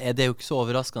 ja, det er jo ikke så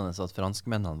overraskende at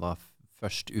franskmennene var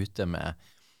først ute med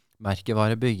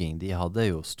merkevarebygging. De hadde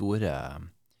jo store...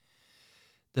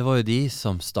 Det var jo de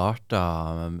som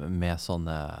startet med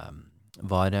sånne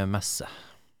varemesse.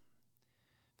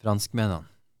 Franskmennene.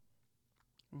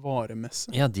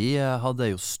 Varemesse? Ja, de hadde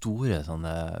jo store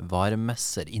sånne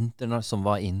varemesser som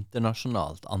var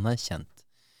internasjonalt anerkjent.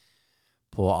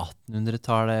 På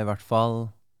 1800-tallet i hvert fall.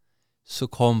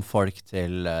 Så kom folk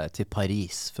til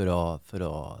Paris for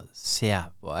å se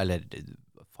på, eller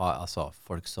altså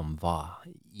folk som var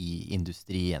i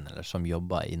industrien, eller som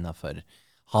jobbet innenfor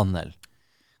handel,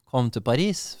 kom til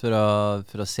Paris for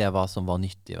å se hva som var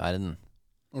nytt i verden.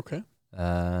 Ok.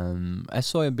 Jeg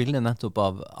så jo bildet nettopp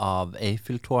av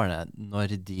Eiffeltårnet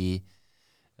når de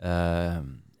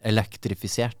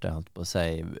elektrifiserte, holdt på å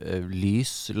si,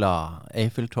 lysla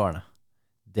Eiffeltårnet.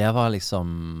 Det var liksom...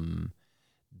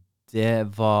 Det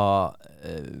var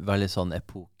veldig sånn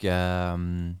epoke...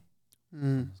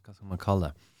 Hva skal man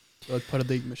kalle det? Det var et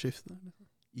paradigmeskifte.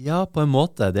 Ja, på en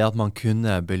måte. Det at man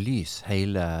kunne belyse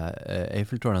hele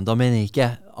Eiffeltårnet. Da mener jeg ikke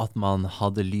at man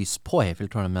hadde lys på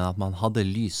Eiffeltårnet, men at man hadde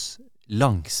lys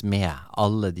langs med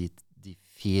alle de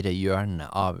 4 hjørnene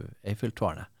av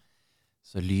Eiffeltårnet.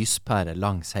 Så lyspære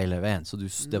langs hele veien. Så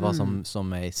det var som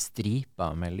en stripe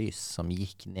med lys som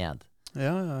gikk ned.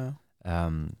 Ja.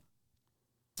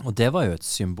 Og det var jo et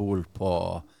symbol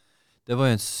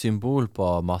på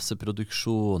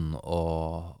masseproduksjon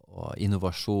og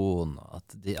innovasjon,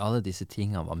 at alle disse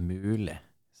tingene var mulig,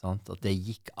 sant? At det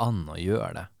gikk an å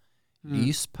gjøre det.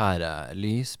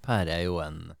 Lyspære er jo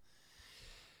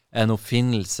en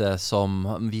oppfinnelse som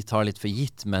vi tar litt for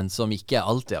gitt, men som ikke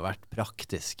alltid har vært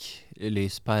praktisk.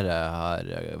 Lyspære har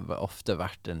ofte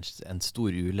vært en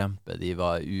stor ulempe. De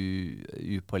var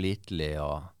upålitelige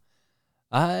og...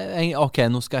 Ok,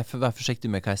 nå skal jeg være forsiktig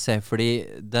med hva jeg sier, fordi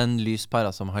den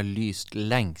lyspæra som har lyst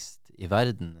lengst i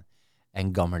verden, er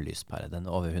en gammel lyspære. Den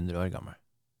er over 100 år gammel.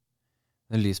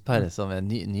 Den lyspære som er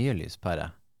nye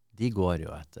lyspære, de går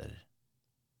jo etter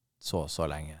så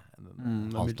lenge.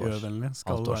 Miljøvennlig.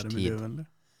 Skal være miljøvennlig.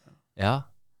 Ja,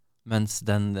 mens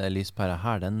den lyspæra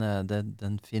her,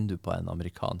 den finner du på en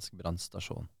amerikansk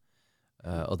brannstasjon.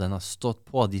 Og den har stått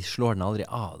på, de slår den aldri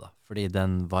av da, fordi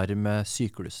den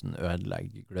varmesyklusen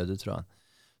ødelegger glødetråden.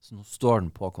 Så nå står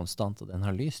den på konstant, og den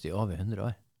har lyst i over 100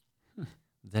 år.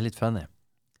 Det er litt funny.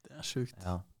 Det er sjukt.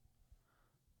 Ja.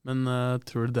 Men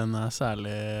tror du den er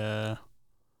særlig...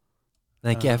 Den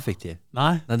er ikke effektiv.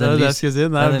 Nei, det er det jeg skal si.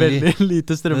 Den er veldig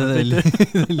lite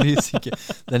strømeffektiv.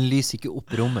 Den lyser ikke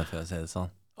opp rommet, for å si det sånn.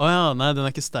 Nei, den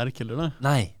er ikke sterk heller, da.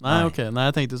 Nei. Ok. Nei,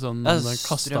 jeg tenkte sånn, den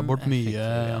kastet bort mye...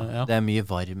 Ja. Det er mye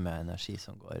varme energi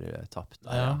som går tapt.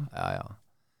 Ja.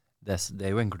 Det er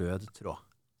jo en glødetråd.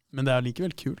 Men det er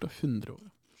likevel kult, 100 år.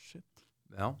 Shit.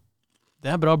 Ja. Det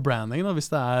er bra branding, da, hvis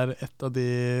det er et av de...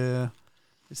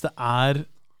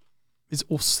 Hvis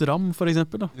Osram, for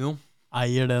eksempel, da,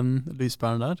 eier den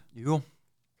lyspæren der,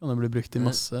 kan det bli brukt i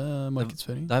masse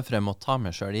markedsføring. Derfor jeg må ta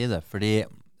meg selv i det, fordi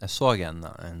jeg så en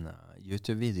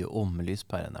YouTube-video om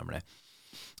lyspære, nemlig,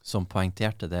 som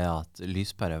poengterte det at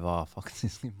lyspære var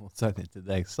faktisk i motsetning til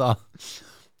det jeg sa.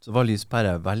 Så var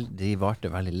lyspære, de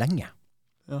varte veldig lenge.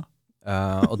 Ja.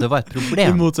 Og det var et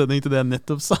problem. I motsetning til det jeg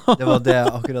nettopp sa. Det var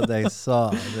akkurat det jeg sa.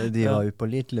 De var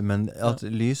upålitelige, men at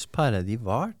lyspære, de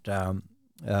varte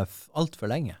alt for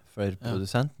lenge for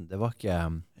produsenten. Det var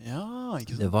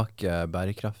ikke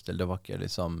bærekraft, eller det var ikke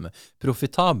liksom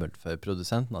profitabelt for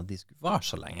produsenten at de skulle vare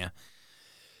så lenge.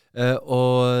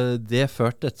 Og det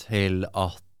førte til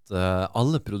at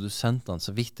alle produsentene,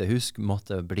 så vidt jeg husker,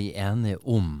 måtte bli enige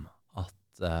om at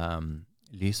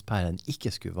lyspæren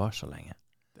ikke skulle vare så lenge.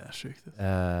 Det er sykt.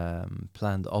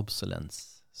 Planned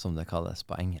obsolescence, som det kalles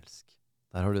på engelsk.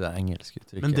 Der har du det engelske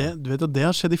uttrykket. Men du vet at det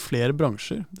har skjedd i flere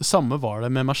bransjer. Det samme var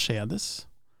det med Mercedes,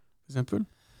 for eksempel.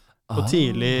 Og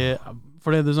tidlig,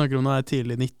 for det du snakker om nå er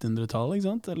tidlig 1900-tallet, ikke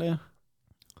sant? Eller?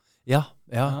 Ja,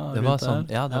 det var sånn.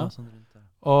 Ja, det var sånn rundt det.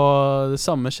 Og det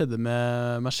samme skjedde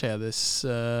med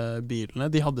Mercedes-bilene.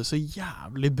 De hadde så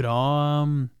jævlig bra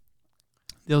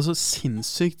De hadde så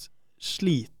sinnssykt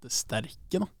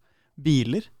slitesterke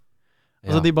biler.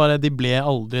 Altså de ble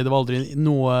aldri Det var aldri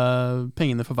noe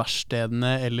pengene for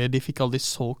verkstedene, eller de fikk aldri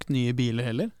solgt nye biler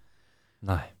heller.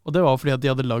 Nei. Og det var fordi at de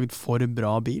hadde laget for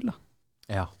bra bil.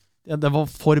 Ja. Det var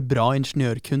for bra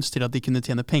ingeniørkunst til at de kunne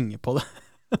tjene penger på det.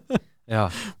 Ja.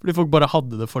 Fordi folk bare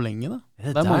hadde det for lenge.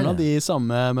 Det er mange det? av de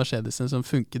samme Mercedesene som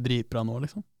funker dritbra nå,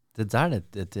 liksom. Det der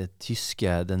det tyske,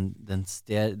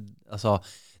 altså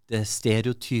det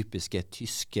stereotypiske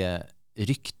tyske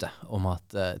ryktet om at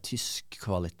tysk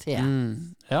kvalitet.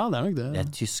 Ja, det er nok det. Det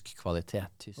er tysk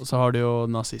kvalitet. Tysk. Og så har de jo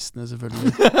nazistene,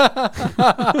 selvfølgelig.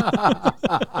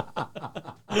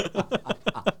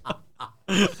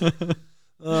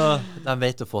 De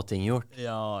vet å få ting gjort.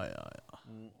 Ja.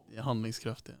 De er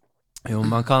handlingskraftige. Jo,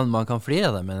 man kan flire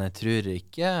av det, men jeg tror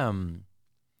ikke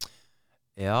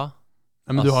ja.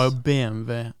 Men du har jo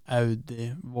BMW,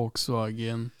 Audi,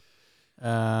 Volkswagen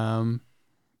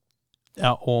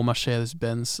og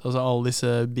Mercedes-Benz. Altså alle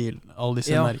disse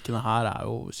merkene her er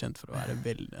jo kjent for å være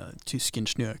veldig tysk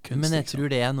ingeniørkunst. Men jeg tror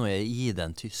det er noe i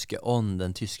den tyske ånd,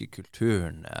 den tyske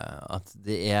kulturen, at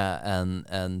det er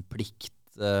en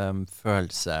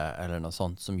pliktfølelse eller noe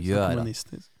sånt som gjør at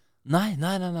kommunistisk? Nei,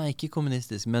 ikke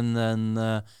kommunistisk, men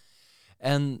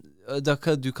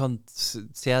du kan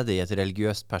se det i et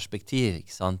religiøst perspektiv,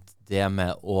 ikke sant? Det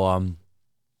med å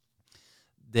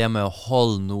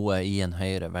holde noe i en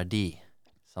høyere verdi,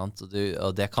 sant? Og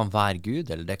det kan være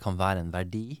Gud, eller det kan være en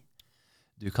verdi.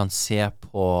 Du kan se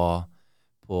på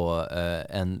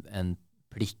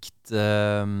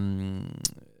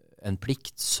en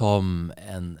plikt som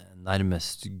en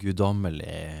nærmest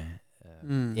guddommelig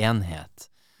enhet.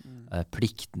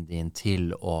 Plikten din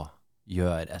til å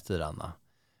gjøre et eller annet.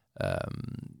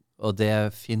 Og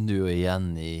det finner du jo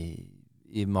igjen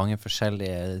i mange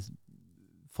forskjellige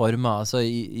former. Altså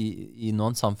i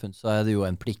noen samfunn så er det jo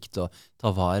en plikt å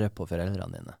ta vare på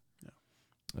foreldrene dine.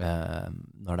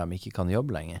 Når de ikke kan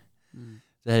jobbe lenger.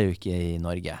 Det er jo ikke i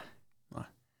Norge. Nei.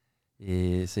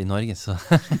 Så i Norge så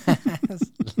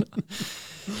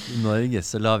I Norge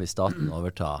så lar vi staten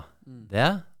overta det.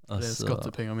 Det er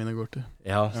skattepengene mine går til.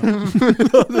 Ja.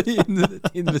 Det er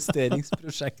et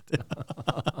investeringsprosjekt.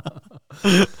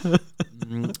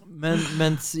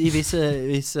 Men i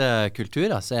visse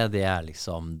kulturer så er det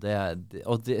liksom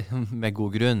og det, med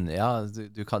god grunn, ja,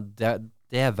 du kan,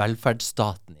 det er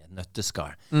velferdsstaten i et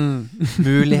nøtteskall.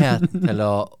 Muligheten til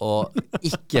å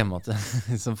ikke måtte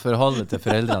liksom, forholde til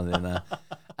foreldrene dine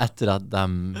etter at de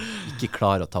ikke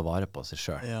klarer å ta vare på seg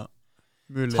selv. Ja.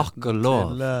 Takk og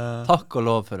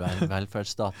lov for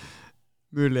velferdsstaten.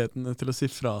 Mulighetene til å si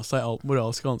fra seg alt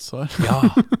moralsk ansvar. Ja,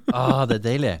 det er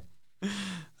deilig.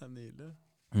 Det er nydelig.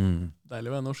 Deilig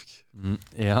å være norsk.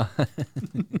 Ja.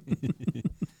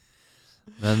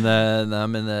 men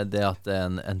det at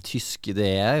en tysk,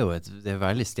 det er jo et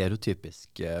veldig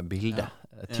stereotypisk bilde.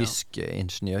 Tysk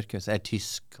ingeniørkunst,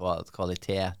 tysk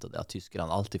kvalitet, og det at tyskerne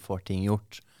alltid får ting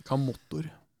gjort. Kan motor.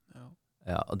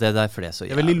 Ja, og det er derfor det er så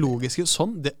jævlig. Det er veldig logisk.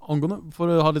 Sånn, for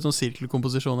å ha litt sånn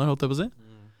sirkelkomposisjoner, holdt jeg på å si.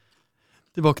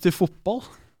 Tilbake til fotball.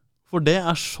 For det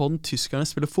er sånn tyskerne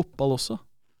spiller fotball også.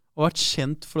 Og har vært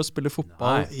kjent for å spille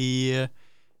fotball i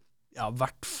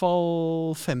hvert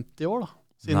fall 50 år da.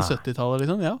 Siden 70-tallet,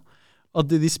 liksom. Ja. At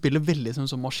de spiller veldig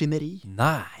som maskineri.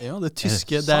 Nei. Ja, det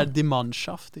er die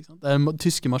Mannschaft, ikke sant? Det er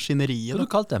tyske maskineriet. Hva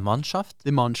du kalte det? Mannschaft?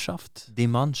 Die Mannschaft. Die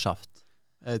Mannschaft.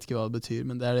 Jeg vet ikke hva det betyr,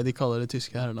 men det er det de kaller det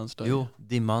tyske herrelandslaget. Jo,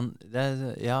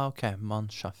 ja, ok,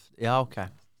 Mannschaft. Ja, ok.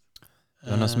 Det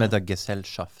er noe som heter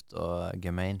Gesellschaft og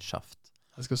Gemeinschaft.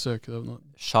 Jeg skal søke det opp nå.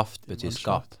 Schaft betyr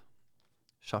skap.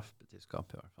 Schaft betyr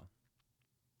skap i hvert fall.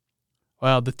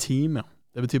 Åja, the team, ja.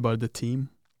 Det betyr bare the team.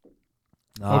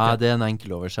 Ja, det er en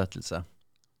enkel oversettelse.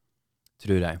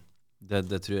 Tror jeg. Det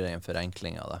tror jeg er en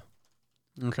forenkling av det.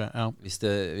 Okay, ja. Hvis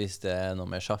det er noe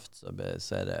med schaft, så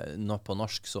er det noe på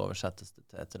norsk, så oversettes det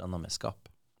til et eller annet med skap.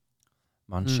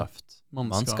 Mannschaft.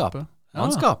 Mannskap.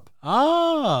 Mannskap.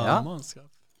 Ja. Mannskap.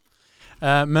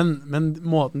 Men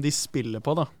måten de spiller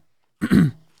på da,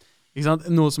 ikke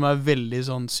sant? Noe som er veldig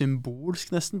sånn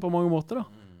symbolsk nesten på mange måter da,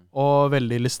 og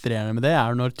veldig illustrerende med det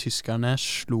er når tyskerne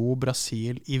slo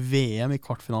Brasil i VM i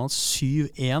kvartfinalen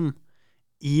 7-1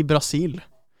 i Brasil.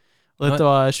 Og dette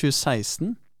var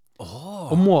 2016.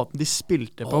 Og måten de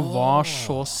spilte på var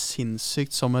så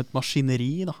sinnssykt som et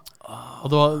maskineri da.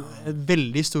 Og det var en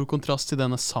veldig stor kontrast til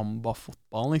denne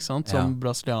samba-fotballen, ikke sant? Som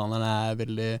brasilianerne er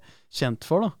veldig kjent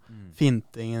for da.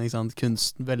 Fintingen, ikke sant?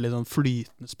 Kunsten, veldig sånn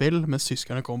flytende spill, mens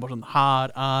tyskerne kom bare sånn,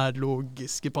 her er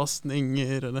logiske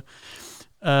passninger, eller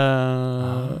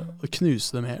Og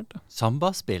knuse dem helt.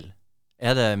 Sambaspill?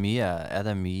 Er det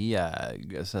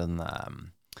mye sånn,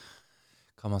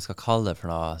 hva man skal kalle det for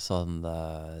noe, sånn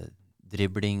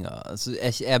driblinger? Altså,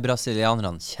 er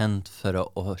brasilianerne kjent for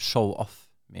å show off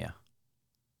mye?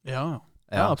 Ja,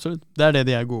 absolutt. Det er det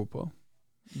de er gode på.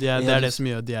 Det er det som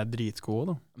gjør at de er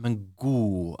dritgode, da. Men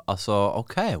altså,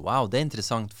 ok, wow, det er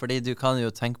interessant, fordi du kan jo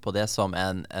tenke på det som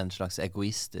en slags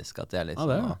egoistisk, at det er litt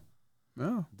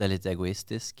det er litt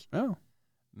egoistisk. Ja.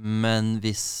 Men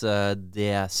hvis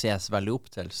det ses veldig opp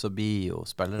til, så blir jo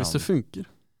spillerne... Hvis det funker.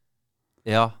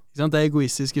 Ja. Ikke sant? Det er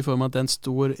egoistisk i form av at det er en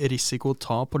stor risiko å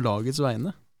ta på lagets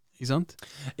vegne. Ikke sant?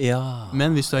 Ja.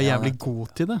 Men hvis du er jævlig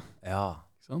god til det,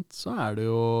 ikke sant? Så er det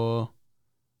jo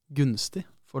gunstig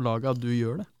for laget at du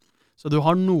gjør det. Så du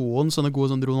har noen sånne gode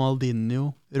som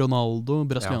Ronaldinho, Ronaldo,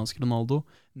 brasiliansk Ronaldo,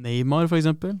 Neymar for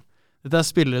eksempel. Dette er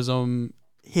spillere som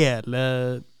hele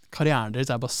karrieren deres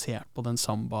er basert på den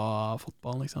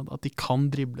samba-fotballen, ikke sant? At de kan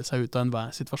drible seg ut av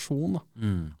enhver situasjon, da.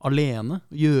 Alene,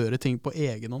 gjøre ting på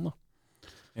egen hånd, da.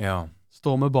 Ja.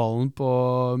 Stå med ballen på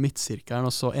midtsirkelen,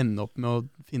 og så ende opp med å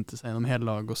finte seg gjennom hele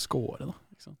laget og score, da.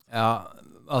 Ikke sant? Ja,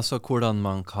 altså hvordan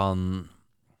man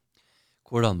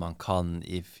kan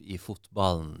i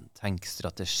fotballen tenke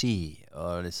strategi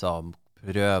og liksom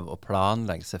prøve å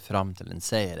planlegge seg fram til en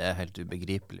seier er helt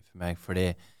ubegripelig for meg, fordi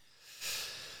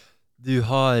du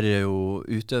har jo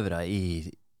utøvere i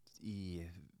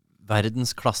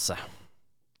verdensklasse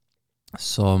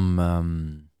som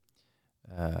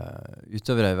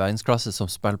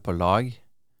spiller på lag,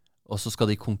 og så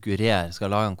skal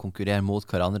lagene konkurrere mot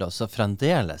hverandre, og så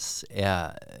fremdeles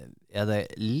er det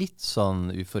litt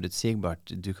sånn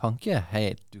uforutsigbart. Du kan ikke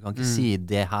si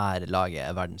det her laget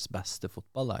er verdens beste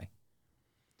fotballag.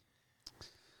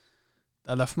 Det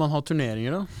er derfor man har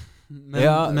turneringer, da.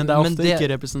 Men det er ofte ikke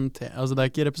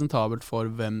representabelt for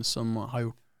hvem som har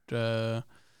gjort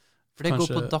for det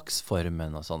går på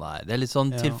dagsformen og sånn der. Det er litt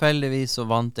sånn tilfeldigvis så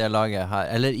vant det laget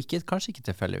her, eller kanskje ikke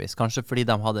tilfeldigvis, kanskje fordi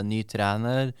de hadde en ny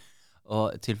trener,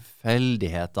 og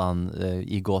tilfeldighetene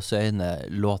i gåseøyne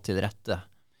lå til rette.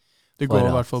 Det går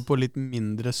i hvert fall på litt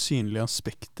mindre synlige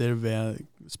aspekter ved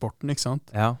sporten, ikke sant?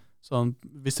 Ja. Sånn,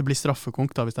 hvis det blir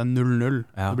straffekonk da, hvis det er 0-0,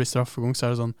 det blir straffekonk, så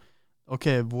er det sånn, ok,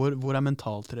 hvor er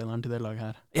mentaltreneren til det laget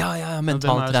her? Ja,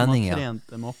 mentaltrening, ja. Hvem er det som har trent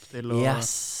dem opp til å...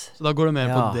 Så da går det mer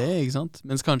på det, ikke sant?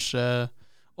 Mens kanskje,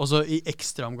 også i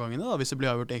ekstraomgangene da, hvis det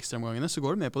blir avgjort i ekstraomgangene, så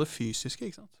går det mer på det fysiske,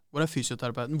 ikke sant? Hvor er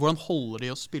fysioterapeuten? Hvordan holder de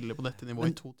å spille på dette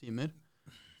nivået i 2 timer?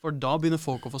 For da begynner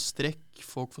folk å få strekk,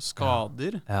 folk får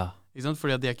skader, ikke sant?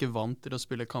 Fordi at de er ikke vant til å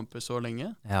spille kamper så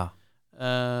lenge. Ja.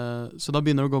 Så da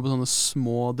begynner det å gå på sånne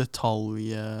små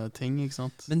detaljting, ikke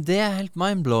sant? Men det er helt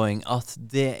mindblowing at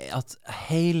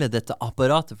hele dette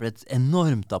apparatet, for det er et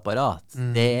enormt apparat,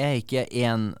 det er ikke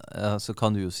så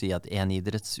kan du jo si at en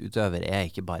idrettsutøver er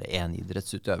ikke bare en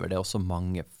idrettsutøver, det er også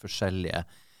mange forskjellige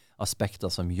aspekter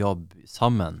som jobber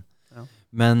sammen. Ja.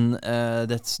 Men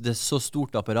det er så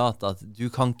stort apparat at du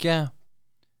kan ikke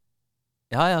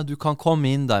du kan komme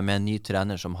inn der med en ny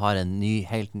trener som har en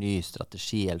helt ny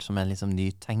strategi, eller som er liksom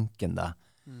nytenkende,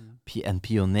 en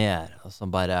pioner,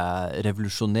 som bare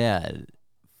revolusjonerer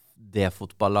det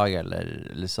fotballaget,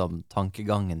 eller liksom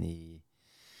tankegangen i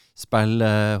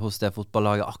spillet hos det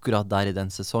fotballaget akkurat der i den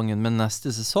sesongen. Men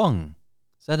neste sesong,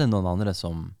 så er det noen andre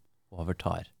som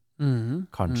overtar.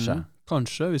 Kanskje.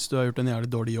 Kanskje, hvis du har gjort en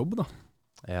jævlig dårlig jobb, da.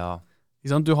 Ja.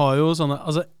 Ikke sant? Du har jo sånne,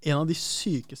 altså en av de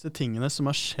sykeste tingene som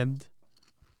har skjedd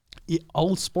i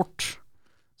all sport,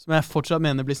 som jeg fortsatt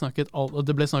mener det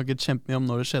ble snakket kjempemye om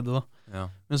når det skjedde da,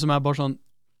 men som er bare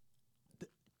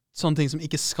sånne ting som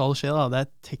ikke skal skje da, det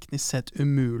er teknisk sett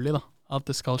umulig da, at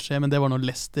det skal skje, men det var når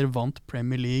Leicester vant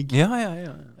Premier League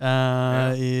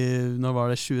når var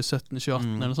det 2017-2018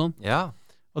 eller noe sånt,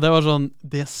 og det var sånn,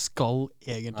 det skal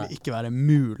egentlig ikke være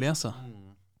mulig, altså.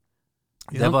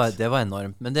 Det var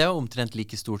enormt, men det er jo omtrent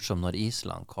like stort som når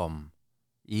Island kom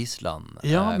kom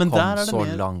så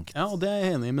langt. Ja, og det er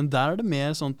jeg enig i, men der er det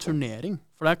mer sånn turnering.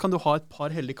 For der kan du ha et par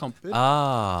heldige kamper.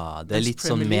 Det er litt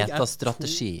sånn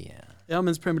metastrategi. Ja,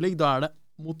 mens Premier League, da er det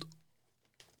mot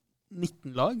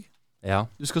 19 lag. Ja.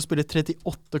 Du skal spille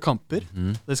 38 kamper.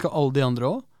 Det skal alle de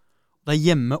andre også. Det er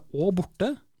hjemme og borte.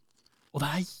 Og det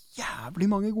er jævlig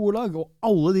mange gode lag. Og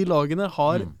alle de lagene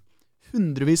har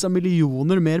hundrevis av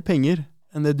millioner mer penger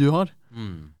enn det du har.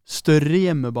 Større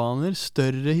hjemmebaner,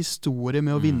 større historie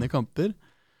med å vinne kamper.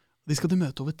 De skal du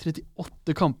møte over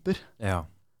 38 kamper. Ja.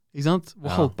 Ikke sant?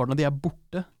 Hvor halvparten av de er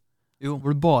borte. Jo.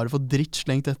 Hvor du bare får dritt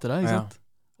slengt etter deg, ikke sant?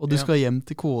 Og du skal hjem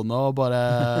til kona og bare...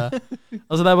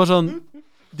 Altså det er bare sånn...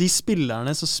 de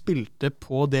spillerne som spilte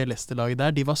på det Leicester-laget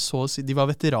der, de var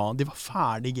veteran, de var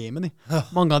ferdig i gamet, de.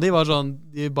 Mange av de var sånn,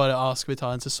 de bare, skal vi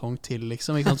ta en sesong til,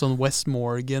 liksom, ikke sant? Sånn Wes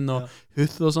Morgan og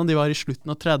Huth og sånn, de var i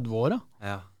slutten av 30-åra.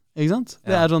 Ja. Ikke sant?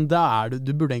 Det sånn,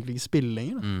 du burde egentlig ikke spille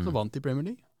lenger, da. Så vant de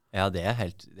Premier League. Ja, det er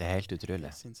helt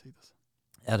utrolig. Sinnssykt, altså.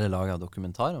 Er det laget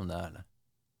dokumentar om det, eller?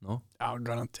 No? Ja,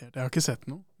 garantert. Jeg har ikke sett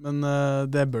noe, men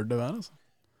det bør det være, altså.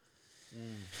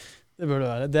 Det bør det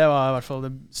være. Det var i hvert fall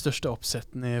det største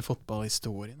oppsetten i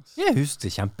fotballhistorien. Altså. Jeg husker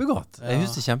det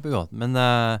kjempegodt. Men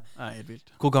helt vilt.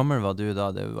 Hvor gammel var du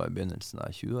da? Det var i begynnelsen av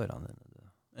 20-årene.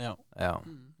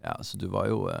 Ja, så du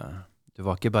var jo du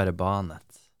var ikke bare banet.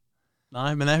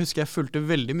 Nei, men jeg husker jeg fulgte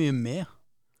veldig mye med.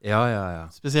 Ja.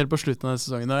 Spesielt på slutten av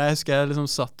sesongen. Og jeg husker jeg liksom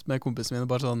satt med kompisene mine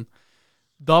bare sånn.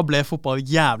 Da ble fotball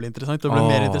jævlig interessant. Det ble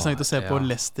mer interessant å se på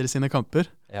Leicester sine kamper.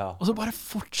 Ja. Og så bare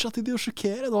fortsatte de å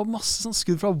sjokkere. Det var masse sånn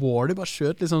skudd fra Ward. De bare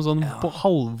skjøt liksom sånn på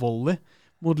halvvolley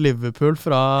mot Liverpool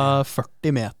fra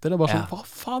 40 meter. Det var sånn, hva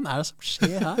faen er det som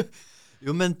skjer her?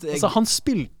 Jo, men altså, han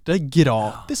spilte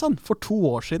gratis for 2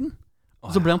 år siden.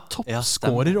 Og så ble han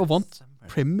toppskårer og vant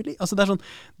Premier League. Altså,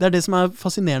 det er det som er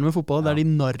fascinerende med fotball. Det er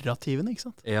de narrativene, ikke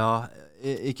sant? Ja,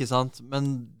 ikke sant?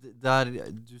 Men der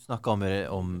du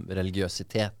snakket om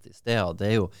religiøsitet i sted, og det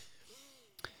er jo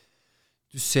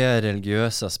du ser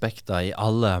religiøse aspekter i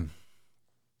alle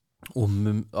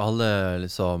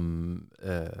liksom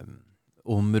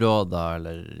områder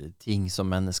eller ting som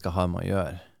mennesker har med å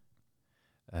gjøre.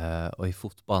 Og i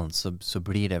fotballen så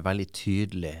blir det veldig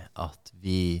tydelig at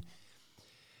vi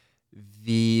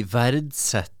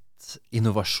verdsetter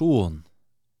innovasjon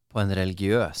på en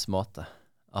religiøs måte.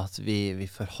 At vi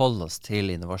forholder oss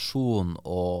til innovasjon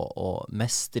og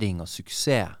mestring og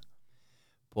suksess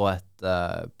på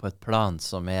et plan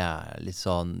som er litt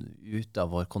sånn ute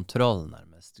av vår kontroll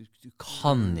nærmest. Du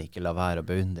kan ikke la være å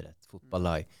beundre et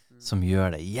fotballag som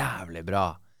gjør det jævlig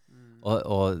bra.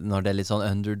 Og når det er litt sånn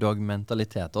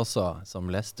underdog-mentalitet også, som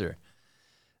Leicester,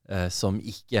 som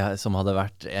hadde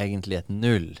vært egentlig et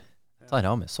null, tar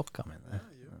av med sokka mine.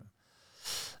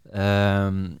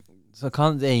 Så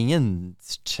det er ingen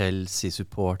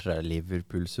Chelsea-supportere,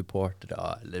 Liverpool-supportere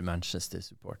eller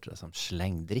Manchester-supportere som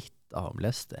slenger dritt av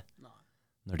Leicester.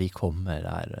 Når de kommer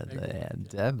der,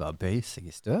 det er bare bøy seg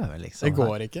i støvet, liksom. Det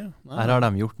går ikke. Nei. Her har de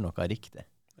gjort noe riktig.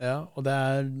 Ja, og det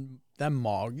er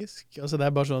magisk. Altså, det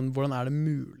er bare sånn, hvordan er det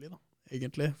mulig, da,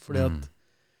 egentlig? Fordi at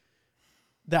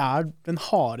det er den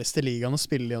hardeste ligaen å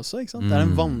spille i også, ikke sant? Det er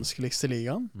den vanskeligste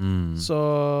ligaen.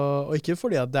 Og ikke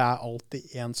fordi at det er alltid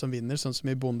en som vinner, sånn som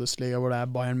i Bundesliga, hvor det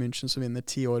er Bayern München som vinner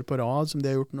 10 år på rad, som de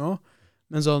har gjort nå.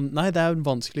 Men sånn, nei, det er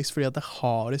vanskeligst fordi at det er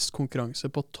hardest konkurranse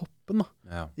på toppen, da.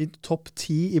 Ja. I topp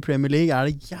 10 i Premier League er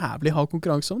det jævlig hard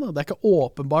konkurranse om, da. Det er ikke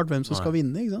åpenbart hvem som skal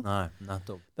vinne, ikke sant? Nei,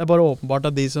 nettopp. Det er bare åpenbart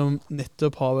at de som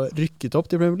nettopp har rykket opp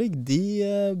til Premier League, de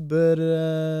bør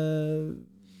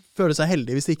føle seg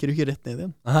heldige hvis de ikke rykker rett ned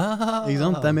igjen. Ikke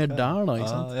sant? Det er mer der da,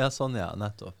 ikke sant? Ja, sånn, ja.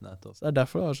 Nettopp. Så det er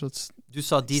derfor det er så Du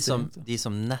sa de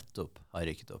som nettopp har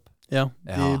rykket opp. Ja,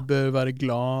 de bør være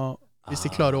glad hvis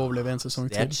de klarer å overleve en sesong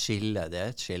til. Det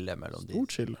er et skille mellom de.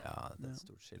 Stort skille. Ja, det er et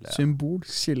stort skille. Ja. Symbolsk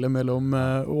skille mellom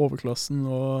overklassen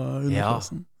og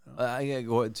underklassen. Ja.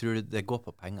 Jeg tror det går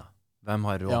på penger. Hvem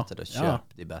har råd til å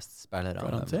kjøpe de beste spillerne?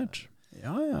 Garantert.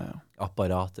 Ja.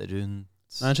 Apparatet rundt.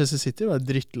 Manchester City var et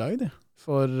drittlag, det.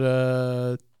 For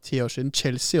 10 år siden.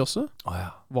 Chelsea også.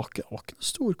 Var ikke noe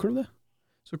storklubb, det.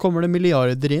 Så kommer det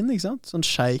milliarder inn, ikke sant? Sånn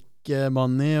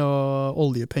money og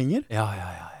oljepenger. Ja.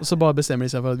 Og så bare bestemmer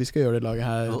de seg for at vi skal gjøre det laget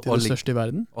her til det største i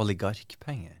verden.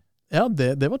 Oligarkpenger. Ja,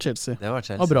 det var Chelsea.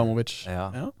 Abramovic.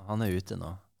 Ja, han er ute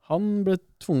nå. Han ble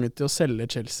tvunget til å selge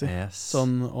Chelsea.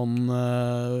 Sånn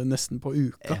nesten på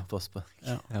uka.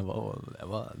 Det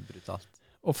var brutalt.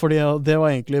 Og det var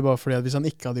egentlig bare fordi at hvis han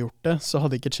ikke hadde gjort det, så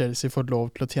hadde ikke Chelsea fått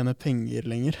lov til å tjene penger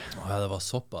lenger. Ja, det var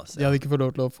såpass. De hadde ikke fått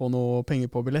lov til å få noe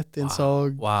penger på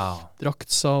billettinnsalg,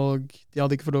 draktsalg. De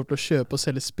hadde ikke fått lov til å kjøpe og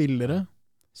selge spillere.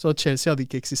 Så Chelsea hadde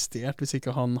ikke eksistert hvis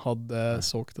ikke han hadde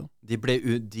solgt det. De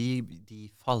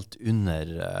falt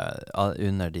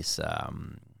under disse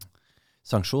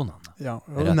sanksjonene. Ja,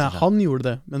 nei, han gjorde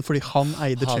det, men fordi han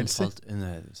eide Chelsea,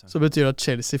 så betyr det at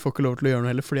Chelsea får ikke lov til å gjøre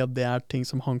noe heller, fordi at det er ting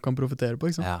som han kan profitere på,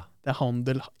 ikke sant? Ja. Det er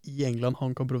handel i England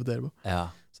han kan profitere på. Ja.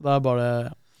 Så det er bare...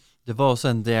 Det var også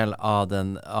en del av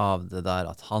det der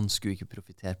at han skulle ikke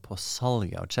profitere på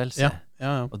salget av Chelsea.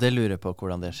 Ja. Og det lurer jeg på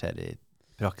hvordan det skjer i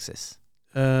praksis.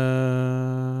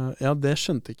 Ja, det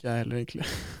skjønte ikke jeg heller egentlig.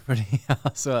 Fordi,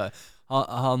 altså,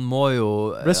 han må jo...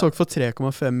 Det ble solgt for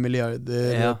 3,5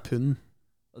 milliarder pund.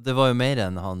 Det var jo mer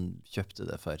enn han kjøpte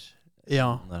det for.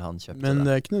 Ja, men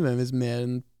det er ikke nødvendigvis mer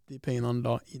enn de pengene han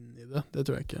la inn i det. Det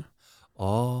tror jeg ikke.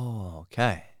 Ok.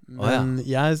 Men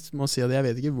jeg må si at jeg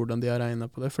vet ikke hvordan de har regnet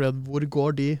på det, fordi at hvor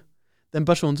går den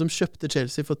personen som kjøpte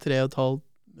Chelsea for 3,5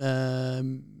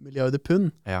 milliarder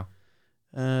pund,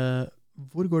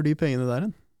 hvor går de pengene der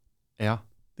hen? Ja.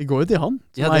 De går jo til han,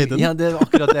 som eide den. Ja, det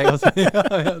akkurat det jeg også.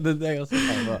 Det er jeg også.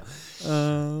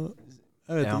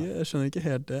 Jeg vet ikke, jeg skjønner ikke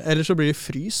helt det. Eller så blir det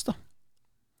fryst da.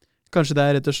 Kanskje det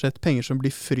er rett og slett penger som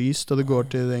blir fryst, og det går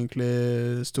til egentlig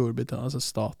Storbritannia, altså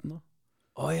staten da.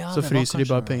 Så fryser de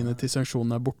bare pengene til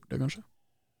sanksjonene er borte, kanskje.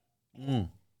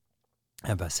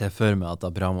 Jeg bare ser for meg at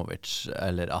Abramovic,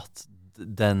 eller at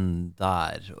den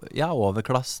der,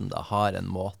 overklassen da, har en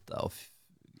måte, og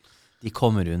de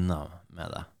kommer unna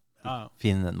med det.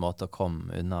 Finner en måte å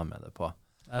komme unna med det på.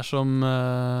 Det er som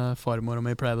farmor og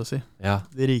meg pleide å si.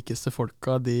 De rikeste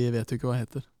folka, de vet jo ikke hva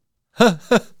heter.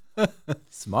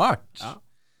 Smart. Ja.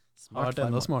 Det hadde vært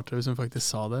enda smartere hvis hun faktisk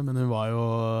sa det, men hun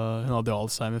hadde jo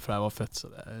Alzheimer fra jeg var født, så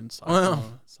hun sa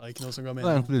ikke noe som ga mening.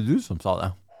 Det er egentlig du som sa det.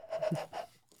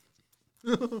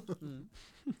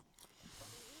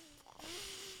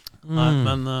 Nei,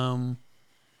 men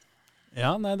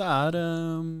det er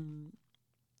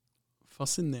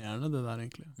fascinerende det der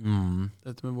egentlig.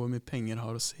 Dette med hvor mye penger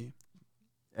har å si.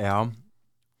 Ja.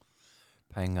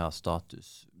 Penger, status,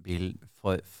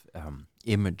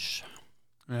 image.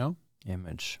 Ja.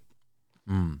 Image.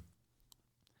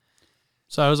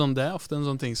 Så er det sånn, det er ofte en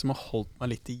sånn ting som har holdt meg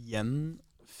litt igjen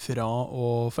for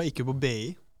ikke på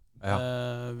BI.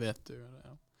 Vet du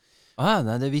det?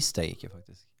 Nei, det visste jeg ikke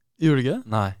faktisk. Gjorde du ikke det?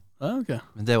 Nei. Okay.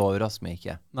 Men det overrasker meg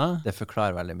ikke. Nei. Det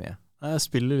forklarer veldig mye. Nei, jeg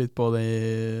spiller litt på det i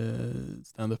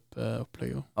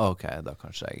stand-up-opplegget. Ok, da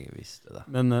kanskje jeg visste det.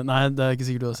 Men nei, det er ikke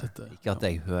sikkert du har sett det. Ikke at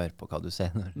jeg hører på hva du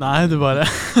sier når. Nei, du bare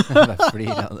Jeg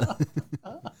flirer av det.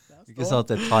 Ikke sånn at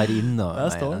jeg tar inn og det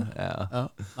står.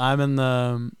 Nei, men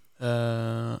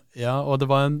og det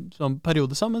var en sånn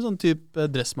periode sammen, sånn type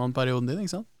Dressmann-perioden din,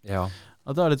 ikke sant? Ja.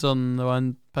 At det var litt sånn, det var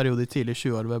en periode i tidlig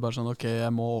 20 år hvor jeg bare sånn, ok,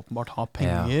 jeg må åpenbart ha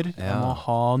penger. Jeg må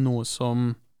ha noe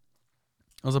som,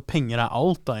 altså penger er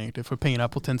alt da egentlig, for penger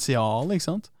er potensial, ikke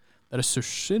sant? Det er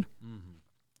ressurser.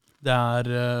 Det er,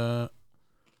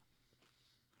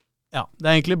 det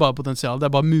er egentlig bare potensial, det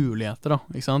er bare muligheter da,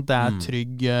 ikke sant? Det er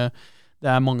trygg, det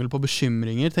er mangel på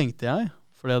bekymringer, tenkte jeg.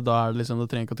 For da er det liksom, da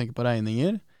trenger jeg ikke å tenke på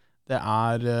regninger. Det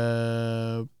er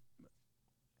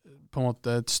på en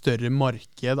måte et større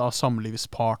marked av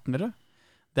samlivspartnere.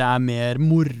 Det er mer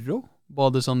moro,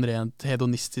 både sånn rent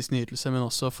hedonistisk nytelse, men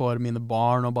også for mine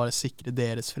barn, å bare sikre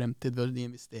deres fremtid ved å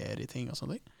investere i ting og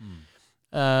sånne ting.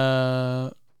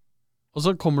 Og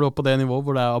så kommer du opp på det nivået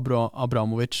hvor det er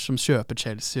Abramovic som kjøper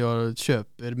Chelsea og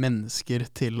kjøper mennesker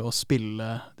til å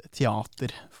spille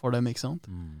teater for dem, ikke sant?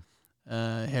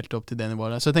 Helt opp til det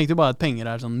nivået. Så jeg tenkte jo bare at penger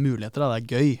er sånn muligheter, da. Det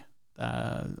er gøy. Det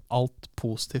er alt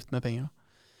positivt med penger.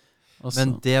 Også.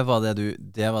 Men det var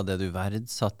det du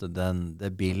verdsatte, det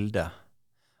bildet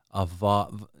av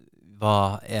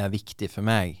hva er viktig for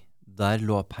meg. Der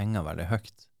lå penger veldig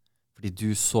høyt. Fordi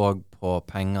du så på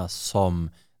penger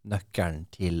som nøkkelen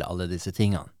til alle disse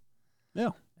tingene. Ja.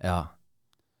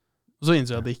 Og så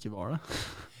innså jeg at det ikke var det.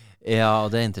 Ja, og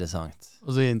det er interessant.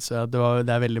 Og så innså jeg at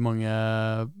det er veldig mange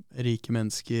rike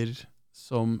mennesker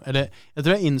som, eller jeg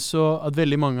tror jeg innså at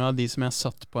veldig mange av de som jeg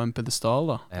satt på en pedestal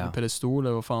da, en pedestol,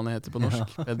 eller hva faen det heter på norsk,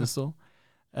 pedestal,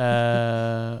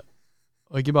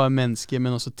 og ikke bare mennesker,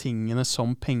 men også tingene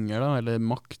som penger da, eller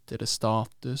makt, eller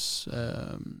status,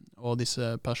 og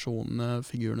disse personene,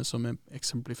 figurene som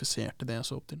eksemplifiserte det jeg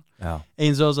så opp til. Jeg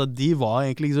innså altså at de var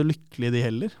egentlig ikke så lykkelige de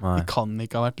heller. Nei. De kan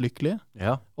ikke ha vært lykkelige.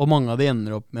 Og mange av de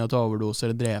ender opp med å ta overdose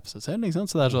eller drepe seg selv, ikke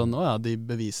sant? Så det er sånn, de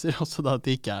beviser også da at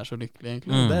de ikke er så lykkelige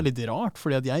egentlig. Det er litt rart,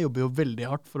 fordi at jeg jobber jo veldig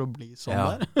hardt for å bli sånn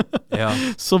der.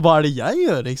 Så hva er det jeg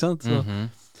gjør, ikke sant?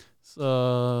 Så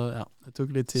det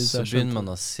tok litt tid. Så begynner man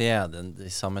å se de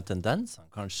samme tendensene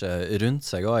kanskje rundt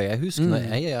seg også. Jeg husker når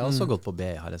jeg har også gått på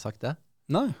B, har jeg sagt det?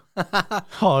 Nei.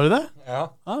 Har du det?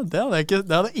 Ja. Det hadde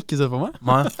jeg ikke sett på meg.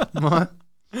 Nei.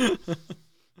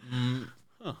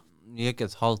 Jeg gikk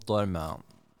et halvt år med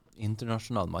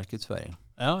internasjonal markedsføring.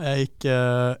 Ja, jeg gikk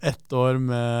 1 år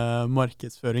med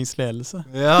markedsføringsledelse.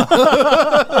 Ja.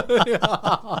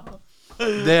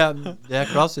 Det er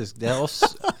klassisk. Det er oss.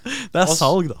 Det er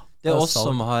salg da. Det er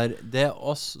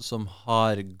oss som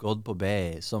har gått på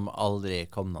BI som aldri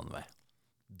kom noen vei.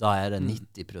 Da er det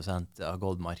 90% av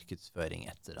gått markedsføring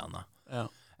etter denne. Ja.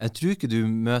 Jeg tror ikke du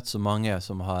møter så mange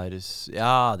som har,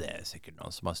 det er sikkert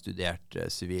noen som har studert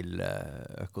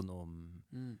siviløkonom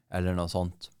eller noe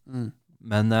sånt.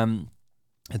 Men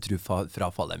jeg tror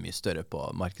frafall er mye større på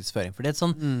markedsføring, for det er et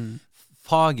sånn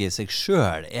fag i seg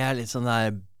selv, er litt sånn der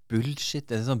bullshit,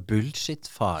 det er et sånn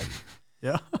bullshit-fag.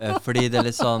 Ja. Fordi det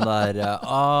litt sånn der,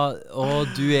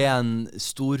 du en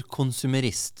stor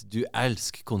konsumerist, du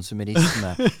elsker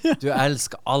konsumerisme, du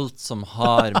elsker alt som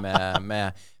har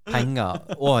med penger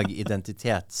og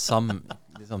identitet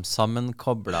liksom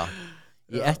sammenkoblet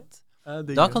i ett.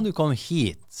 Da kan du komme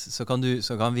hit, så kan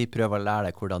vi prøve å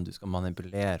lære deg hvordan du skal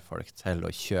manipulere folk til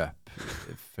å kjøpe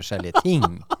forskjellige ting.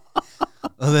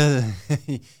 Og det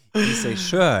i seg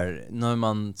selv, når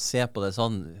man ser på det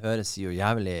sånn, høres jo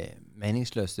jævlig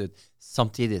meningsløst ut.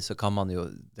 Samtidig så kan man jo,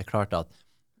 det er klart at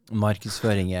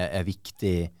markedsføring er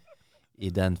viktig i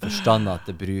den forstand at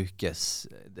det brukes,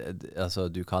 altså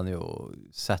du kan jo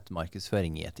sette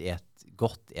markedsføring i et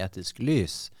godt etisk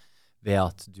lys, ved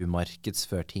at du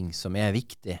markedsfører ting som er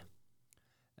viktig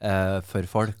for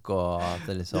folk, og at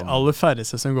det liksom... De aller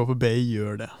færreste som går på BI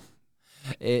gjør det.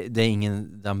 Det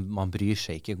er man bryr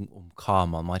seg ikke om hva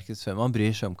man markedsfører, man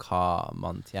bryr seg om hva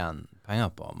man tjener penger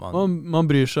på. Man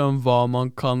bryr seg om hva man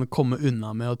kan komme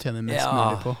unna med og tjene mest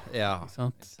mulig på. Ja,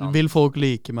 vil folk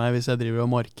like meg hvis jeg driver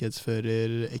og markedsfører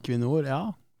Equinor? Ja,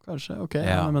 kanskje, ok,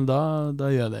 men da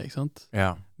gjør jeg det, ikke sant?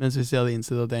 Ja. Mens hvis jeg hadde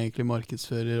innsett at jeg egentlig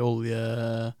markedsfører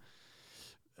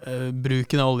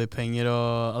bruken av oljepenger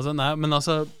og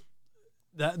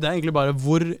det er egentlig bare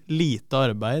hvor lite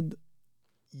arbeid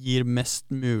gir mest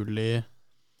mulig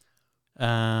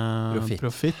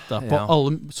profitt da, på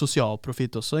alle sosial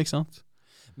profitt også, ikke sant?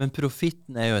 Men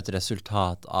profitten er jo et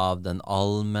resultat av den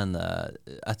allmenne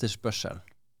etterspørsel.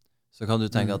 Så kan du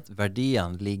tenke at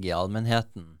verdiene ligger i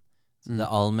allmennheten. Så det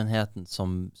er allmennheten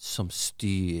som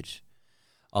styrer.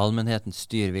 Allmennheten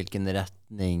styrer hvilken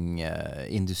retning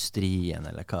industrien,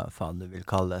 eller hva faen du vil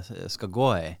kalle det, skal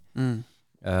gå i.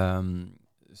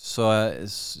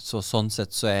 Så sånn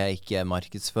sett så er ikke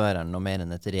markedsføreren noe mer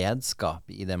enn et redskap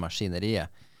i det maskineriet.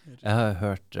 Jeg har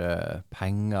hørt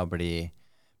penger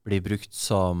bli brukt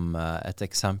som et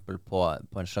eksempel på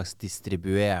en slags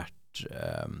distribuert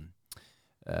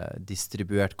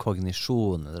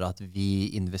kognisjon, eller at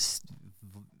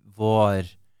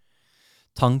vår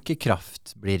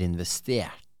tankekraft blir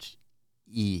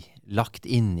lagt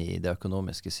inn i det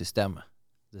økonomiske systemet.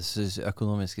 Det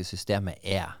økonomiske systemet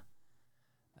er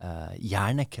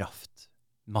hjernekraft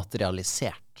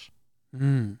materialisert.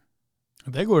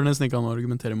 Det går det nesten ikke an å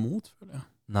argumentere mot, føler jeg.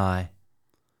 Nei,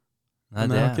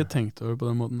 men jeg har ikke tenkt over på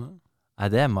den måten. Nei,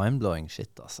 det er mindblowing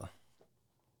shit, altså.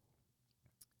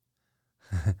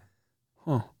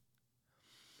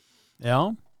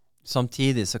 Ja.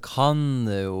 Samtidig så kan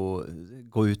det jo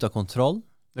gå ut av kontroll.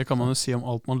 Det kan man jo si om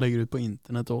alt man legger ut på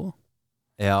internett også.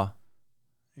 Ja.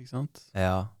 Ikke sant?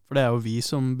 Ja. For det er jo vi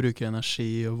som bruker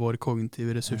energi og våre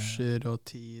kognitive ressurser og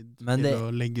tid til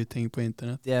å legge ut ting på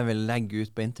internett. Det jeg vil legge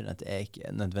ut på internett er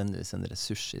ikke nødvendigvis en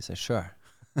ressurs i seg selv.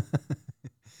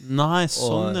 Nei,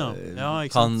 sånn ja.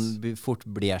 Ikke sant? Kan fort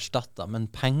bli erstattet, men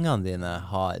pengene dine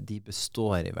de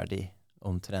består i verdi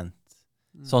omtrent.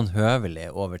 Sånn høvelig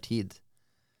over tid.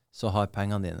 Så har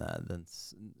pengene dine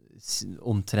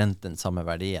omtrent den samme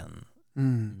verdien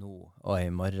nå og i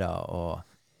morgen og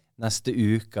neste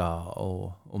uke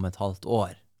og om et halvt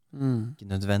år.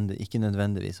 Ikke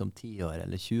nødvendigvis om 10 år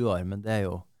eller 20 år, men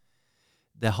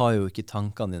det har jo ikke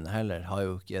tankene dine heller, har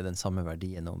jo ikke den samme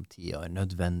verdien om 10 år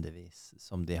nødvendigvis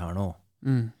som de har nå.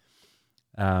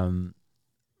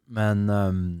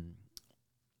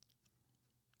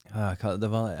 Jeg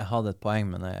hadde et poeng,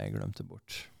 men jeg glemte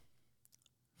bort.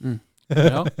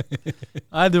 Ja.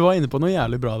 Nei, du var inne på noe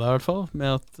jævlig bra der i hvert fall, med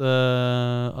at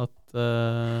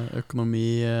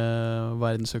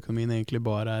verdensøkonomien egentlig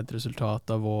bare er et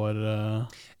resultat av vår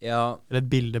eller et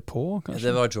bilde på, kanskje?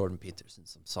 Det var Jordan Peterson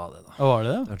som sa det da. Var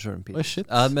det det? Det var Jordan Peterson. Oh, shit.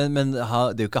 Men det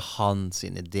er jo ikke hans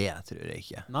idé, tror jeg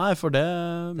ikke. Nei, for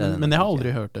men jeg har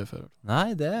aldri hørt det før. Nei,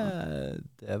 det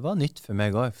var nytt for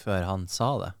meg også, før han sa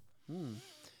det.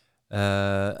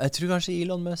 Jeg tror kanskje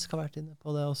Elon Musk har vært inne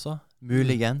på det også.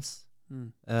 Muligens.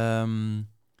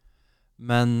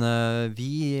 Men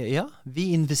vi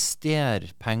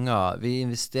investerer penger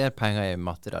i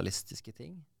materialistiske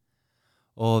ting.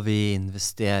 Og vi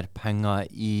investerer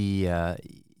penger i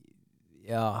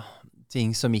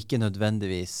ting som ikke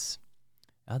nødvendigvis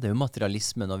det er jo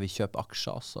materialisme når vi kjøper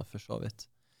aksjer også, for så vidt.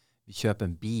 Vi kjøper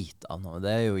en bit av noe.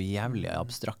 Det er jo jævlig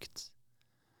abstrakt.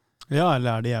 Ja, eller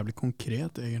er det jævlig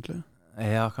konkret, egentlig?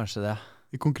 Ja, kanskje det.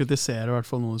 Vi konkretiserer i hvert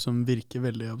fall noe som virker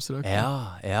veldig abstrakt.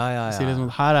 Ja. Vi sier liksom,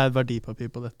 her er et verdipapir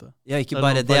på dette. Ja, ikke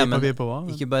bare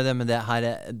det, men det her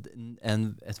er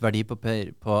et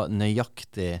verdipapir på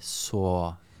nøyaktig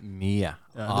så mye.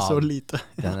 Eller så lite.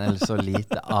 Eller så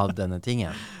lite av denne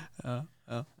tingen. Ja.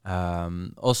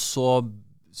 Og så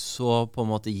på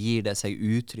en måte gir det seg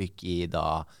uttrykk i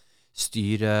da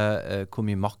styre, hvor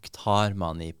mye makt har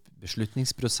man i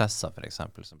beslutningsprosesser for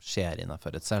eksempel, som skjer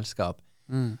innenfor et selskap.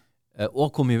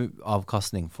 Og hvor mye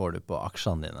avkastning får du på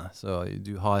aksjene dine. Så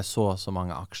du har så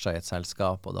mange aksjer i et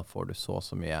selskap, og da får du så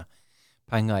mye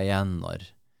penger igjen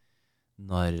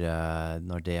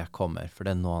når det kommer. For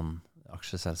det noen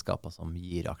aksjeselskaper som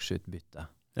gir aksjeutbytte.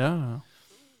 Ja.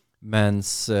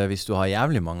 Mens hvis du har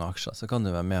jævlig mange aksjer, så kan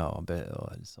du være med og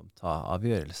liksom, ta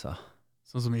avgjørelser.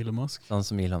 Sånn som Elon Musk. Sånn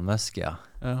som Elon Musk, ja.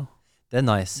 Ja. Det er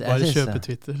nice. Bare kjøpe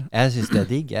Twitter. Jeg synes det er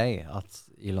digg, at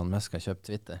Elon Musk har kjøpt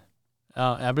Twitter.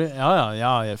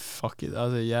 Fuck it.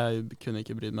 Altså, jeg kunne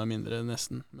ikke brydd meg mindre,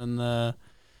 nesten. Men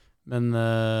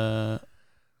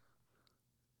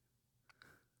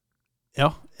ja,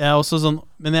 jeg er også sånn,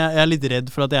 men jeg er litt redd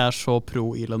for at jeg er så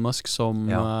pro Elon Musk som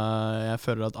jeg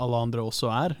føler at alle andre også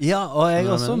er. Ja, og jeg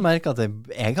også merker at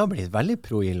jeg har blitt veldig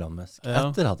pro Elon Musk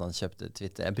etter at han kjøpte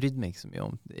Twitter. Jeg brydde meg ikke så mye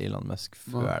om Elon Musk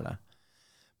før det.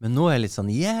 Men nå er jeg litt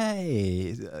sånn,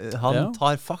 yay! Han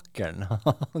tar fakkelen.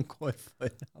 Han går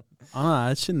foran. Han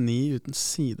er et geni uten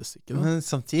sidestykke. Men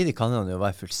samtidig kan han jo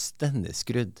være fullstendig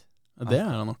skrudd. Ja, det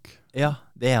er han nok. Ja,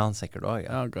 det er han sikkert også.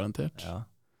 Ja, garantert. Ja.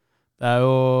 Det er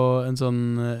jo en sånn,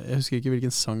 jeg husker ikke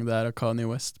hvilken sang det er av Kanye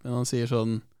West, men han sier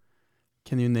sånn,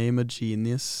 can you name a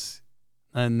genius?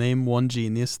 Nei, name one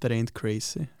genius that ain't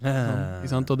crazy.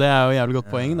 Ikke sant? Og det er jo jævlig godt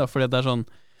poeng da, fordi det er sånn,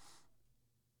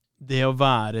 det å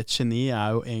være et geni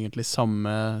er jo egentlig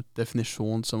samme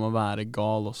definisjon som å være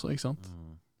gal også, ikke sant?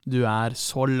 Du er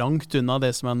så langt unna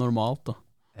det som er normalt da.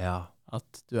 Ja.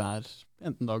 At du er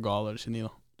enten da gal eller geni da.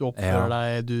 Du oppfører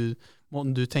deg,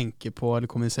 måten du tenker på eller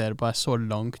kommuniserer på er så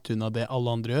langt unna det alle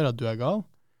andre gjør, at du er gal.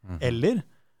 Eller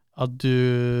at du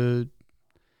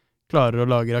klarer å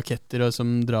lage raketter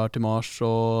som drar til Mars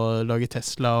og lager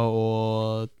Tesla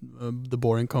og The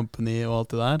Boring Company og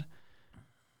alt det der.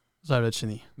 Så er du et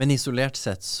geni. Men isolert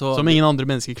sett så... Som ingen andre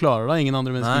mennesker klarer da. Ingen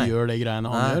andre mennesker gjør det greiene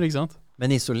han gjør, ikke sant?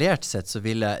 Men isolert sett så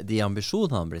ville de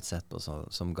ambisjonene blitt sett på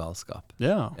som galskap.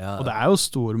 Ja, og det er jo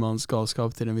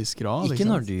stormannsgalskap til en viss grad. Ikke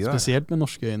når du gjør spesielt med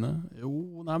norske øyne. Jo,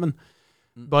 nei, men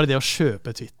bare det å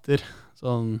kjøpe Twitter,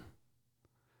 sånn,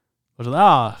 jeg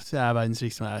er verdens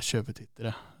rikeste, men jeg kjøper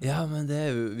Twitter. Ja, men det er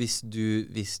jo, hvis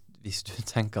du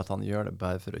tenker at han gjør det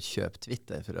bare for å kjøpe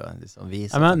Twitter, for å liksom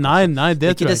vise... Nei, det tror jeg ikke. Det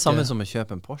er ikke det samme som å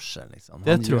kjøpe en Porsche, liksom.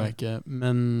 Det tror jeg ikke,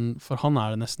 men for han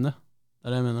er det nesten det. Det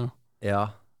er det jeg mener. Ja.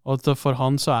 Og for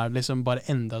han så er det liksom bare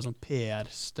enda sånn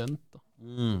PR-stunt da.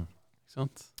 Ikke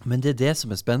sant? Men det er det som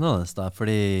er spennende da,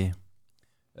 fordi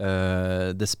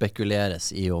det spekuleres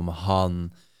i om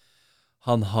han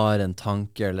har en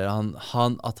tanke, eller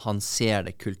at han ser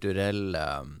den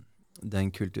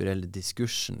kulturelle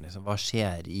diskursen, liksom, hva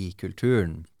skjer i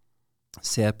kulturen,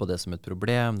 ser på det som et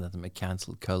problem, dette med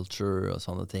cancel culture og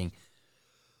sånne ting,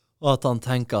 og at han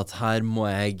tenker at her må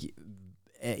jeg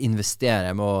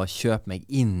jeg må kjøpe meg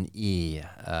inn i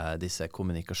disse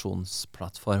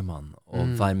kommunikasjonsplattformene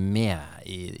og være med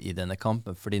i denne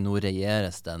kampen, fordi nå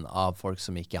regjeres den av folk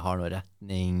som ikke har noe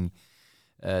retning,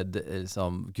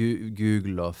 som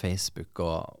Google og Facebook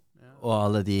og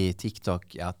alle de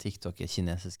TikTok er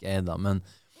kinesisk eida, men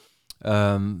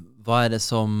hva er det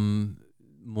som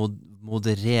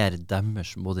modererer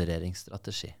deres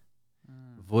modereringsstrategi?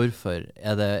 Hvorfor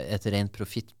er det et rent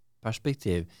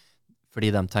profittperspektiv? Fordi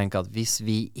de tenker at hvis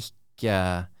vi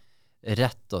ikke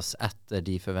retter oss etter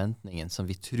de forventningene som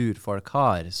vi tror folk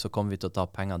har, så kommer vi til å ta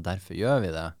penger, derfor gjør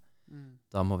vi det.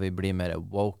 Da må vi bli mer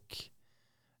woke.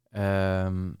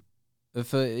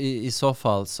 For i så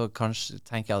fall så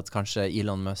tenker jeg at kanskje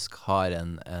Elon Musk har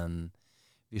en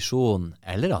visjon,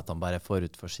 eller at han bare er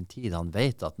forut for sin tid. Han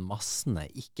vet at massene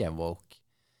ikke er woke.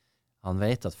 Han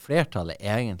vet at flertallet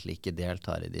egentlig ikke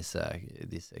deltar i disse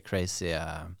crazy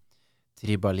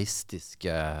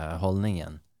tribalistiske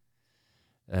holdningen.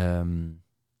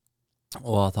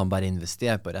 Og at han bare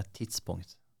investerer på rett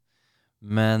tidspunkt.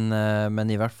 Men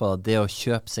i hvert fall det å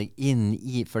kjøpe seg inn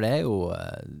i, for det er jo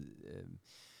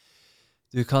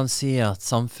du kan si at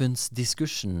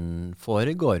samfunnsdiskursen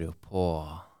foregår jo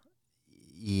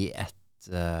i et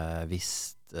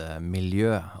visst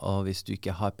miljø, og hvis du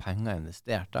ikke har penger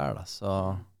investert der da,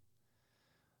 så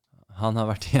han har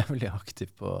vært jævlig aktiv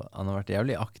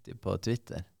på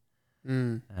Twitter.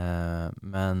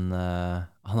 Men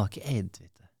han har ikke eid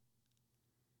Twitter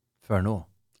før nå.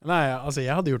 Nei, altså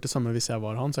jeg hadde gjort det samme hvis jeg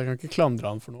var han, så jeg kan ikke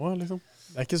klandre han for noe, liksom.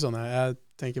 Det er ikke sånn, jeg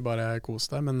tenker bare kos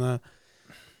deg, men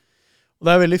og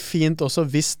det er veldig fint også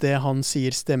hvis det han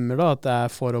sier stemmer da, at det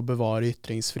er for å bevare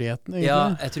ytringsfriheten. Egentlig.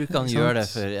 Ja, jeg tror ikke han gjør det,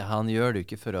 for han gjør det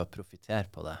ikke for å profitere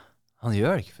på det. Han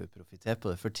gjør det ikke for å profitere på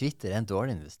det, for Twitter er en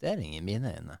dårlig investering i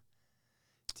mine øyne.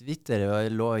 Twitter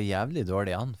lå jævlig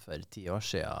dårlig an for 10 år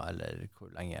siden, eller hvor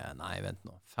lenge, nei, vent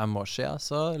nå, 5 år siden,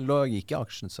 så lå ikke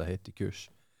aksjen så høyt i kurs.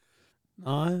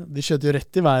 Nei, de skjøt jo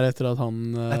rett i været etter at han...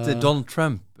 Etter Donald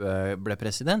Trump ble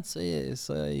president, så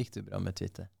gikk det bra med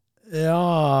Twitter.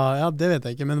 Ja, det vet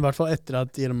jeg ikke, men i hvert fall etter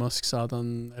at Elon Musk sa at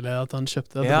han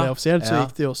kjøpte det, det ble offisielt, så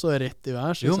gikk det jo også rett i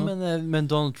værs. Jo, men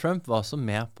Donald Trump var også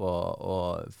med på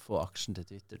å få aksjen til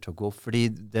Twitter til å gå opp, fordi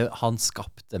han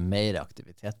skapte mer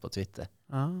aktivitet på Twitter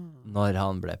når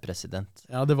han ble president.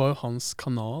 Ja, det var jo hans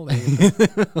kanal, egentlig.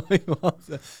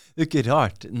 Det er ikke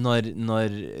rart når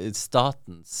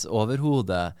statens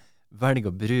overhode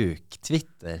velger å bruke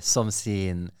Twitter som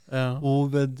sin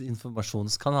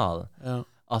hovedinformasjonskanal. Ja.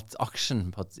 At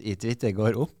aksjen i Twitter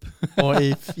går opp. Og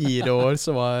i 4 år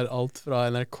så var alt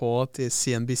fra NRK til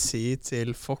CNBC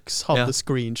til Fox hadde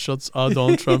screenshots av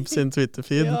Donald Trump sin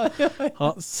Twitter-feed.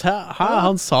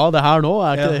 Han sa det her nå,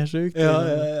 ikke det helt sykt?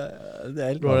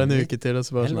 Det går en uke til, og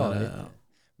så bare sånn.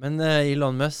 Men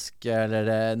Elon Musk,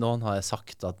 eller noen har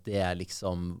sagt at det er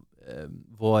liksom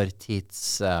vår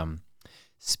tids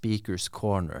speakers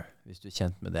corner, hvis du er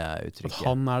kjent med det uttrykket. At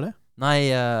han er det?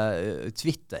 Nei,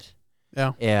 Twitter.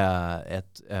 Er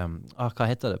et hva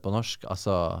heter det på norsk?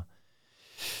 Altså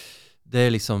det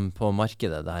er liksom på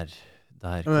markedet der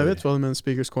jeg vet hva du mener,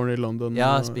 Speakers Corner i London.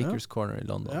 Ja, Speakers Corner i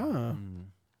London. Ja.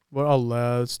 Hvor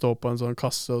alle står på en sånn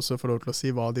kasse og så får lov til å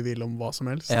si hva de vil om hva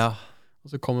som helst. Ja.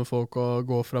 Og så kommer folk og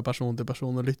går fra person til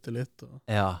person og lytter litt.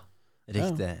 Ja,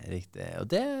 riktig.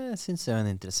 Og det synes jeg er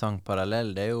en interessant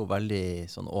parallell. Det er jo veldig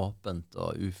sånn åpent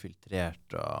og ufiltrert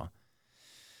og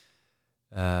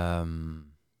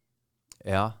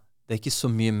ja, det er ikke så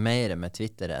mye mer med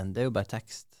Twitter enn det er jo bare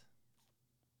tekst.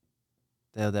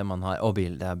 Det er jo det man har, og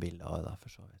det er bilder også da,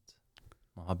 for så vidt.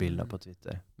 Man har bilder på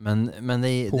Twitter. Men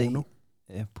porno.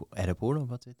 Er det porno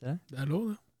på Twitter? Det er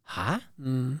lov, det. Hæ?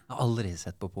 Jeg har aldri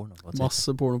sett på porno på Twitter.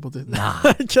 Masse porno på Twitter.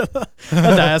 Nei. Det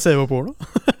er der jeg ser på porno.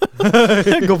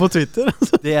 Gå på Twitter.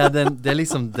 Det er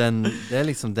liksom den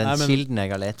kilden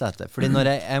jeg har letet etter. Fordi når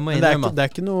jeg må innrømme det er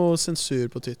ikke noe sensur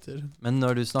på Twitter. Men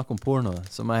når du snakker om porno,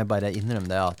 så må jeg bare innrømme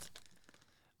det at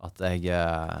jeg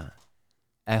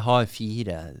har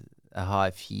 4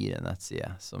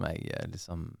 nettsider som jeg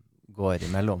liksom går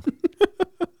imellom.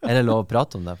 Er det lov å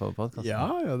prate om det på podcasten?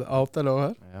 Ja, alt er lov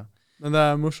her. Ja. Men det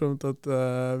er morsomt at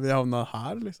vi havner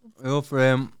her, liksom. Jo, for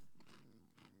jeg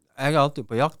er alltid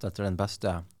på jakt etter den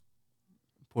beste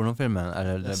pornofilmen,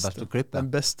 eller det beste klippet. Den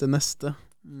beste neste.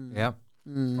 Ja,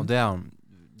 og det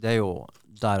er jo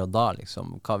der og da,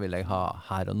 liksom. Hva vil jeg ha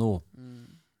her og nå?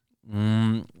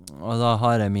 Og da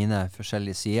har jeg mine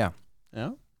forskjellige sider. Ja.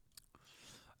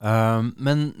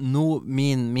 Men nå,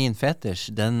 min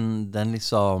fetisj, den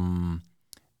liksom...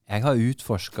 Jeg har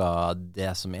utforsket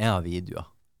det som er av videoer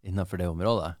innenfor det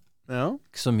området. Ja.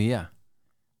 Ikke så mye.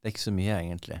 Det er ikke så mye,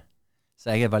 egentlig. Så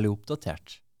jeg er veldig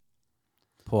oppdatert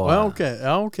på... Ja,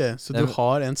 ok. Så du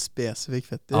har en spesifikk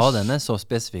fetisj? Ja, den er så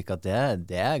spesifikk at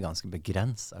det er ganske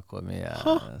begrenset hvor mye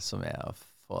som er å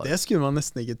få. Det skulle man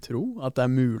nesten ikke tro, at det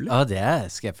er mulig. Ja,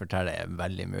 det skal jeg fortelle er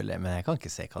veldig mulig, men jeg kan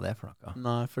ikke si hva det er for noe.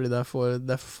 Nei, fordi det er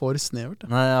for snevert.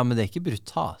 Nei, ja, men det er ikke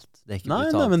brutalt.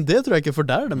 Nei, men det tror jeg ikke, for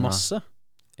der er det masse.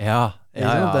 Ja. Det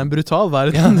er en brutal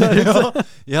verden.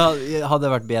 Ja, hadde det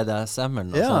vært BDSM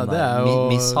eller noe sånt. Ja, det er jo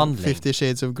mishandling. 50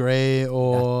 Shades of Grey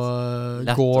og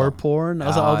gore porn.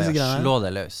 Altså, alle disse greiene. Slå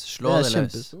det løs. Det er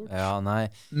kjempestort. Ja,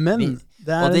 nei. Men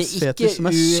det er en fetisj som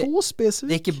er så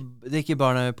spesifikk. Det er ikke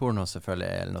barneporno,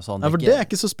 selvfølgelig, eller noe sånt. Nei, for det er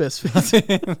ikke så spesifikt.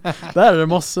 Der er det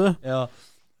masse. Ja.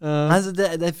 Altså,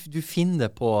 du finner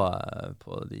det på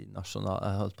de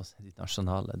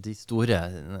nasjonale, de store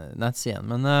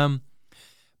nettsidene,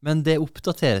 men det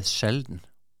oppdateres sjelden.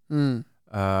 Og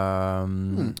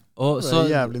det så,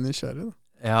 er jævlig nysgjerrig, da.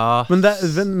 Ja. Men det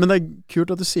er kult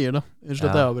at du sier det.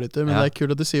 Unnskyld at jeg avbryter, men det er kult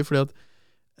at du sier, fordi at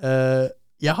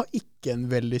jeg har ikke en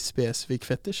veldig spesifikk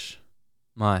fetisj.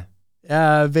 Nei. Jeg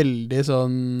er veldig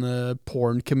sånn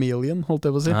porn chameleon, holdt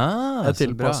jeg på å si. Jeg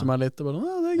tilpasser meg litt og bare,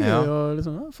 det er gøy, og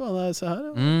liksom, faen, se her.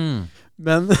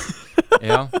 Men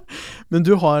men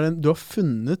du har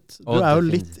funnet, du er jo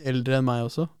litt eldre enn meg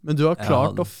også, men du har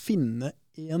klart å finne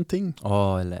en ting.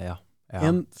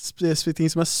 En spesifikk ting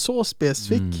som er så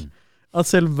spesifikk at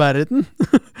selv verden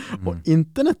og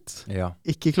internett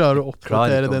ikke klarer å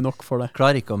oppdatere det nok for deg.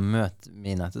 Klarer ikke å møte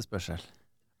min etterspørsel.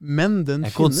 Men den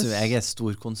finnes. Jeg er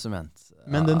stor konsument.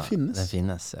 Men den finnes. Den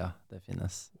finnes, ja. Det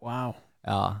finnes. Wow.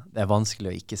 Ja, det er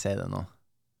vanskelig å ikke si det nå.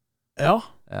 Ja.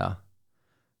 Ja.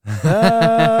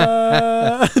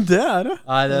 Det er det.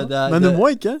 Nei, men du må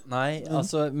ikke. Nei,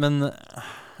 altså, men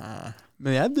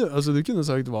Men altså, du kunne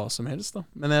sagt hva som helst da.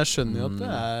 Men jeg skjønner jo at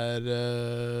det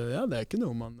er ikke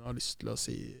noe man har lyst til å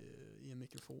si i en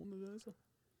mikrofon. Så.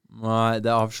 Nei,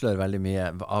 det avslører veldig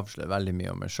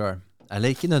mye om meg selv.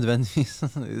 Eller ikke nødvendigvis.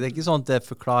 Det er ikke sånn at det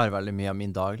forklarer veldig mye av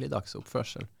min dagligdags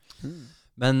oppførsel.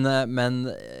 Men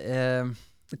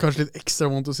kanskje litt ekstra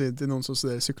vondt å si det til noen som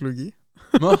studerer psykologi?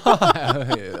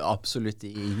 Absolutt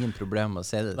ingen problem å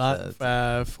si det. Nei, for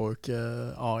jeg får ikke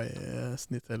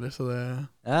AI-snitt heller, så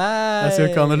jeg skal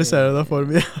ikke analysere det for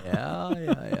mye. Ja.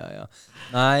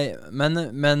 Nei, men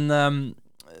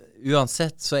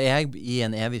uansett så er jeg i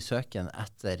en evig søken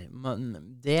etter,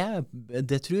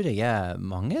 det tror jeg er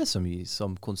mange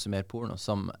som konsumerer porno,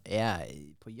 som er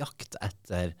på jakt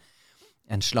etter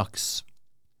en slags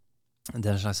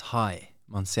high.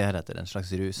 Man ser etter en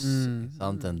slags rus,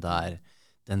 sant?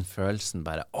 Den følelsen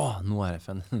bare, nå har jeg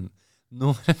funnet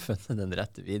den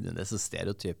rette videoen. Det er så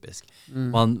stereotypisk.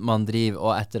 Man driver,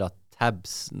 og etter at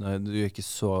tabs, når du er ikke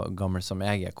så gammel som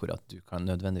jeg er, hvor at du kan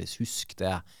nødvendigvis huske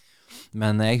det,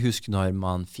 men jeg husker når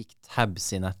man fikk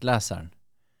tabs i nettleseren,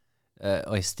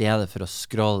 og i stedet for å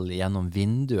scrolle gjennom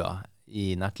vinduer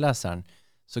i nettleseren,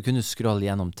 så kunne du scrolle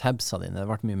gjennom tabsa dine. Det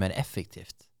ble mye mer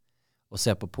effektivt å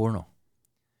se på porno.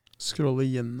 Scrolle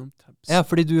gjennom tabs. Ja,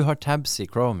 fordi du har tabs i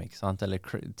Chrome, ikke sant? Eller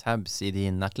tabs i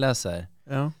din nettleser.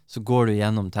 Ja. Så går du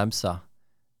gjennom tabsa.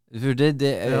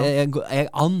 Jeg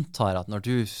antar at når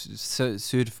du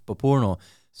surfer på porno,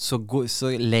 så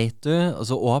leter du, og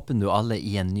så åpner du alle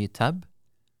i en ny tab.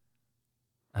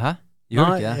 Hæ? Gjør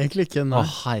du ikke det? Nei, egentlig ikke, nei.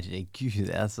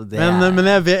 Herregud, altså det men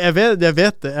jeg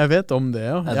vet om det,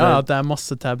 ja. At det er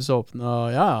masse tabs åpne,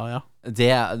 og ja.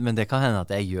 Men det kan hende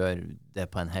at jeg gjør det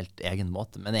på en helt egen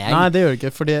måte. Men nei, det gjør jeg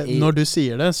ikke, fordi når du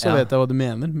sier det, så vet jeg hva du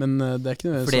mener, men det er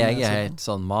ikke noe fordi jeg er helt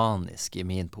sånn manisk i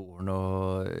min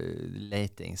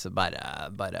porno-lating, så bare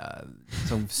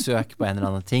sånn, søk på en eller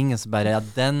annen ting, og så bare,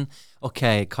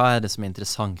 ok, hva er det som er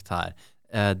interessant her?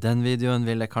 Den videoen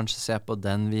vil jeg kanskje se på,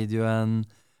 den videoen,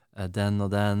 den og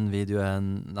den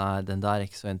videoen, nei, den der er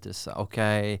ikke så interessant, ok,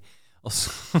 og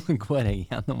så går jeg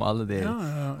gjennom alle de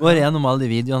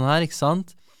videoene her, ikke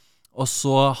sant? Og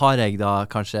så har jeg da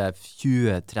kanskje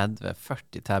 20, 30,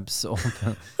 40 tabs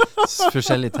åpne,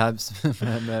 forskjellige tabs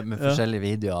med forskjellige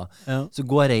videoer. Ja. Så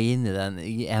går jeg inn i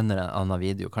en eller annen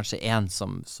video, kanskje en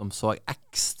som så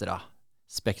ekstra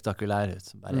spektakulær ut.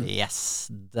 Så bare, yes,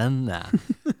 denne.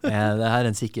 Det her er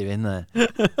en sikker vinner.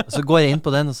 Og så går jeg inn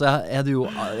på den, og så er det jo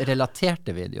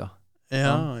relaterte videoer.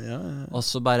 Ja. Og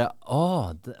så bare,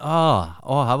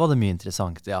 her var det mye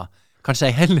interessant, ja.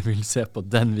 Kanskje jeg heller vil se på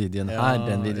den videoen her,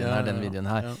 den videoen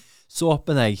her. Ja. Så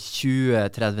åpner jeg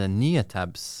 20-30 nye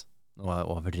tabs. Nå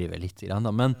overdriver jeg litt grann,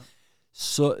 men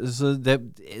så det,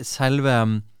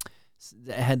 selve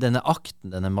denne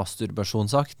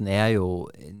masturbasjonsakten er jo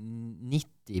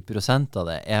 90% av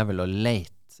det er vel å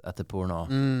lete etter porno.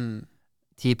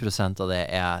 10% av det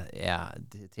er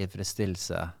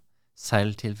tilfredsstillelse,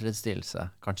 selvtilfredsstillelse,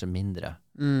 kanskje mindre.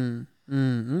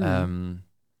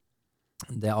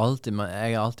 Jeg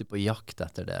er alltid på jakt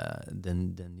etter det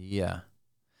nye.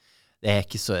 Det er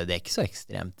ikke så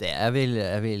ekstremt. Jeg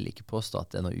vil ikke påstå at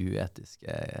det er noe uetisk.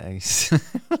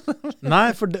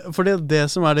 Nei, for det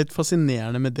som er litt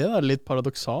fascinerende med det, er litt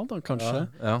paradoksalt da, kanskje.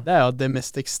 Ja. Det er jo at det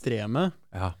mest ekstreme,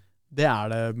 det er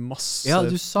det masse... Ja,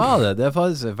 du sa det. Det er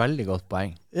faktisk et veldig godt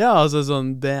poeng. Ja, altså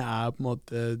sånn, det er på en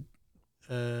måte...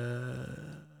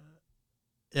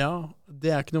 det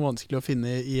er ikke noe vanskelig å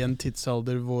finne i en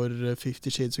tidsalder hvor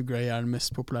 50 Shades of Grey er den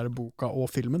mest populære boka og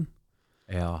filmen.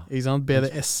 Ja. Ikke sant?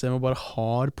 BDSM og bare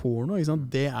hard porno, ikke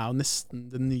sant? Det er jo nesten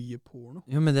det nye porno.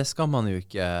 Jo, men det skal man jo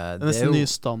ikke... Det er nesten nye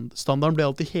standarden blir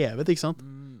alltid hevet, ikke sant?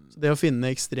 Så det å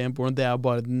finne ekstrem porno, det er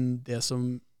bare det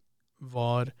som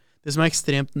er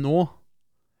ekstremt nå,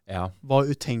 var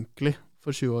utenkelig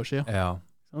for 20 år siden. Ja.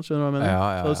 Skjønner du hva jeg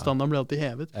mener? Så standarden blir alltid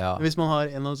hevet. Ja. Men hvis man har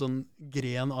en sånn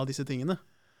gren av disse tingene,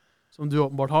 som du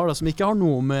åpenbart har, da, som ikke har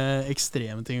noe med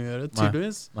ekstreme ting å gjøre,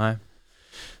 tydeligvis, Nei.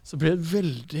 Så blir det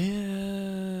veldig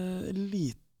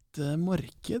lite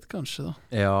marked, kanskje da.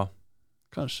 Ja.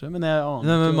 Kanskje, men jeg aner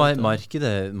ikke. Men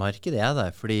markedet er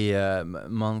der, fordi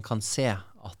man kan se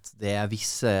at det er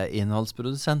visse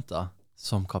innholdsprodusenter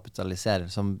som kapitaliserer,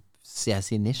 som jeg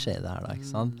sier nisje i det her da,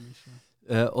 ikke sant?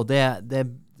 Og det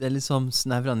er liksom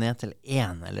snevret ned til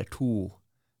 1 eller 2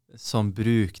 som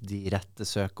bruker de rette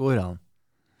søkeordene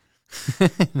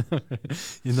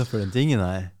innenfor den tingen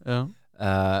her. Ja.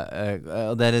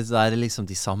 Og det er liksom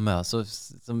de samme. Så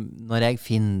når jeg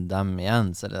finner dem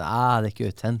igjen, så er det ikke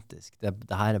autentisk.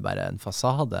 Det her er bare en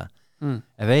fasade.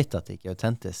 Jeg vet at det ikke er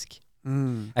autentisk.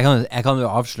 Jeg kan jo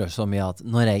avsløre så mye at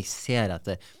når jeg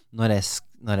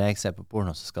ser på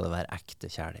porno, så skal det være ekte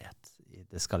kjærlighet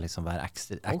Det skal liksom være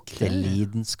ekte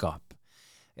lidenskap.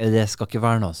 Det skal ikke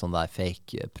være noe sånn der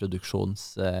fake produksjons...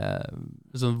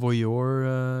 Sånn voyeur,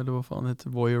 eller hva faen heter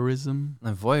voyeurism?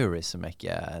 Nei, voyeurism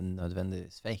ikke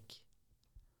nødvendigvis fake.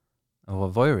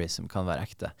 Og voyeurism kan være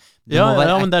ekte. Ja,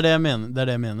 men det det jeg mener. Det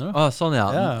det jeg mener, da. Sånn, ja.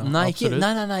 Nei,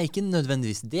 ikke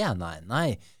nødvendigvis det, nei.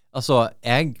 Altså,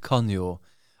 jeg kan jo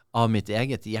av mitt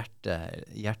eget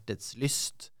hjertets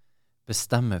lyst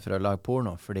bestemme for å lage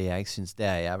porno, fordi jeg synes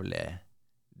det jævlig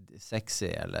sexy,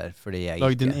 eller fordi jeg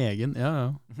Lag din egen,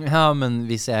 ja. Ja, men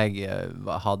hvis jeg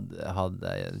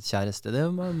hadde kjæreste,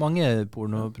 det mange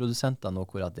pornoprodusenter nå,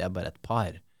 hvor at det bare et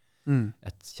par,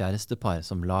 et kjærestepar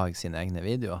som lager sine egne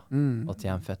videoer, og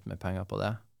tjener fett med penger på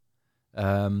det.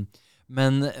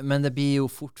 Men det blir jo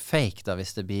fort fake da,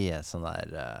 hvis det blir et sånn der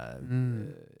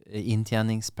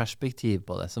inntjeningsperspektiv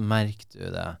på det, så merker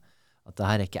du det, at det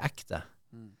her ikke ekte.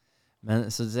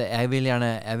 Men så jeg vil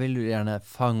gjerne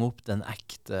fange opp den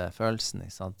ekte følelsen,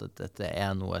 ikke sant? At dette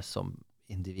noe som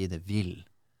individet vil.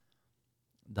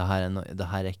 Det her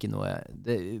ikke noe...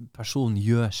 personen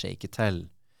gjør seg ikke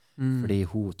til, fordi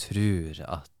hun tror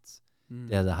at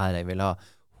det her jeg vil ha.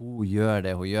 Hun gjør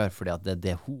det hun gjør, fordi at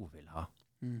det hun vil ha.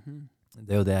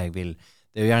 Det jo det jeg vil.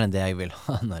 Det jo gjerne det jeg vil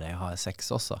ha når jeg har sex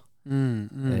også.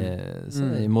 Så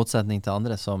i motsetning til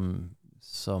andre som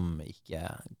ikke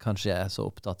kanskje så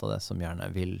opptatt av det, som gjerne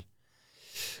vil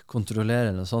kontrollere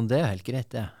eller noe sånt. Det helt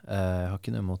greit, det. Jeg har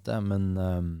ikke noe imot det, men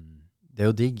det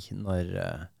jo digg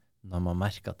når man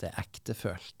merker at det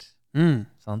ektefølt.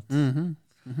 Sant? Det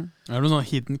noe sånn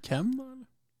hidden cam, da?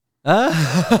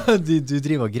 Du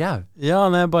driver og grev? Ja,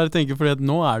 nei, jeg bare tenker, fordi at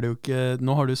nå det jo ikke,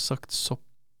 nå har du sagt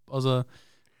altså,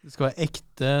 det skal være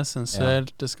ekte,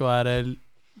 sensuelt, det skal være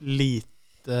lite,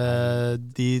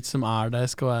 de som der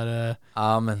skal være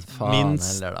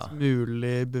minst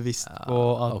mulig bevisst på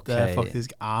at det faktisk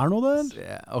noe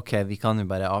der. Ok, vi kan jo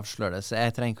bare avsløre det, så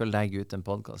jeg trenger ikke å legge ut en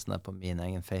podcast på min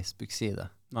egen Facebook-side.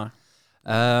 Nei.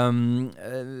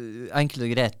 Enkelt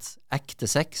og greit, ekte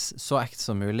sex, så ekte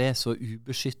som mulig, så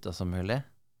ubeskyttet som mulig.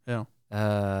 Ja.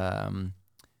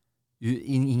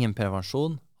 Ingen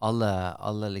prevensjon,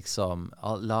 alle liksom,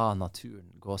 la naturen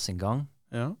gå sin gang.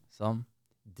 Ja. Sånn.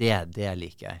 Det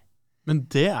liker jeg. Men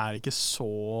det ikke så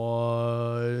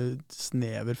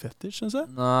snever fetisj, synes jeg.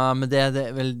 Nei, men det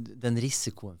vel den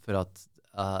risikoen for at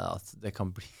det kan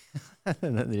bli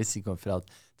den risikoen for at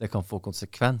det kan få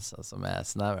konsekvenser som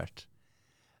snevert.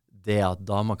 Det at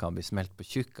damer kan bli smelt på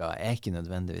tjukka ikke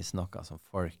nødvendigvis noe som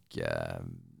folk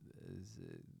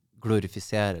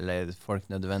glorifiserer, eller folk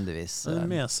nødvendigvis... Den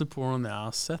meste pornoen jeg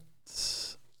har sett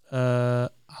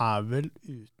vel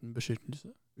uten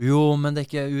beskyttelse. Jo, men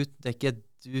det ikke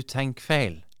du tenker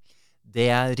feil.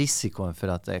 Det risikoen for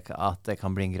at det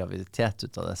kan bli en graviditet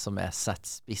ut av det som sett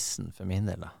spissen for min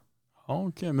del. Ja,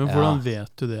 ok. Men hvordan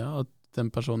vet du det? At den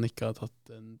personen ikke har tatt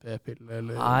en p-pille?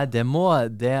 Eller? Nei,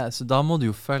 så da må du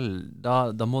jo følge,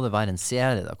 da må det være en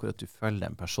serie da, hvor at du følger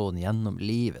en person gjennom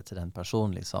livet til den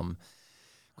personen, liksom,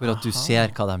 hvor at du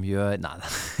ser hva de gjør. Nei,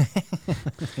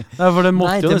 for det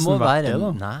måtte jo nesten vært det, da.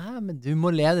 Nei, men du må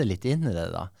lede litt inn i det,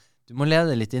 da. Du må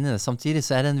lede litt inn i det. Samtidig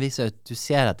så det en viss, du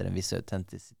ser etter en viss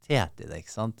autentisitet i det,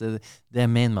 ikke sant? Det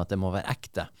mener med at det må være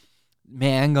ekte.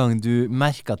 Med en gang du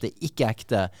merker at det ikke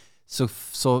ekte, så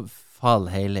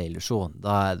faller hele illusjonen.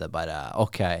 Da det bare,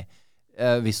 ok,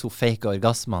 hvis hun faker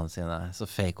orgasmene sine, så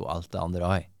faker hun alt det andre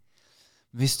også.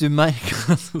 Hvis du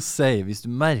merker at hun sier, hvis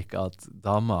du merker at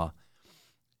damer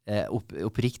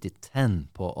oppriktig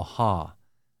tenner på å ha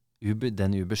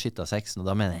den ubeskyttet sexen, og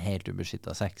da mener jeg helt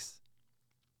ubeskyttet sex,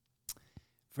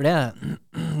 for det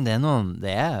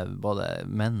både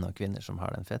menn og kvinner som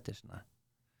har den fetisjen der.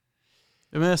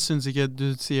 Ja, men jeg synes ikke,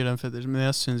 du sier den fetisjen, men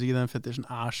jeg synes ikke den fetisjen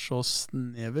så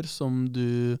snever som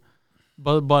du,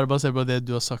 bare basert på det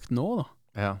du har sagt nå, da.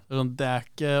 Ja. Det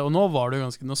ikke, og nå var det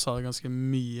ganske, nå sa det ganske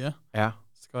mye. Ja.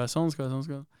 Skal være sånn, skal være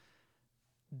sånn.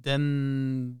 Det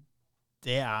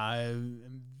en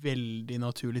veldig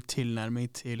naturlig tilnærming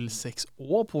til sex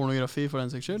og pornografi, for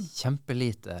den saks skyld.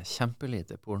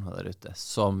 Kjempelite porno der ute,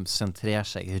 som sentrerer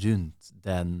seg rundt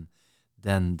den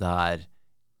der,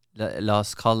 la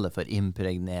oss kalle det for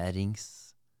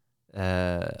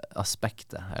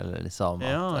impregneringsspekter, eller liksom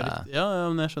at,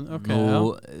 men jeg skjønner. Okay,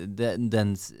 den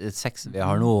sexen vi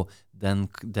har nå, den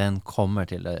kommer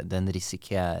til, den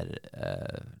risikerer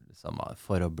liksom,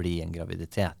 for å bli en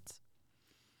graviditet.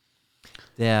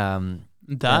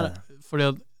 Fordi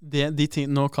at de ting,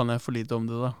 nå kan jeg for lite om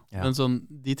det da, men sånn,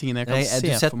 de tingene jeg kan se for meg. Du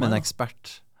setter med en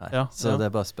ekspert her, så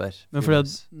det bare spør. Men fordi at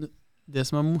det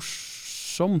som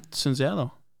morsomt, synes jeg da,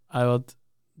 jo at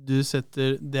du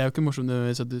setter, det jo ikke morsomt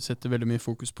at du setter veldig mye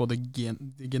fokus på det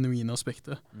genuine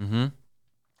aspektet.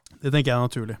 Det tenker jeg er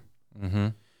naturlig.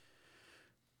 Mhm.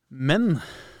 Men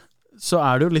så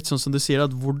er det jo litt sånn som du sier,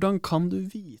 at hvordan kan du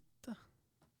vite?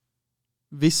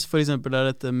 Hvis for eksempel det er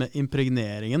dette med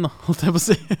impregneringen, da, holdt jeg på å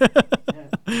si.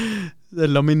 Det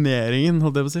er lamineringen,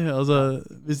 holdt jeg på å si. Altså,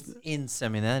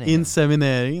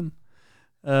 Insemineringen.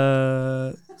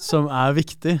 Som er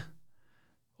viktig,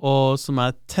 og som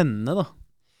er tenne, da.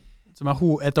 Som er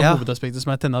et av hovedaspektene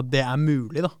som er tenne, at det er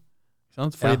mulig, da.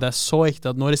 Fordi det er så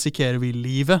ekte at nå risikerer vi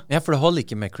livet. Ja, for det holder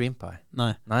ikke med cream pie.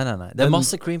 Nei. Det er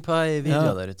masse cream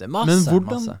pie-videoer der ute. Masse, men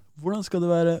hvordan skal det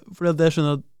være? For jeg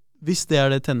skjønner at hvis det er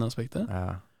det tenneaspektet,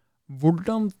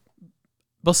 hvordan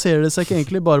baserer det seg ikke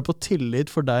egentlig bare på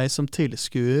tillit for deg som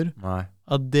tilskuer,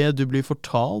 at det du blir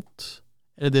fortalt,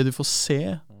 eller det du får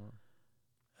se,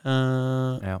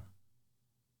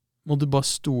 må du bare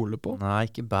stole på? Nei,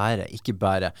 ikke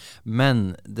bare.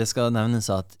 Men det skal nevnes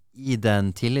at i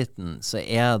den tilliten så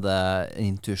er det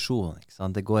intuisjon, ikke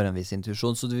sant? Det går en viss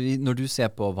intuisjon. Så når du ser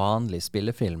på vanlig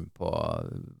spillefilm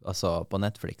altså på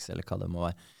Netflix, eller hva det må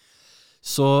være,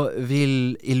 så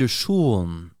vil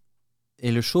illusjonen,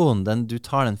 du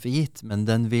tar den for gitt, men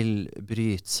den vil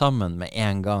bryte sammen med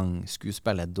en gang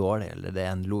skuespillet er dårlig, eller det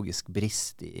er en logisk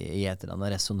brist i et eller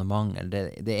annet resonemang,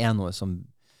 eller det er noe som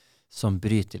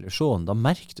bryter illusjonen. Da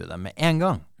merker du det med en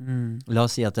gang. La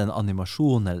oss si at det er en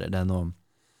animasjon, eller det er noe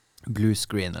blue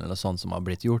screen, eller noe sånt som har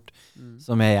blitt gjort,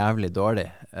 som er jævlig dårlig.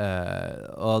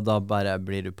 Og da bare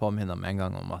blir du påminnet med en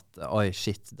gang om at, oi,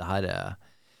 shit, det her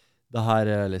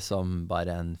er liksom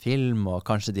bare en film, og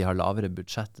kanskje de har lavere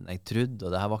budsjett enn jeg trodde,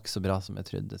 og det her var ikke så bra som jeg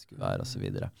trodde det skulle være, og så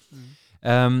videre.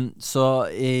 Så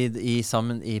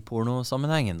i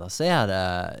pornosammenhengen da,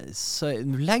 så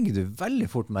legger du veldig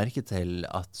fort merke til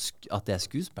at det er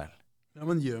skuespill. Ja,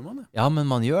 men gjør man det? Ja, men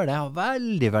man gjør det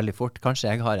veldig, veldig fort. Kanskje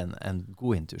jeg har en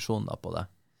god intuisjon da på det.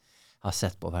 Jeg har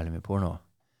sett på veldig mye porno,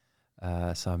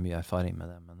 så jeg har mye erfaring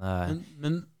med det,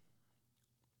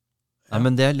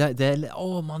 men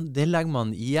det legger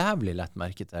man jævlig lett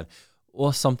merke til.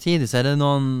 Og samtidig så er det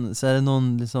noen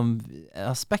liksom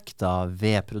aspekter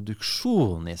ved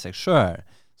produksjonen i seg selv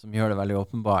som gjør det veldig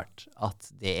åpenbart at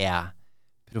det er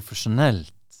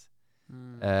profesjonelt.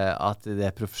 At det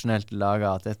er profesjonelt laget,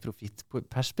 at det er et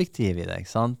profittperspektiv i det,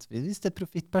 ikke sant? Hvis det er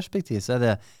profittperspektiv, så er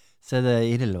det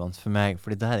irrelevant for meg,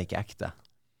 fordi det er ikke ekte.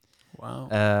 Wow.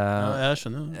 Jeg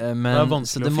skjønner. Men, det er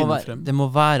vanskelig å finne frem. Det må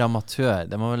være amatør.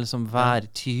 Det må liksom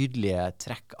være tydelige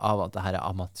trekk av at det her er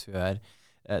amatør.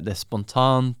 Det er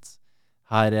spontant.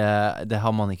 Det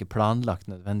har man ikke planlagt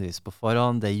nødvendigvis på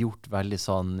forhånd. Det er gjort veldig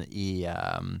sånn i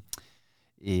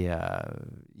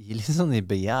litt sånn i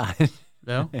begjær.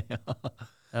 Ja.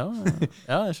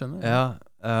 Jeg skjønner. Ja.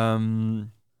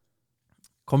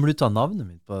 Kommer du til å ha navnet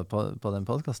mitt på den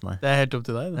podcasten her? Det er helt opp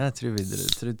til deg. Jeg tror vi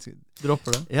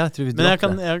dropper det. Ja, jeg tror vi dropper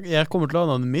det. Men jeg kommer til å ha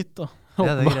navnet mitt da.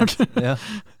 Ja, det er greit. Ja.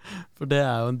 For det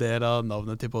er jo en del av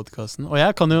navnet til podcasten. Og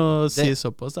jeg kan jo si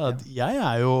såpass da, at jeg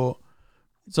er jo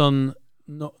sånn,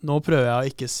 nå prøver jeg å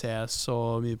ikke se så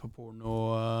mye på porno.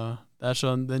 Det er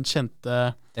sånn, den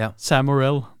kjente Sam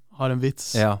Morrell har en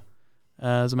vits, som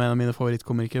er en av mine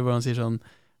favorittkomikere, hvor han sier sånn,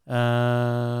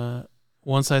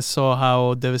 once I saw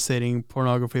how devastating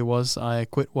pornography was, I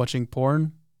quit watching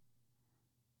porn.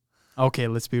 Okay,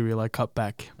 let's be real, I cut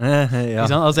back.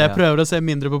 Altså, jeg prøver å se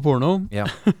mindre på porno.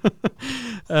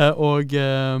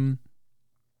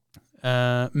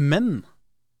 Men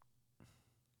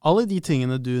alle de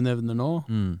tingene du nevner nå,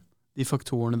 de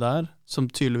faktorene der, som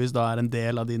tydeligvis da er en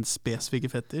del av din spesifikke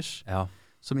fetisj,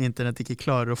 som internett ikke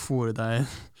klarer å fôre deg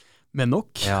med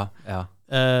nok,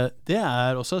 det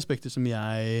er også aspekter som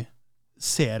jeg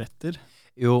ser etter.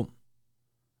 Jo.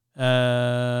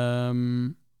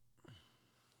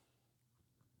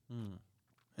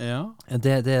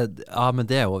 Men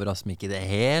det overrasker meg ikke i det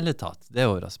hele tatt.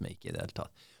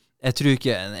 Jeg tror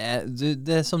ikke,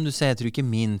 det er som du sier, jeg tror ikke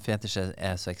min fetisj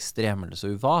er så ekstrem eller så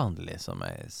uvanlig som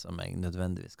jeg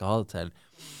nødvendigvis skal ha det til.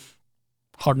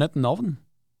 Har den et navn?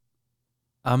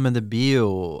 Ja, men det blir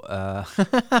jo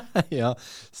ja,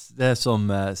 det er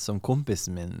som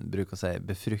kompisen min bruker å si,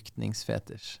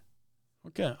 befruktningsfetisj.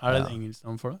 Ok, er det et engelsk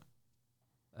navn for det?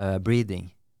 Breeding.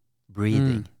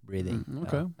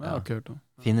 Ok, jeg har ikke hørt det.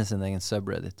 Finnes en egen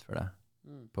subreddit for det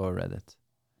på Reddit.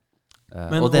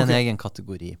 Og det er en egen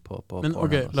kategori på men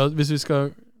ok, hvis vi skal,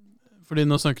 fordi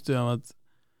nå snakket du om at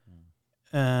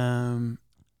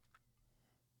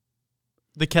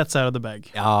the cat's out of the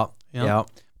bag. Ja.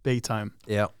 Big time.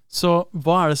 Ja. Så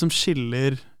hva er det som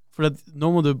skiller, for nå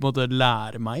må du på en måte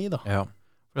lære meg da. Ja.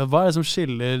 For hva er det som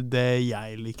skiller det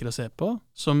jeg liker å se på,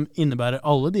 som innebærer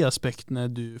alle de aspektene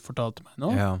du fortalte meg nå?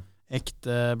 Ja.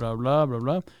 Ekte, bla bla bla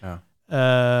bla. Ja.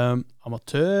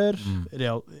 Amatør,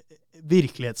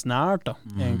 virkelighetsnært da,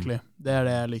 egentlig. Det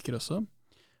det jeg liker også.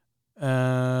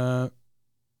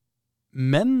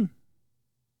 Men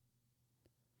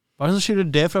hva det som skiller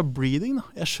det fra breathing da?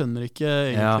 Jeg skjønner ikke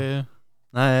egentlig. Ja.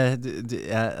 Nei,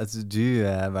 du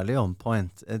veldig on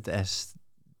point. Jeg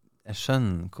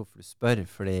skjønner hvorfor du spør,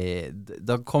 fordi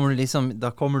da kommer du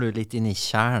litt inn i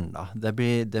kjernen da. Det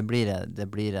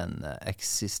blir en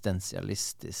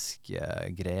eksistensialistisk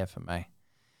greie for meg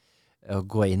å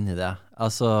gå inn i det.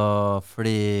 Altså,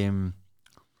 fordi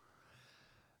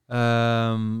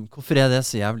hvorfor det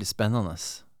så jævlig spennende?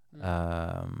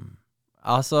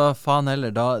 Altså, faen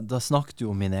heller, da snakket du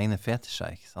om mine egne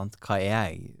fetisjer, ikke sant? Hva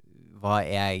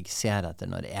jeg ser etter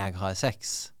når jeg har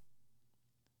sex.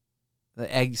 Når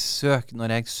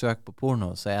jeg søker på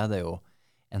porno, så det jo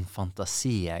en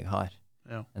fantasi jeg har.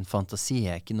 Ja. En fantasi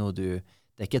ikke noe det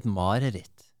ikke et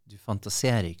mareritt. Du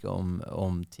fantaserer ikke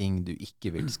om ting du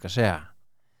ikke vil skal skje.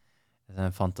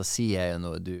 En fantasi jo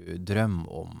noe du drømmer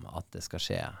om at det skal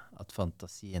skje. At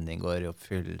fantasien din går i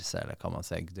oppfyllelse, eller kan man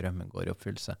si, drømmen går i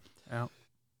oppfyllelse. Ja.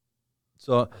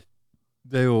 Så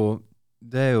det jo,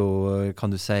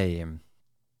 kan du si,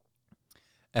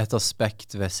 et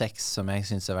aspekt ved sex som jeg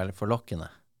synes veldig forlokkende.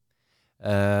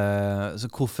 Så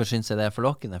hvorfor synes jeg det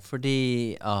forlokkende?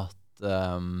 Fordi at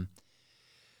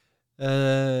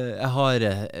jeg har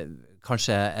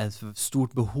kanskje et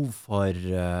stort behov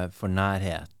for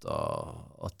nærhet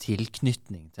og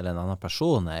tilknytning til en annen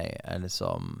person. Jeg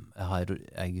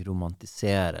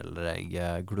romantiserer, eller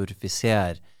jeg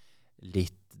glorifiserer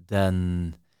litt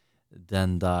den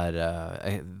der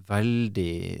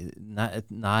veldig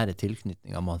nære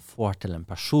tilknytningen man får til en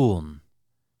person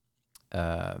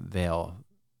ved å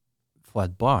få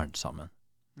et barn sammen.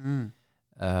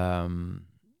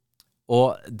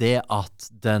 Og det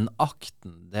at den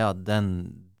akten, det at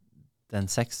den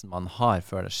sexen man har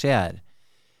før det skjer,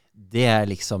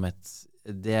 det liksom et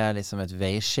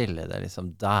veiskille, det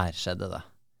liksom der skjedde det.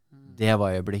 Det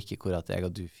var øyeblikket hvor at jeg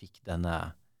og du fikk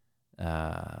denne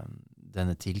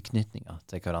tilknytningen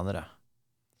til hverandre.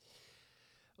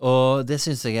 Og det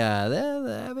synes jeg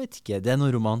jeg vet ikke, det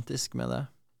noe romantisk med det.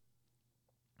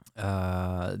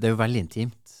 Det jo veldig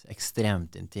intimt,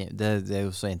 ekstremt intimt. Det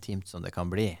jo så intimt som det kan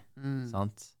bli,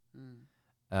 sant?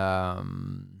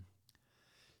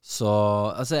 Så,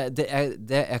 altså,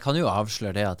 jeg kan jo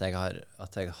avsløre det at jeg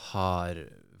har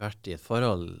vært i et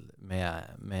forhold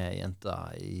med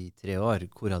jenter i 3 år,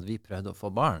 hvor at vi prøvde å få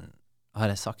barn. Har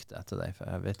jeg sagt det til deg, for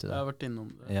jeg vet jo det. Jeg har vært innom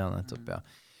det. Ja, nettopp, ja.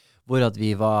 Hvor at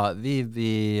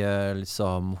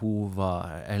liksom, hun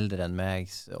var eldre enn meg,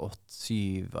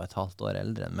 7,5 år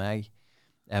eldre enn meg.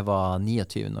 Jeg var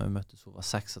 29 når vi møttes, hun var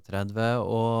 36,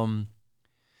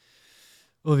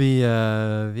 og vi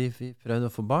prøvde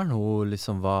å få barn. Hun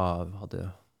liksom hadde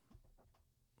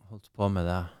holdt på med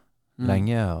det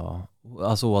lenge, og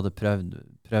altså hun hadde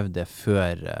prøvd det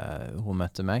før hun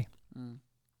møtte meg.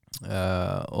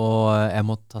 Og jeg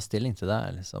måtte ta stilling til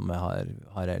det liksom.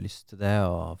 Har jeg lyst til det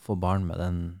å få barn med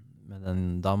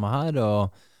den dama her,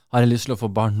 og har jeg lyst til å få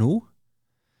barn nå?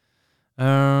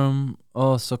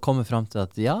 Og så kom jeg frem til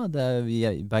at ja,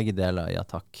 vi begge deler, ja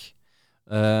takk.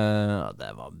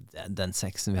 Den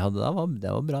sexen vi hadde da,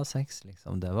 det var bra sex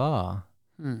liksom. Det var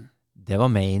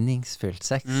meningsfylt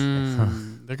sex liksom.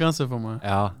 Det kan jeg se for meg.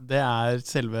 Ja. Det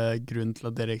selve grunnen til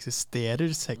at dere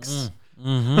eksisterer, sex.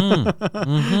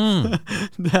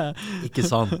 Ikke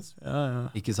sant. Ja.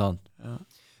 Ikke sant. Ja.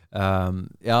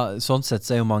 Sånn sett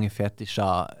så jo mange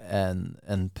fetisjer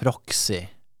en proxy,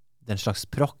 den slags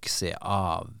proxy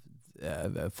av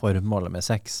formålet med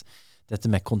sex. Dette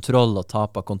med kontroll og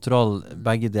tap av kontroll,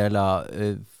 begge deler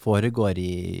foregår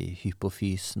i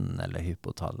hypofysen eller jeg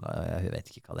vet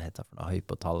ikke hva det heter for noe,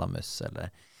 hypotalamus, eller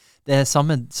det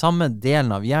samme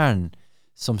delen av hjernen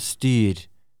som styr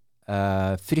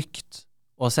frykt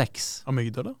og sex.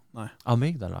 Amygdala? Nei.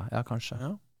 Amygdala, ja, kanskje.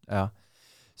 Ja.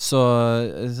 Så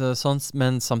sånn,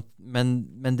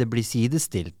 men det blir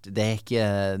sidestilt. Det ikke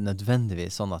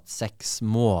nødvendigvis sånn at sex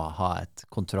må ha et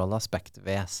kontrollaspekt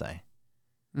ved seg.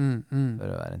 For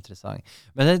å være interessant.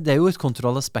 Men det jo et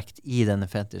kontrollaspekt i denne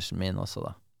fetisjen min også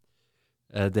da.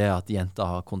 Det at jenter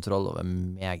har kontroll over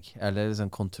meg, eller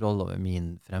liksom kontroll over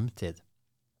min fremtid.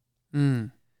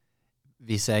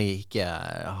 Hvis jeg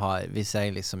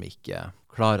liksom ikke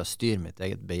klarer å styre mitt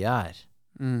eget begjær,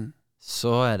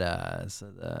 så det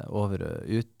over og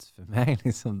ut for meg,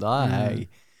 liksom. Da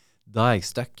jeg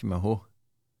stuck med henne.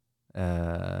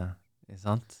 Ikke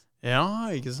sant? Ja,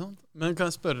 ikke sant? Men kan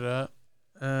jeg spørre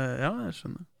ja, jeg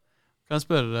skjønner. Kan jeg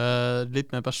spørre litt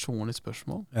mer personlig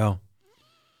spørsmål? Ja.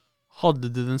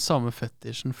 Hadde du den samme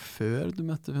fetisjen før du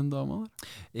møtte hun dama der?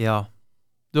 Ja,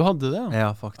 Du hadde det, ja? Ja,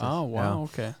 faktisk. Wow, ja.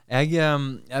 ok.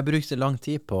 Jeg brukte lang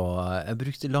tid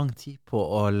på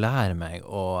å lære meg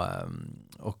å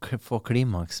få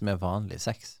klimaks med vanlig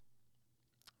sex.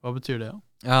 Hva betyr det, ja?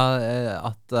 Ja,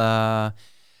 at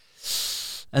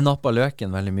jeg nappet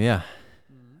løken veldig mye.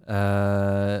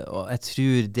 Og jeg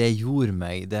tror det gjorde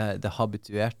meg, det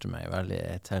habituerte meg veldig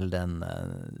til den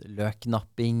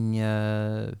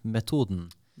løknapping-metoden.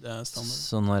 Det er standard.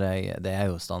 Så det er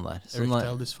jo standard.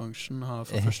 Erectile dysfunction har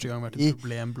for første gang vært et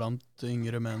problem blant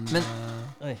yngre menn. Men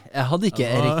jeg hadde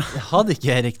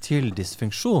ikke erektyl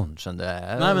dysfunksjon, skjønner du?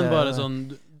 Nei, men bare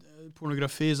sånn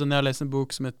pornografi. Sånn, jeg har lest en bok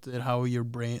som heter How Your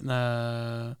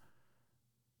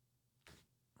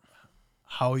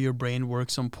Brain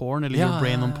Works on Porn, eller Your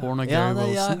Brain on Porn av Gary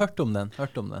Wilson. Ja, jeg har hørt om den.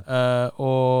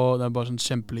 Og det er bare sånn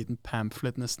kjempeliten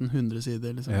pamphlet, nesten 100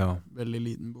 sider, liksom. Ja. Veldig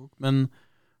liten bok. Men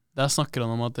der snakker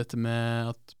han om at dette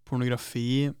med at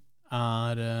pornografi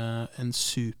er en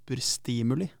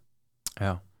superstimuli.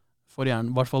 Ja. For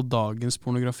hjernen, i hvert fall dagens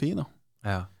pornografi, da.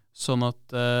 Ja. Sånn at,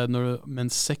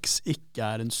 men sex ikke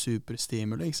er en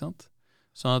superstimuli, ikke sant?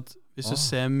 Sånn at hvis du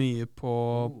ser mye på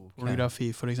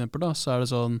pornografi, for eksempel, da, så er det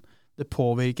sånn, det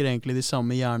påvirker egentlig de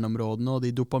samme hjerneområdene og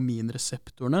de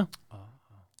dopaminreseptorene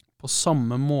på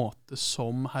samme måte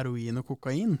som heroin og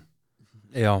kokain.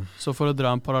 Ja. Så for å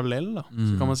dra en parallell da,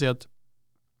 så kan man si at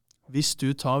hvis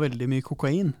du tar veldig mye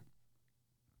kokain,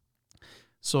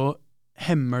 så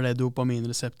hemmer det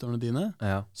dopaminreseptorene dine.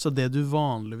 Ja. Så det du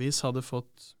vanligvis hadde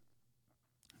fått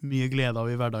mye glede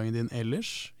av i hverdagen din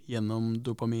ellers, gjennom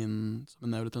dopamin som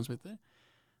en neurotransmitter,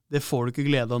 det får du ikke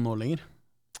glede av nå lenger.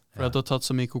 For at du har tatt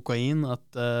så mye kokain at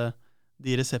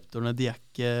de reseptorene, de er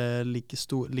ikke like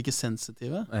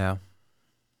sensitive. Ja.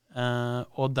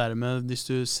 Og dermed, hvis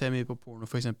du ser mye på porno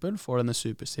for eksempel, får denne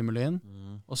superstimulien,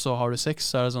 og så har du sex,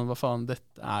 så er det sånn, hva faen,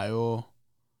 dette er jo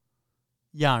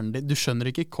hjernen din, du skjønner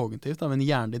ikke kognitivt da, men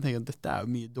hjernen din tenker at dette er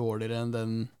jo mye dårligere enn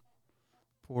den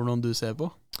pornoen du ser på.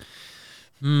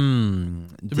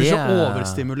 Du blir så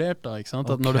overstimulert da, ikke sant?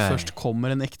 At når det først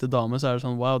kommer en ekte dame, så er det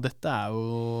sånn, wow, dette er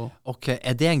jo... Ok,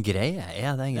 er det en greie?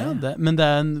 Ja, men det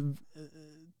er en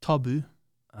tabu.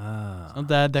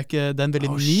 Det er en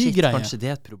veldig ny greie. Kanskje det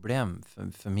er et problem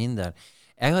for min del.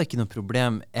 Jeg har ikke noe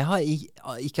problem. Jeg har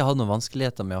ikke hatt noen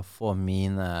vanskeligheter med å få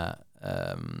mine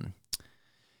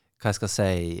hva jeg skal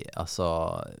si, altså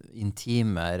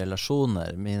intime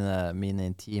relasjoner, mine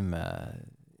intime,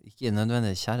 ikke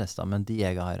nødvendigvis kjærester, men de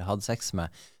jeg har hatt sex med,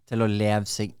 til å leve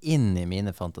seg inn i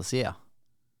mine fantasier.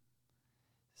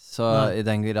 Så i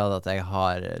den grad at jeg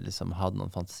har liksom hatt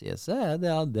noen fantasier, så det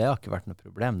har ikke vært noe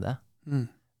problem, det.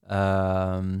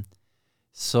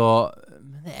 Så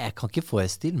men jeg kan ikke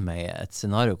forestille meg et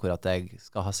scenario hvor at jeg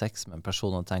skal ha sex med en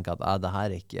person og tenke at det her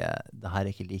er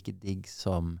ikke like digg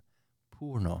som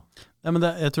porno. Ja, men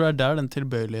jeg tror det er der den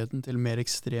tilbøyeligheten til mer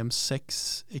ekstrem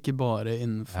sex, ikke bare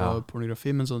innenfor pornografi,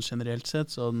 men sånn generelt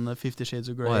sett, sånn 50 Shades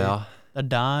of Grey, det er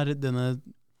der denne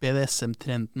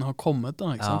BDSM-trenden har kommet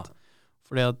da, ikke sant?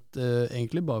 Fordi at,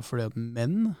 egentlig bare fordi at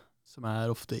menn, som er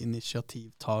ofte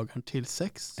initiativtageren til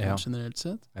sex, generelt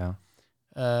sett,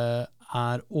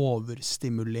 er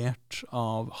overstimulert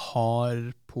av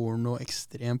hard porno,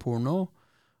 ekstrem porno,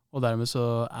 og dermed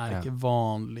så er ikke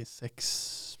vanlig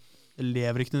sex, det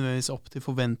lever ikke nødvendigvis opp til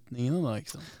forventningene da,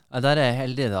 ikke sant? Der er jeg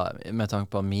heldig da, med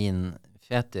tanke på min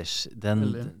fetisj,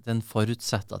 den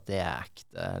forutsetter at det er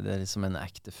ekte, det er liksom en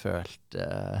ektefølt...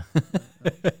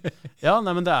 Ja,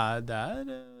 nei, men det er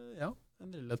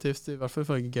en relativt, i hvert fall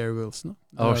for Gary Wilson.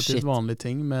 Det er et vanlig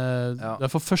ting. Det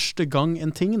er for første gang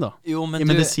en ting da, i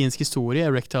medisinsk historie,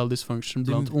 erectile dysfunction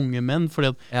blant unge menn, fordi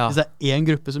at hvis det er en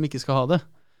gruppe som ikke skal ha det,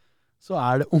 så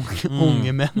er det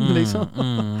unge menn, liksom.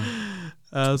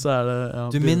 Så er det,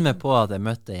 du minner meg på at jeg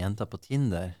møtte en jente på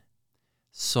Tinder,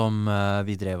 som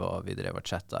vi drev og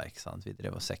chatta, ikke sant? Vi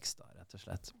drev og sexta, rett og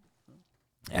slett.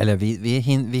 Eller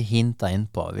vi hinta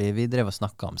innpå, vi drev og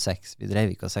snakket om sex, vi drev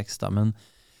ikke og sexta, men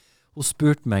hun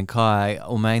spurte meg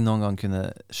om jeg noen gang kunne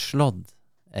slått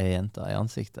en jente i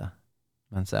ansiktet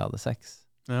mens jeg hadde sex.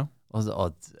 Ja. Og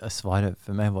svaret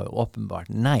for meg var jo åpenbart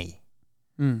nei.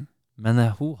 Men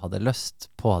hun hadde lyst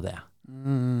på det.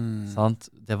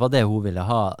 Sant? Det var det hun ville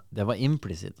ha. Det var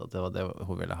implisitt at det var det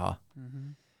hun ville ha.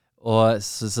 Og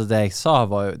så det jeg sa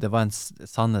var jo, det var en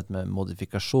sannhet med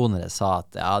modifikasjoner. Jeg sa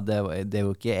at det er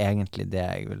jo ikke egentlig det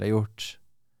jeg ville gjort.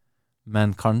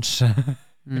 Men kanskje.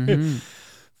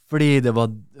 Fordi det var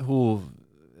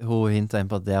hun hintet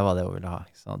inn på at det var det hun ville ha,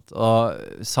 ikke sant?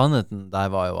 Og sannheten der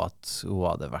var jo at hun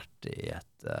hadde vært i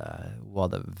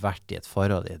et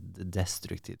forhold, i et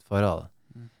destruktivt forhold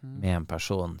med en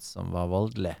person som var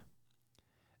voldelig.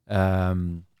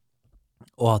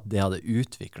 og at det hadde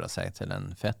utviklet seg til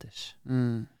en fetisj.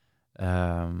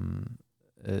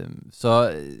 Så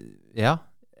ja,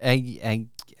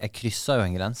 jeg krysset jo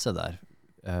en grense der.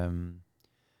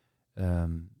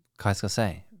 Hva jeg skal si?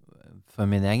 For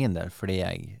min egen del, fordi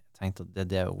jeg tenkte at det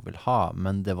er det hun vil ha,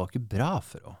 men det var ikke bra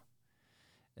for henne.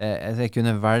 Jeg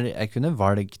kunne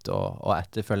valgt å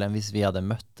etterfølge en hvis vi hadde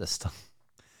møttes da,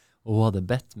 og hun hadde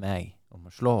bedt meg om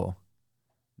å slå henne.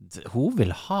 Hun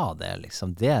vil ha det,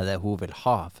 liksom. Det er det hun vil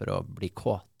ha for å bli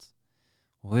kåt.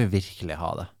 Hun vil virkelig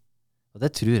ha det. Og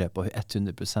det tror jeg på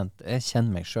 100%. Jeg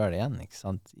kjenner meg selv igjen, ikke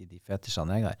sant, i de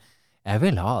fetisjene jeg har. Jeg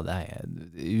vil ha det,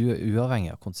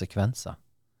 uavhengig av konsekvenser.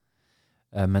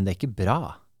 Men det er ikke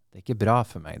bra. Det er ikke bra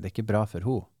for meg. Det er ikke bra for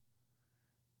henne.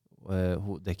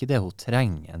 Det er ikke det hun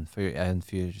trenger, en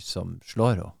fyr som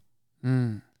slår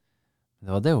henne.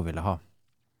 Det var det hun ville ha.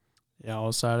 Ja,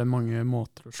 og så er det mange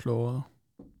måter å slå.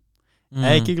 Jeg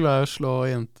er ikke glad i å slå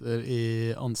jenter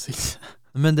i ansikt.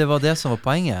 Men det var det som var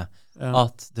poenget. Ja.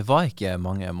 At det var ikke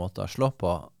mange måter å slå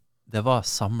på. Det var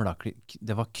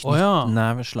det var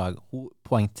knyttneveslag. Hun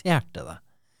poengterte det.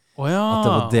 At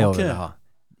det var det hun ville ha.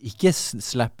 Ikke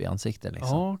slepp i ansiktet,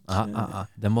 liksom.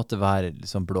 Det måtte være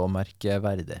liksom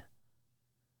blåmerkeverdig.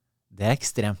 Det er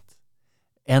ekstremt.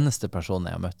 Eneste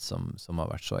personen jeg har møtt som har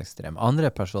vært så ekstrem.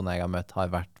 Andre personer jeg har møtt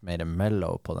har vært mer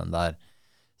mellow på den der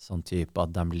sånn type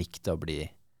at de likte å bli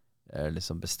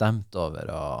liksom bestemt over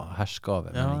og herske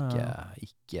over, men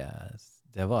ikke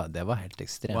det var helt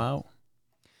ekstremt. Wow.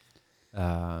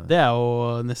 Det er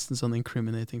jo nesten sånn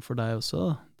incriminating for deg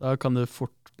også. Da kan det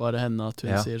fort bare hende at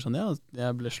hun sier sånn,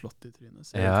 jeg ble slått i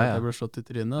trynet. Jeg ble slått i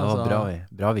trynet. Det var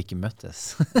bra vi ikke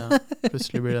møttes.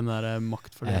 Plutselig blir den der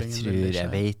maktfordelingen.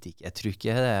 Jeg vet ikke. Jeg tror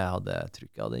ikke jeg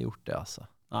hadde gjort det, altså.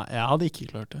 Nei, jeg hadde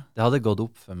ikke klart det. Det hadde gått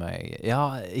opp for meg. Ja,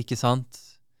 ikke sant?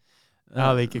 Jeg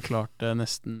hadde ikke klart det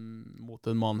nesten mot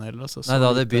en mann heller. Altså. Nei, det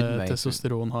hadde bydd meg.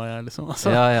 Testosteron har jeg, liksom.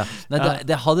 Altså. Ja. Nei,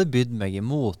 det hadde bydd meg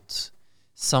imot.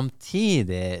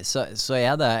 Samtidig så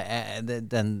er det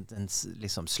den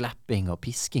liksom slapping og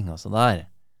pisking og sånn der.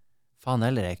 Faen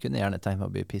heller, jeg kunne gjerne tenkt meg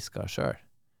å bli pisket selv.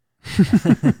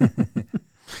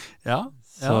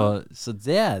 Så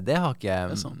det har ikke...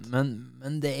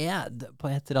 Men det er, på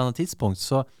et eller annet tidspunkt,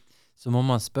 så må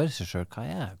man spørre seg selv,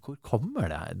 hvor kommer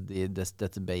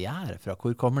dette begjæret fra?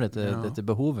 Hvor kommer dette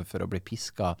behovet for å bli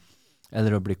pisket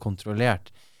eller å bli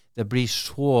kontrollert? Det blir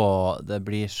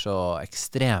så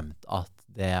ekstremt at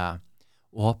det er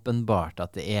åpenbart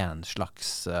at det er en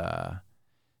slags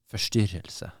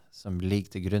forstyrrelse som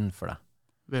ligger til grunn for det.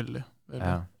 Veldig.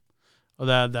 Ja. Og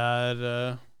det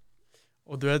er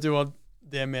og du vet jo at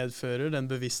det medfører den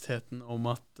bevisstheten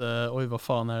om at oi, hva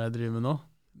faen er det jeg driver med nå?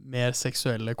 Mer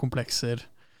seksuelle komplekser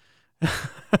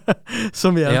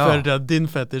som igjen fører til at din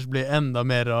fetisj blir enda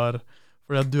mer rar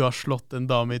fordi at du har slått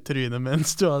en dame i trynet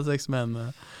mens du har sex med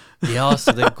henne. Ja, så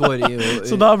det går jo...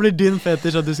 Så da blir din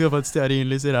fetisj at du skal få et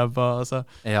stearinlys i ræva, altså.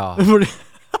 Ja.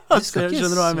 Skjønner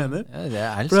du hva jeg mener?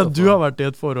 Ja, fordi at du har vært i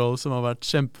et forhold som har vært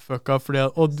kjempefucka,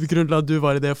 og grunnen til at du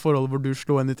var i det forholdet hvor du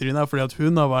slo henne i trynet, er fordi at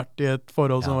hun har vært i et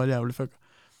forhold som var jævlig fucka.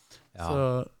 Ja.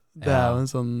 Så det er jo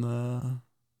en sånn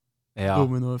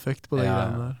dominoeffekt på det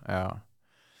greiene der. Ja.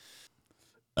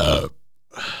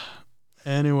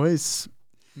 Anyways...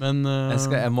 Men,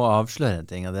 jeg må avsløre en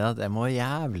ting av det, at jeg må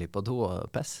jævlig på do og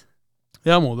piss.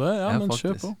 Ja, må det? Ja, men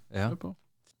faktisk. Kjør på.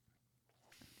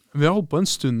 Vi har holdt på en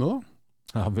stund nå.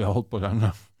 Ja, vi har holdt på lenge.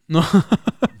 Nå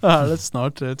er det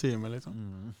snart 3 timer, liksom.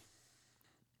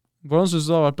 Hvordan synes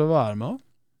du det har vært å være med?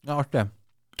 Ja, artig.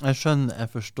 Jeg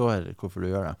forstår hvorfor du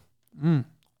gjør det.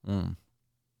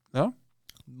 Ja.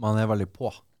 Man er veldig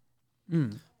på.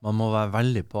 Man må være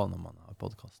veldig på når man har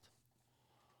podcast.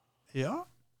 Ja.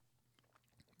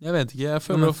 Jeg vet ikke, jeg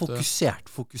føler ofte...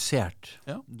 Fokusert.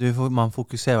 Ja. Man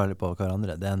fokuserer veldig på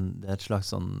hverandre. Det er et slags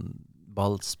sånn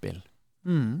ballspill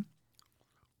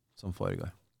som foregår.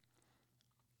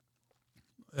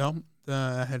 Ja, det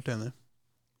er jeg helt enig i.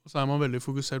 Og så er man veldig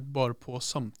fokusert bare på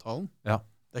samtalen. Ja.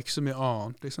 Det er ikke så mye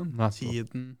annet, liksom. Nettopp.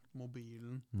 Tiden,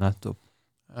 mobilen. Nettopp.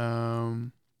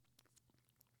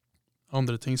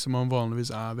 Andre ting som man vanligvis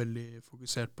er veldig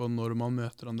fokusert på når man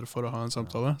møter andre for å ha en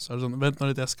samtale. Så er det sånn, vent nå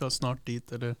litt, jeg skal snart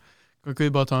dit, eller kan ikke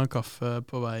vi bare ta en kaffe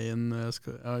på veien? Ja,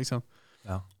 ikke sant?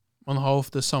 Ja. Man har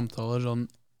ofte samtaler sånn,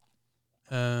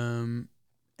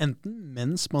 enten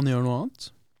mens man gjør noe annet,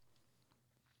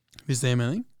 hvis det gir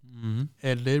mening,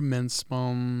 eller mens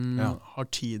man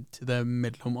har tid til det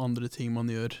mellom andre ting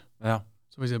man gjør. Ja.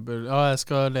 Så for eksempel, jeg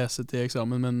skal lese til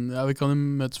eksamen, men vi kan jo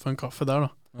møtes for en kaffe der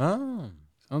da.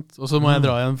 Og så må jeg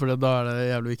dra igjen, for da er det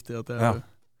jævlig viktig at jeg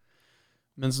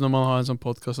Mens når man har en sånn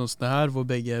podcast sånn som det her, hvor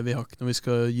begge vi har ikke noe vi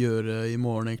skal gjøre i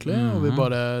morgen egentlig, og vi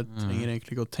bare trenger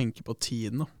egentlig ikke å tenke på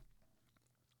tiden da.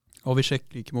 Og vi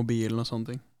sjekker ikke mobilen og sånne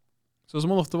ting. Så som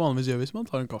man ofte vanligvis gjør hvis man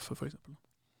tar en kaffe for eksempel.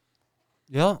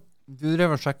 Ja, du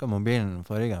drev og sjekket mobilen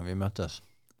forrige gang vi møttes.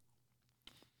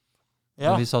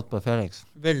 Ja. Og vi satt på Felix.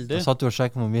 Veldig. Da satt du og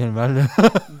sjekket mobilen veldig.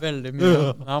 Veldig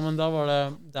mye. Ja, men da var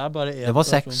det er bare en Det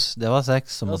var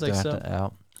sex som måtte sex, vært det. Ja.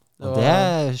 Og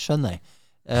det skjønner jeg.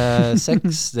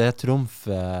 Sex, det trumf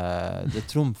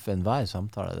enhver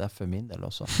samtale. Det er for min del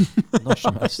også. Når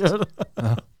som helst. Ja.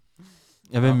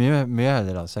 Jeg vil mye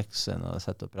heller ha sex enn å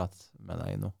sette og prate med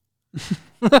deg nå.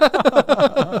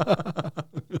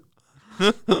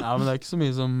 Ja, men det er ikke så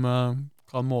mye som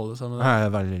kan måle seg med det. Nei,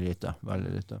 veldig lite.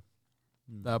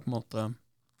 Det er på en måte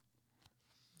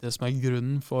det som er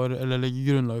grunnen for, eller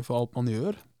legger grunnlaget for alt man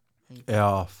gjør.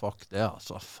 Ja, fuck det,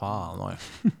 altså. Faen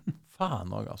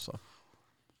også. Altså.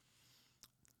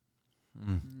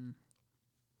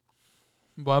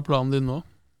 Hva er planen din nå?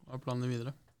 Hva er planen din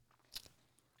videre?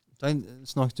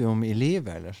 Snakket du om i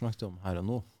livet, eller snakket du om her og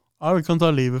nå? Ja, vi kan ta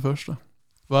livet først da.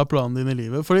 Hva er planen din i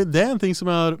livet? Fordi det er en ting som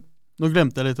jeg har... Nå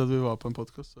glemte jeg litt at vi var på en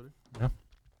podcast, sorry. Ja.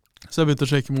 Så jeg begynte å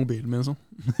sjekke mobilen min sånn.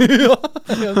 Ja,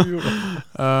 du gjorde det.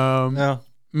 Ja.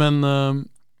 Men,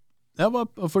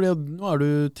 fordi nå er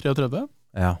du 33.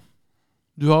 Ja.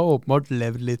 Du har åpenbart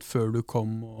levd litt før du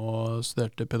kom og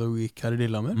studerte pedagogikk her i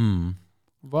Lillehammer.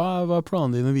 Hva er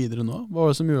planene dine videre nå? Hva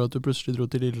var det som gjorde at du plutselig dro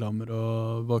til Lillehammer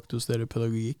og valgte å studere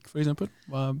pedagogikk, for eksempel?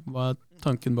 Hva er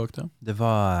tanken bak det? Det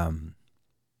var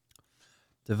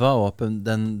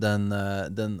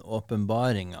den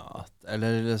åpenbaringen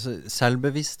eller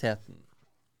selvbevisstheten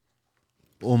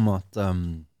om at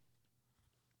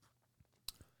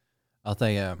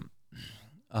jeg er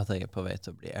på vei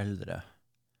til å bli eldre.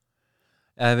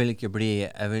 Jeg vil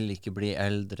ikke bli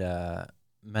eldre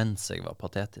mens jeg var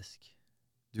patetisk.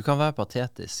 Du kan være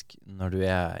patetisk når du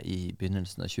er i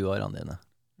begynnelsen av 20-årene dine.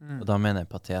 Og da mener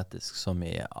jeg patetisk som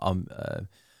i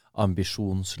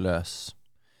ambisjonsløs,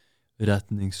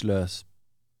 retningsløs,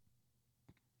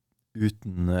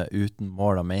 uten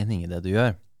mål og mening i det du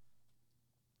gjør.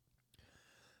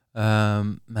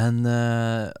 Men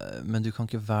du kan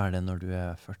ikke være det når du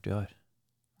er 40 år.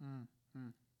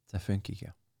 Det funker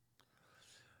ikke.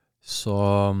 Så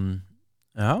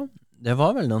ja, det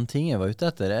var vel noen ting jeg var ute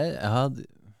etter.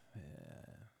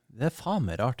 Det er faen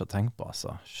meg rart å tenke på,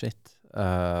 altså. Shit.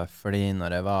 Fordi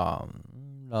når jeg var,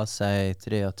 la oss si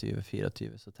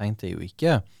 23-24, så tenkte jeg jo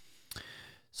ikke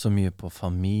så mye på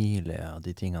familie og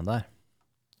de tingene der.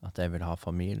 At jeg vil ha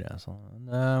familie.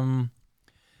 Sånn.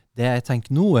 Det jeg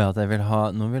tenker nå er at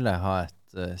nå vil jeg ha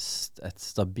et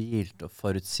stabilt og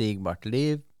forutsigbart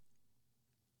liv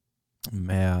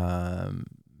med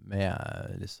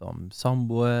liksom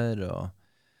samboer og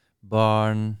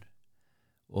barn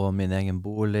og min egen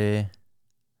bolig.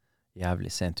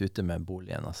 Jævlig sent ute med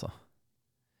boligen, altså.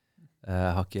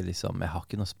 Jeg har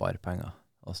ikke noe sparepenger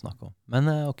å snakke om.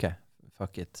 Men ok,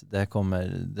 fuck it. Det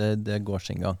går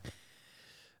sin gang.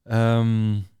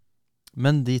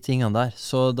 Men de tingene der,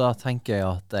 så da tenker jeg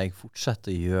at jeg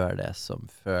fortsetter å gjøre det som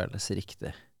føles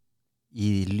riktig,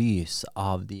 i lys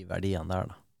av de verdiene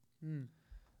der, da.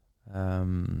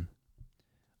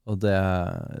 Og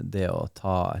det å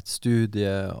ta et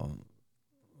studie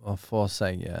og få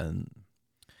seg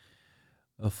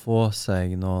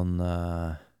noen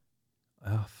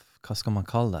hva skal man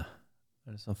kalle det?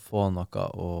 Liksom få noe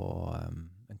og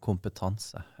en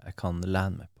kompetanse jeg kan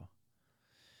lene meg på.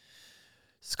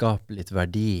 Skape litt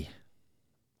verdi.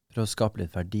 Prøv å skape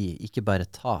litt verdi, ikke bare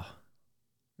ta.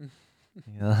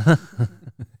 Ja.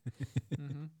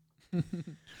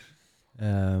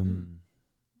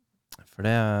 For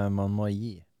det man må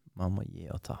gi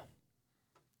og ta.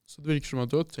 Så det virker som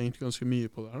at du har tenkt ganske mye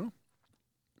på det her da?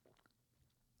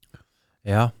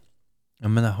 Ja,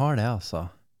 men jeg har det, altså.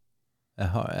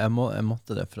 Jeg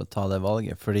måtte det for å ta det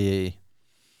valget, fordi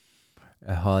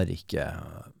jeg har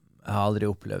aldri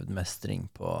opplevd mestring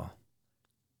på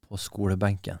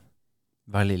skolebenken.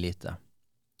 Veldig lite.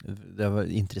 Det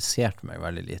har interessert meg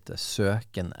veldig lite.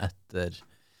 Søken etter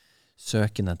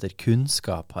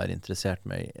kunnskap har interessert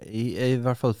meg. I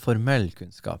hvert fall formell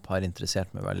kunnskap har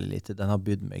interessert meg veldig lite. Den har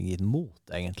bydd meg imot,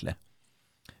 egentlig.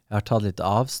 Jeg har tatt litt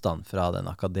avstand fra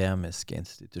den akademiske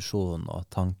institusjonen og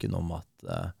tanken om at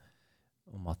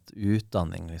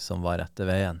utdanning liksom var rette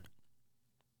veien.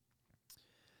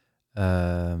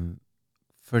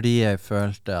 Fordi jeg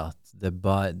følte at det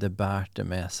bærte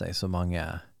med seg så mange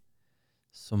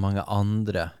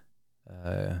andre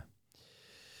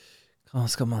hva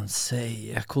skal man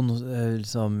si,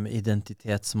 liksom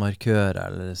identitetsmarkør,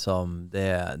 eller liksom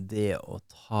det å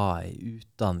ta en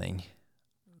utdanning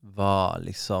var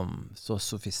liksom så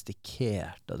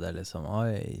sofistikert, og det liksom,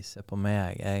 oi, se på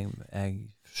meg, jeg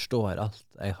forstår alt,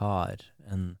 jeg har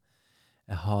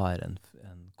en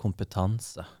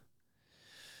kompetanse.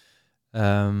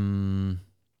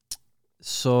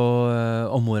 Så,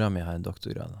 og mora mi har en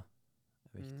doktorgrad.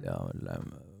 Det er viktig å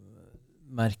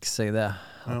merke seg det,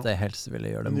 at jeg helst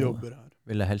ville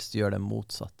gjøre det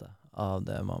motsatte av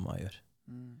det mamma gjør.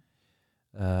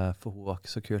 For hun var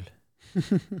ikke så kul.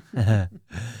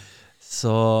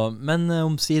 Så, men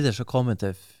omsider så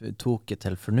tok jeg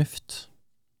til fornuft,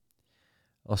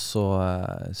 og så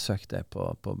søkte jeg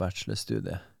på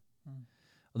bachelorstudiet.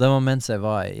 Og det var mens jeg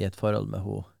var i et forhold med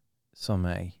hun som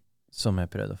jeg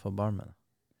prøvde å få barn med.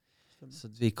 Så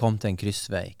vi kom til en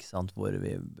kryssvei, ikke sant, hvor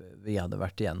vi hadde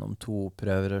vært igjennom 2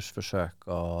 prøverørsforsøk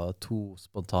og 2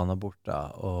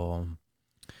 spontanaborter, og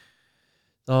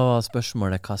da var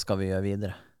spørsmålet, hva skal vi gjøre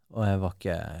videre? Og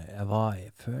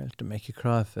jeg følte meg ikke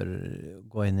klar for å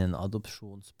gå inn i en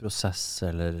adopsjonsprosess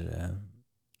eller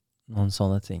noen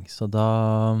sånne ting. Så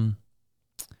da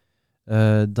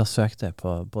søkte jeg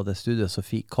på det studiet, så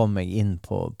kom jeg inn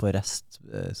på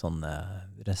sånne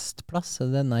restplass.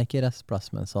 Nei, ikke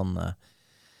restplass, men sånne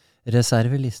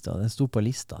reservelister. Den sto på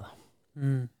lista da.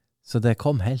 Så det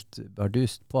kom helt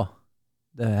bardust på.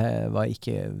 Det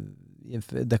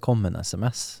kom en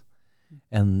SMS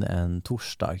en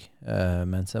torsdag,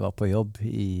 mens jeg var på jobb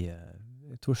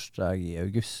torsdag i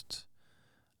august,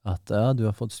 at du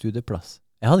har fått studieplass.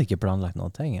 Jeg hadde ikke planlagt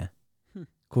noen ting.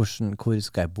 Hvor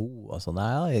skal jeg bo? Og sånn.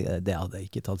 Nei, det hadde jeg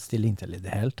ikke tatt stilling til i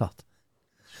det hele tatt.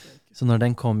 Så når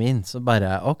den kom inn, så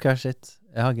bare, ok, shit,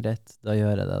 ja, greit, da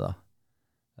gjør jeg det da.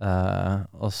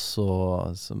 Og så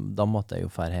da måtte jeg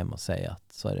jo fære hjem og si at,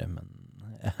 sorry, men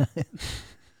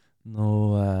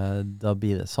da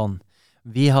blir det sånn.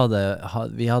 Vi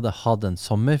hadde hatt en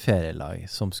sommerferielag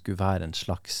som skulle være en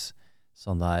slags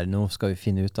sånn der, nå skal vi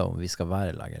finne ut av om vi skal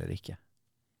være lag eller ikke.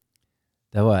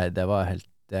 Det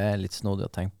er litt snodig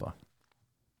å tenke på.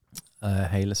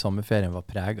 Hele sommerferien var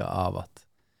preget av at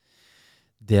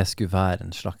det skulle være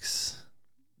en slags,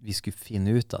 vi skulle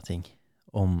finne ut av ting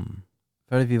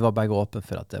for vi var begge åpne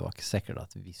for at det var ikke sikkert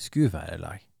at vi skulle være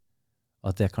lag.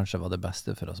 At det kanskje var det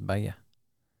beste for oss begge.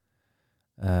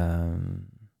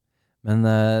 Men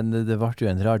det ble jo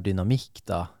en rar dynamikk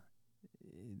da,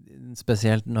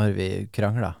 spesielt når vi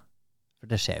kranglet. For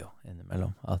det skjer jo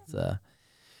innimellom, at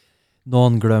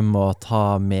noen glemmer å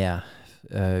ta med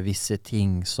visse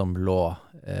ting som lå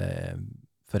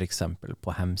for eksempel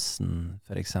på hemsen,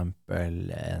 for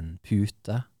eksempel en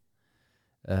pute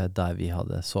der vi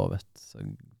hadde sovet. Så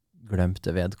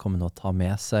glemte vedkommende å ta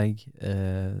med seg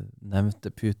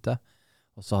nevnte pute,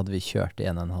 og så hadde vi kjørt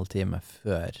 1,5 time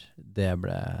før det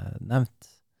ble nevnt.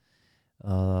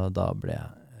 Og da ble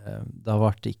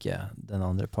ikke den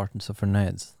andre parten så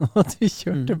fornøyd at vi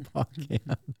kjørte tilbake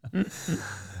igjen.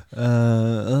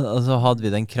 Og så hadde vi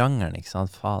den krangelen, ikke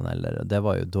sant? Faen, eller det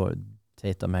var jo dårlig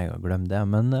teit av meg å glemme det,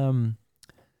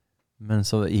 men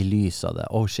så i lys av det,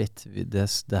 shit,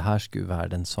 det her skulle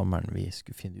være den sommeren vi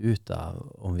skulle finne ut av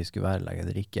om vi skulle være lag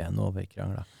eller ikke, nå vi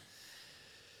kranglet.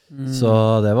 Så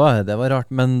det var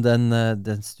rart, men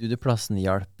den studieplassen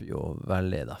hjalp jo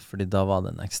veldig da, fordi da var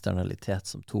det en eksternalitet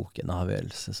som tok en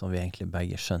avgjørelse som vi egentlig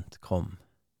begge skjønt kom.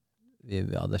 Vi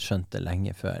hadde skjønt det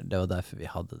lenge før, det var derfor vi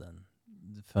hadde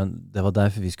det var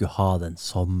derfor vi skulle ha den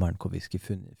sommeren hvor vi skulle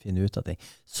finne ut av ting.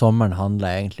 Sommeren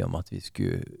handlet egentlig om at vi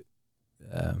skulle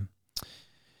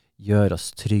gjøre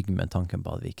oss trygg med tanken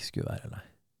på at vi ikke skulle være der.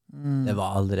 Det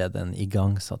var allerede en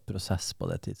igangsatt prosess på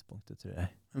det tidspunktet, tror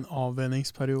jeg. En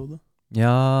avvenningsperiode?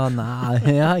 Ja,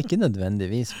 ikke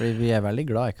nødvendigvis, fordi vi er veldig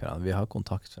glad i hverandre. Vi har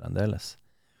kontakt fremdeles.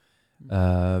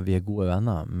 Vi er gode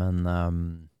venner,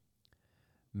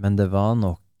 men det var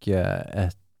nok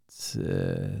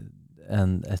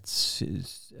et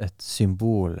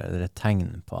symbol eller et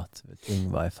tegn på at ting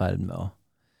var i ferd med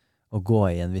å gå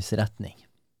i en viss retning.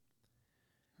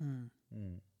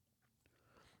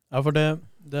 Ja, for det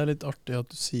er litt artig at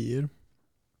du sier.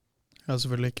 Jeg har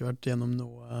selvfølgelig ikke vært gjennom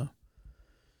noe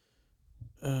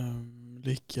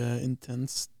like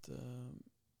intenst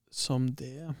som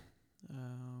det.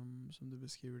 Som du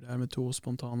beskriver det her med 2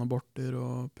 spontane aborter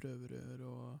og prøverør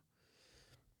og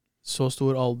så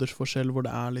stor aldersforskjell hvor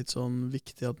det er litt sånn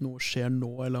viktig at noe skjer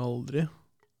nå eller aldri,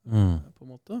 på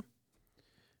en måte.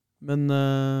 Men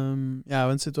jeg er jo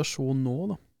i en situasjon nå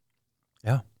da.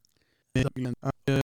 Ja.